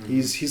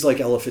 He's like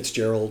Ella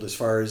Fitzgerald as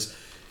far as,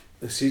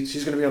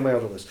 she's going to be on my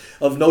auto list,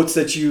 of notes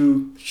that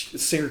a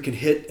singer can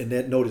hit, and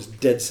that note is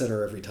dead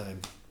center every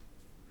time.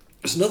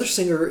 There's another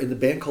singer in the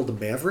band called the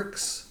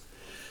Mavericks.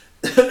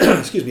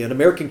 Excuse me, an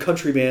American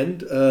country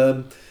band.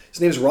 His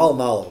name is Raul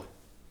Malo.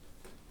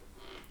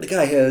 The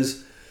guy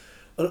has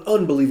an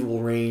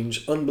unbelievable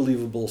range,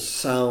 unbelievable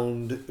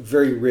sound,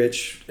 very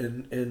rich,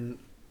 and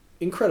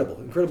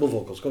incredible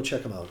vocals. Go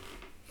check him out.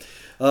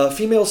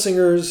 Female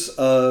singers,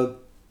 I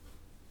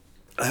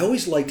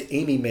always liked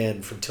Amy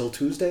Mann from Till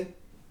Tuesday.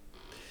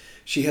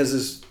 She has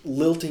this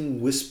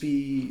lilting,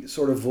 wispy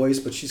sort of voice,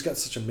 but she's got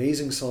such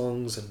amazing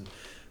songs and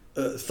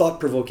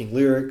thought-provoking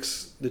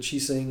lyrics that she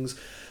sings.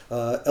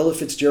 Ella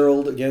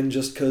Fitzgerald, again,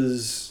 just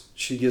because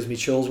she gives me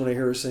chills when I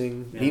hear her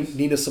sing. Yes.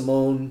 Nina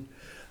Simone,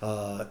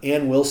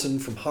 Ann Wilson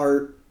from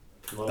Heart.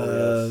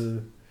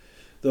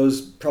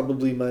 those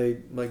probably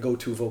my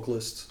go-to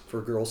vocalists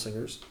for girl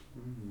singers.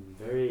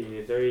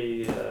 Very,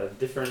 very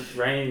different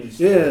range.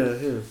 Yeah.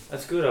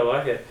 That's good. I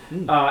like it.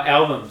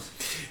 Albums.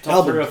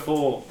 Top 3 or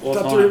 4 all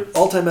Top time. 3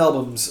 all-time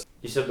albums.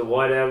 You said the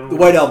White Album. The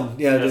White Album.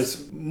 Yeah, Yes.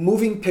 there's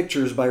Moving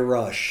Pictures by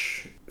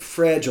Rush,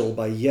 Fragile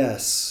by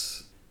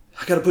Yes.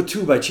 I got to put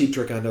 2 by Cheap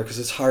Trick on there because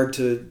it's hard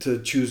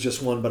to choose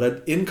just one.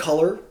 But In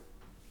Color,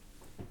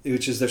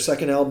 which is their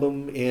second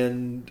album,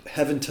 and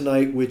Heaven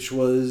Tonight, which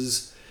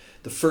was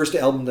the first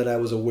album that I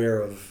was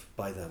aware of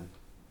by them.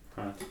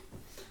 Right.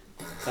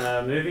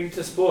 Moving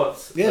to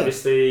sports. Yeah.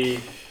 Obviously,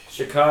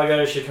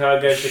 Chicago.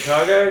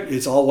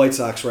 It's all White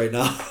Sox right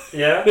now.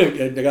 Yeah.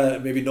 I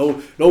got maybe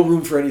no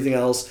room for anything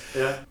else.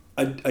 Yeah.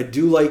 I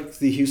do like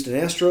the Houston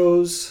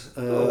Astros.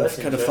 That's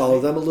Kind of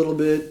follow them a little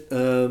bit.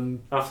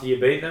 After you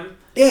beat them.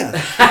 Yeah.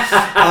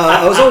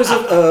 I was always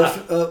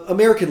a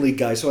American League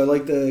guy, so I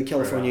like the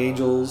California Right.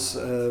 Angels.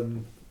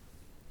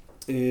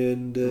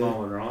 And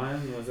Nolan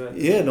Ryan, was that?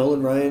 yeah,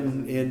 Nolan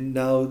Ryan, and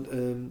now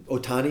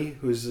Ohtani,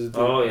 who's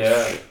Oh,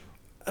 yeah.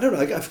 I don't know.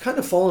 I've kind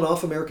of fallen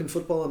off American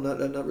football. I'm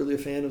not really a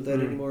fan of that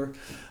anymore.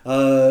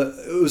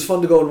 It was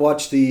fun to go and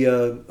watch the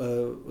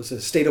was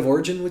it State of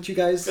Origin with you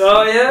guys.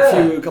 Oh, yeah.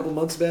 A couple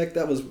months back.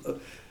 That was a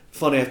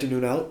fun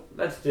afternoon out.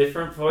 That's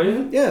different for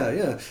you.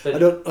 Yeah. But- I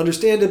don't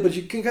understand it, but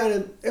you can kind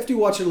of after you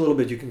watch it a little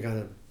bit, you can kind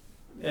of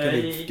Yeah,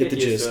 Kinda you get the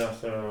used gist. to it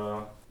after a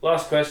while.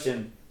 Last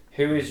question.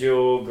 Who is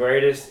your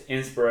greatest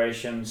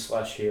inspiration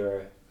 /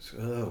 hero?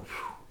 oh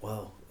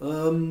wow.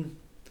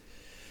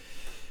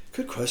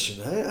 Good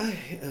question. I'm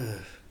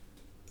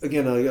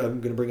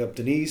going to bring up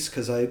Denise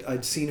because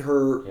I'd seen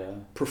her Yeah.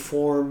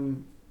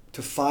 perform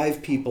to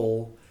 5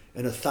 people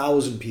and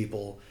 1,000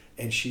 people,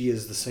 and she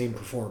is the same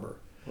performer,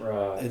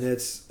 Right. and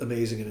that's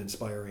amazing and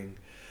inspiring.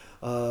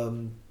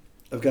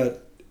 I've got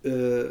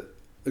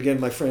again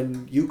my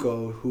friend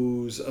Yuko,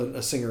 who's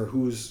a singer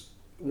who's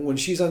when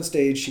she's on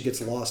stage she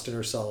gets lost in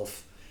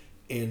herself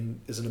and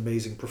is an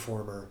amazing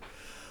performer.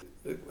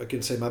 I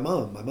can say my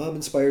mom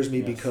inspires me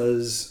Yes.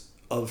 because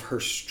of her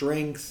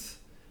strength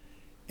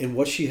and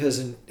what she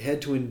has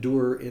had to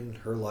endure in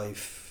her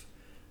life,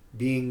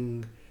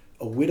 being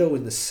a widow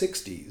in the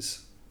 60s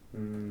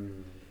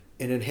and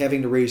then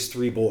having to raise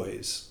 3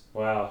 boys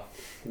Wow.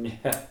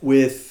 Yeah.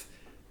 with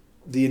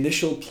the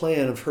initial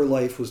plan of her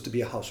life was to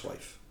be a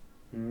housewife.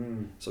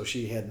 So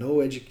she had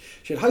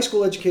she had high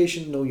school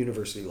education, no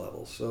university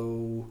level.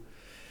 So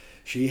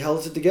she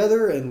held it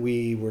together, and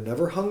we were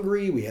never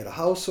hungry. We had a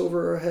house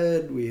over our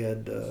head. We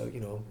had,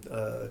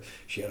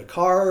 she had a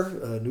car,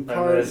 a new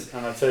car.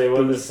 And I tell you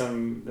what,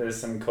 there's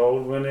some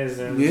cold winters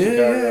in Yeah,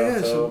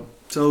 Chicago. yeah.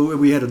 So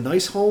we had a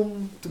nice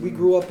home that we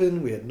grew up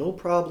in. We had no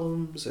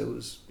problems. It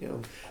was,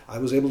 I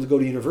was able to go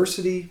to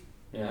university.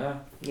 Yeah.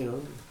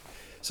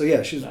 So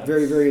yeah, she's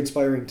very, very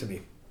inspiring to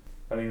me.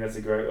 I think that's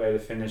a great way to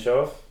finish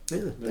off.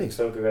 Yeah, thanks.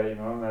 Talk about your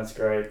mum. That's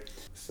great.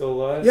 Still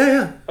alive?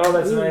 Yeah. Oh,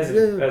 that's amazing.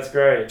 Yeah. That's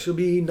great. She'll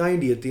be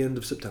 90 at the end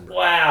of September.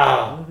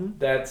 Wow. Mhm.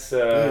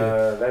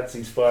 That's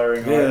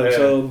inspiring. Yeah, right there.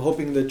 so I'm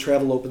hoping that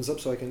travel opens up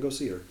so I can go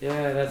see her.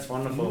 Yeah, that's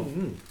wonderful.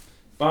 Mhm.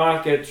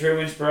 Mark, a true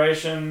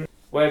inspiration.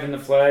 Waving the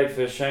flag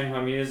for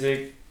Shanghai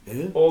music.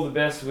 Yeah. All the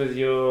best with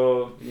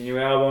your new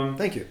album.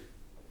 Thank you.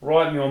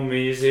 Write more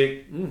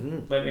music. Mm-hmm.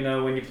 Let me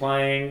know when you're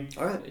playing.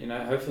 All right.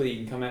 Hopefully you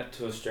can come out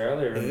to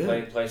Australia and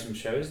Yeah. play some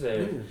shows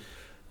there. Yeah.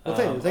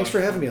 Well, thanks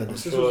for having me on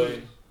this. I'm This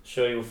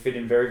sure you'll fit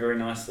in very, very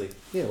nicely.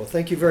 Yeah, well,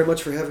 thank you very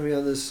much for having me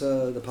on this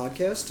the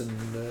podcast, and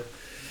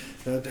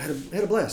had a blast.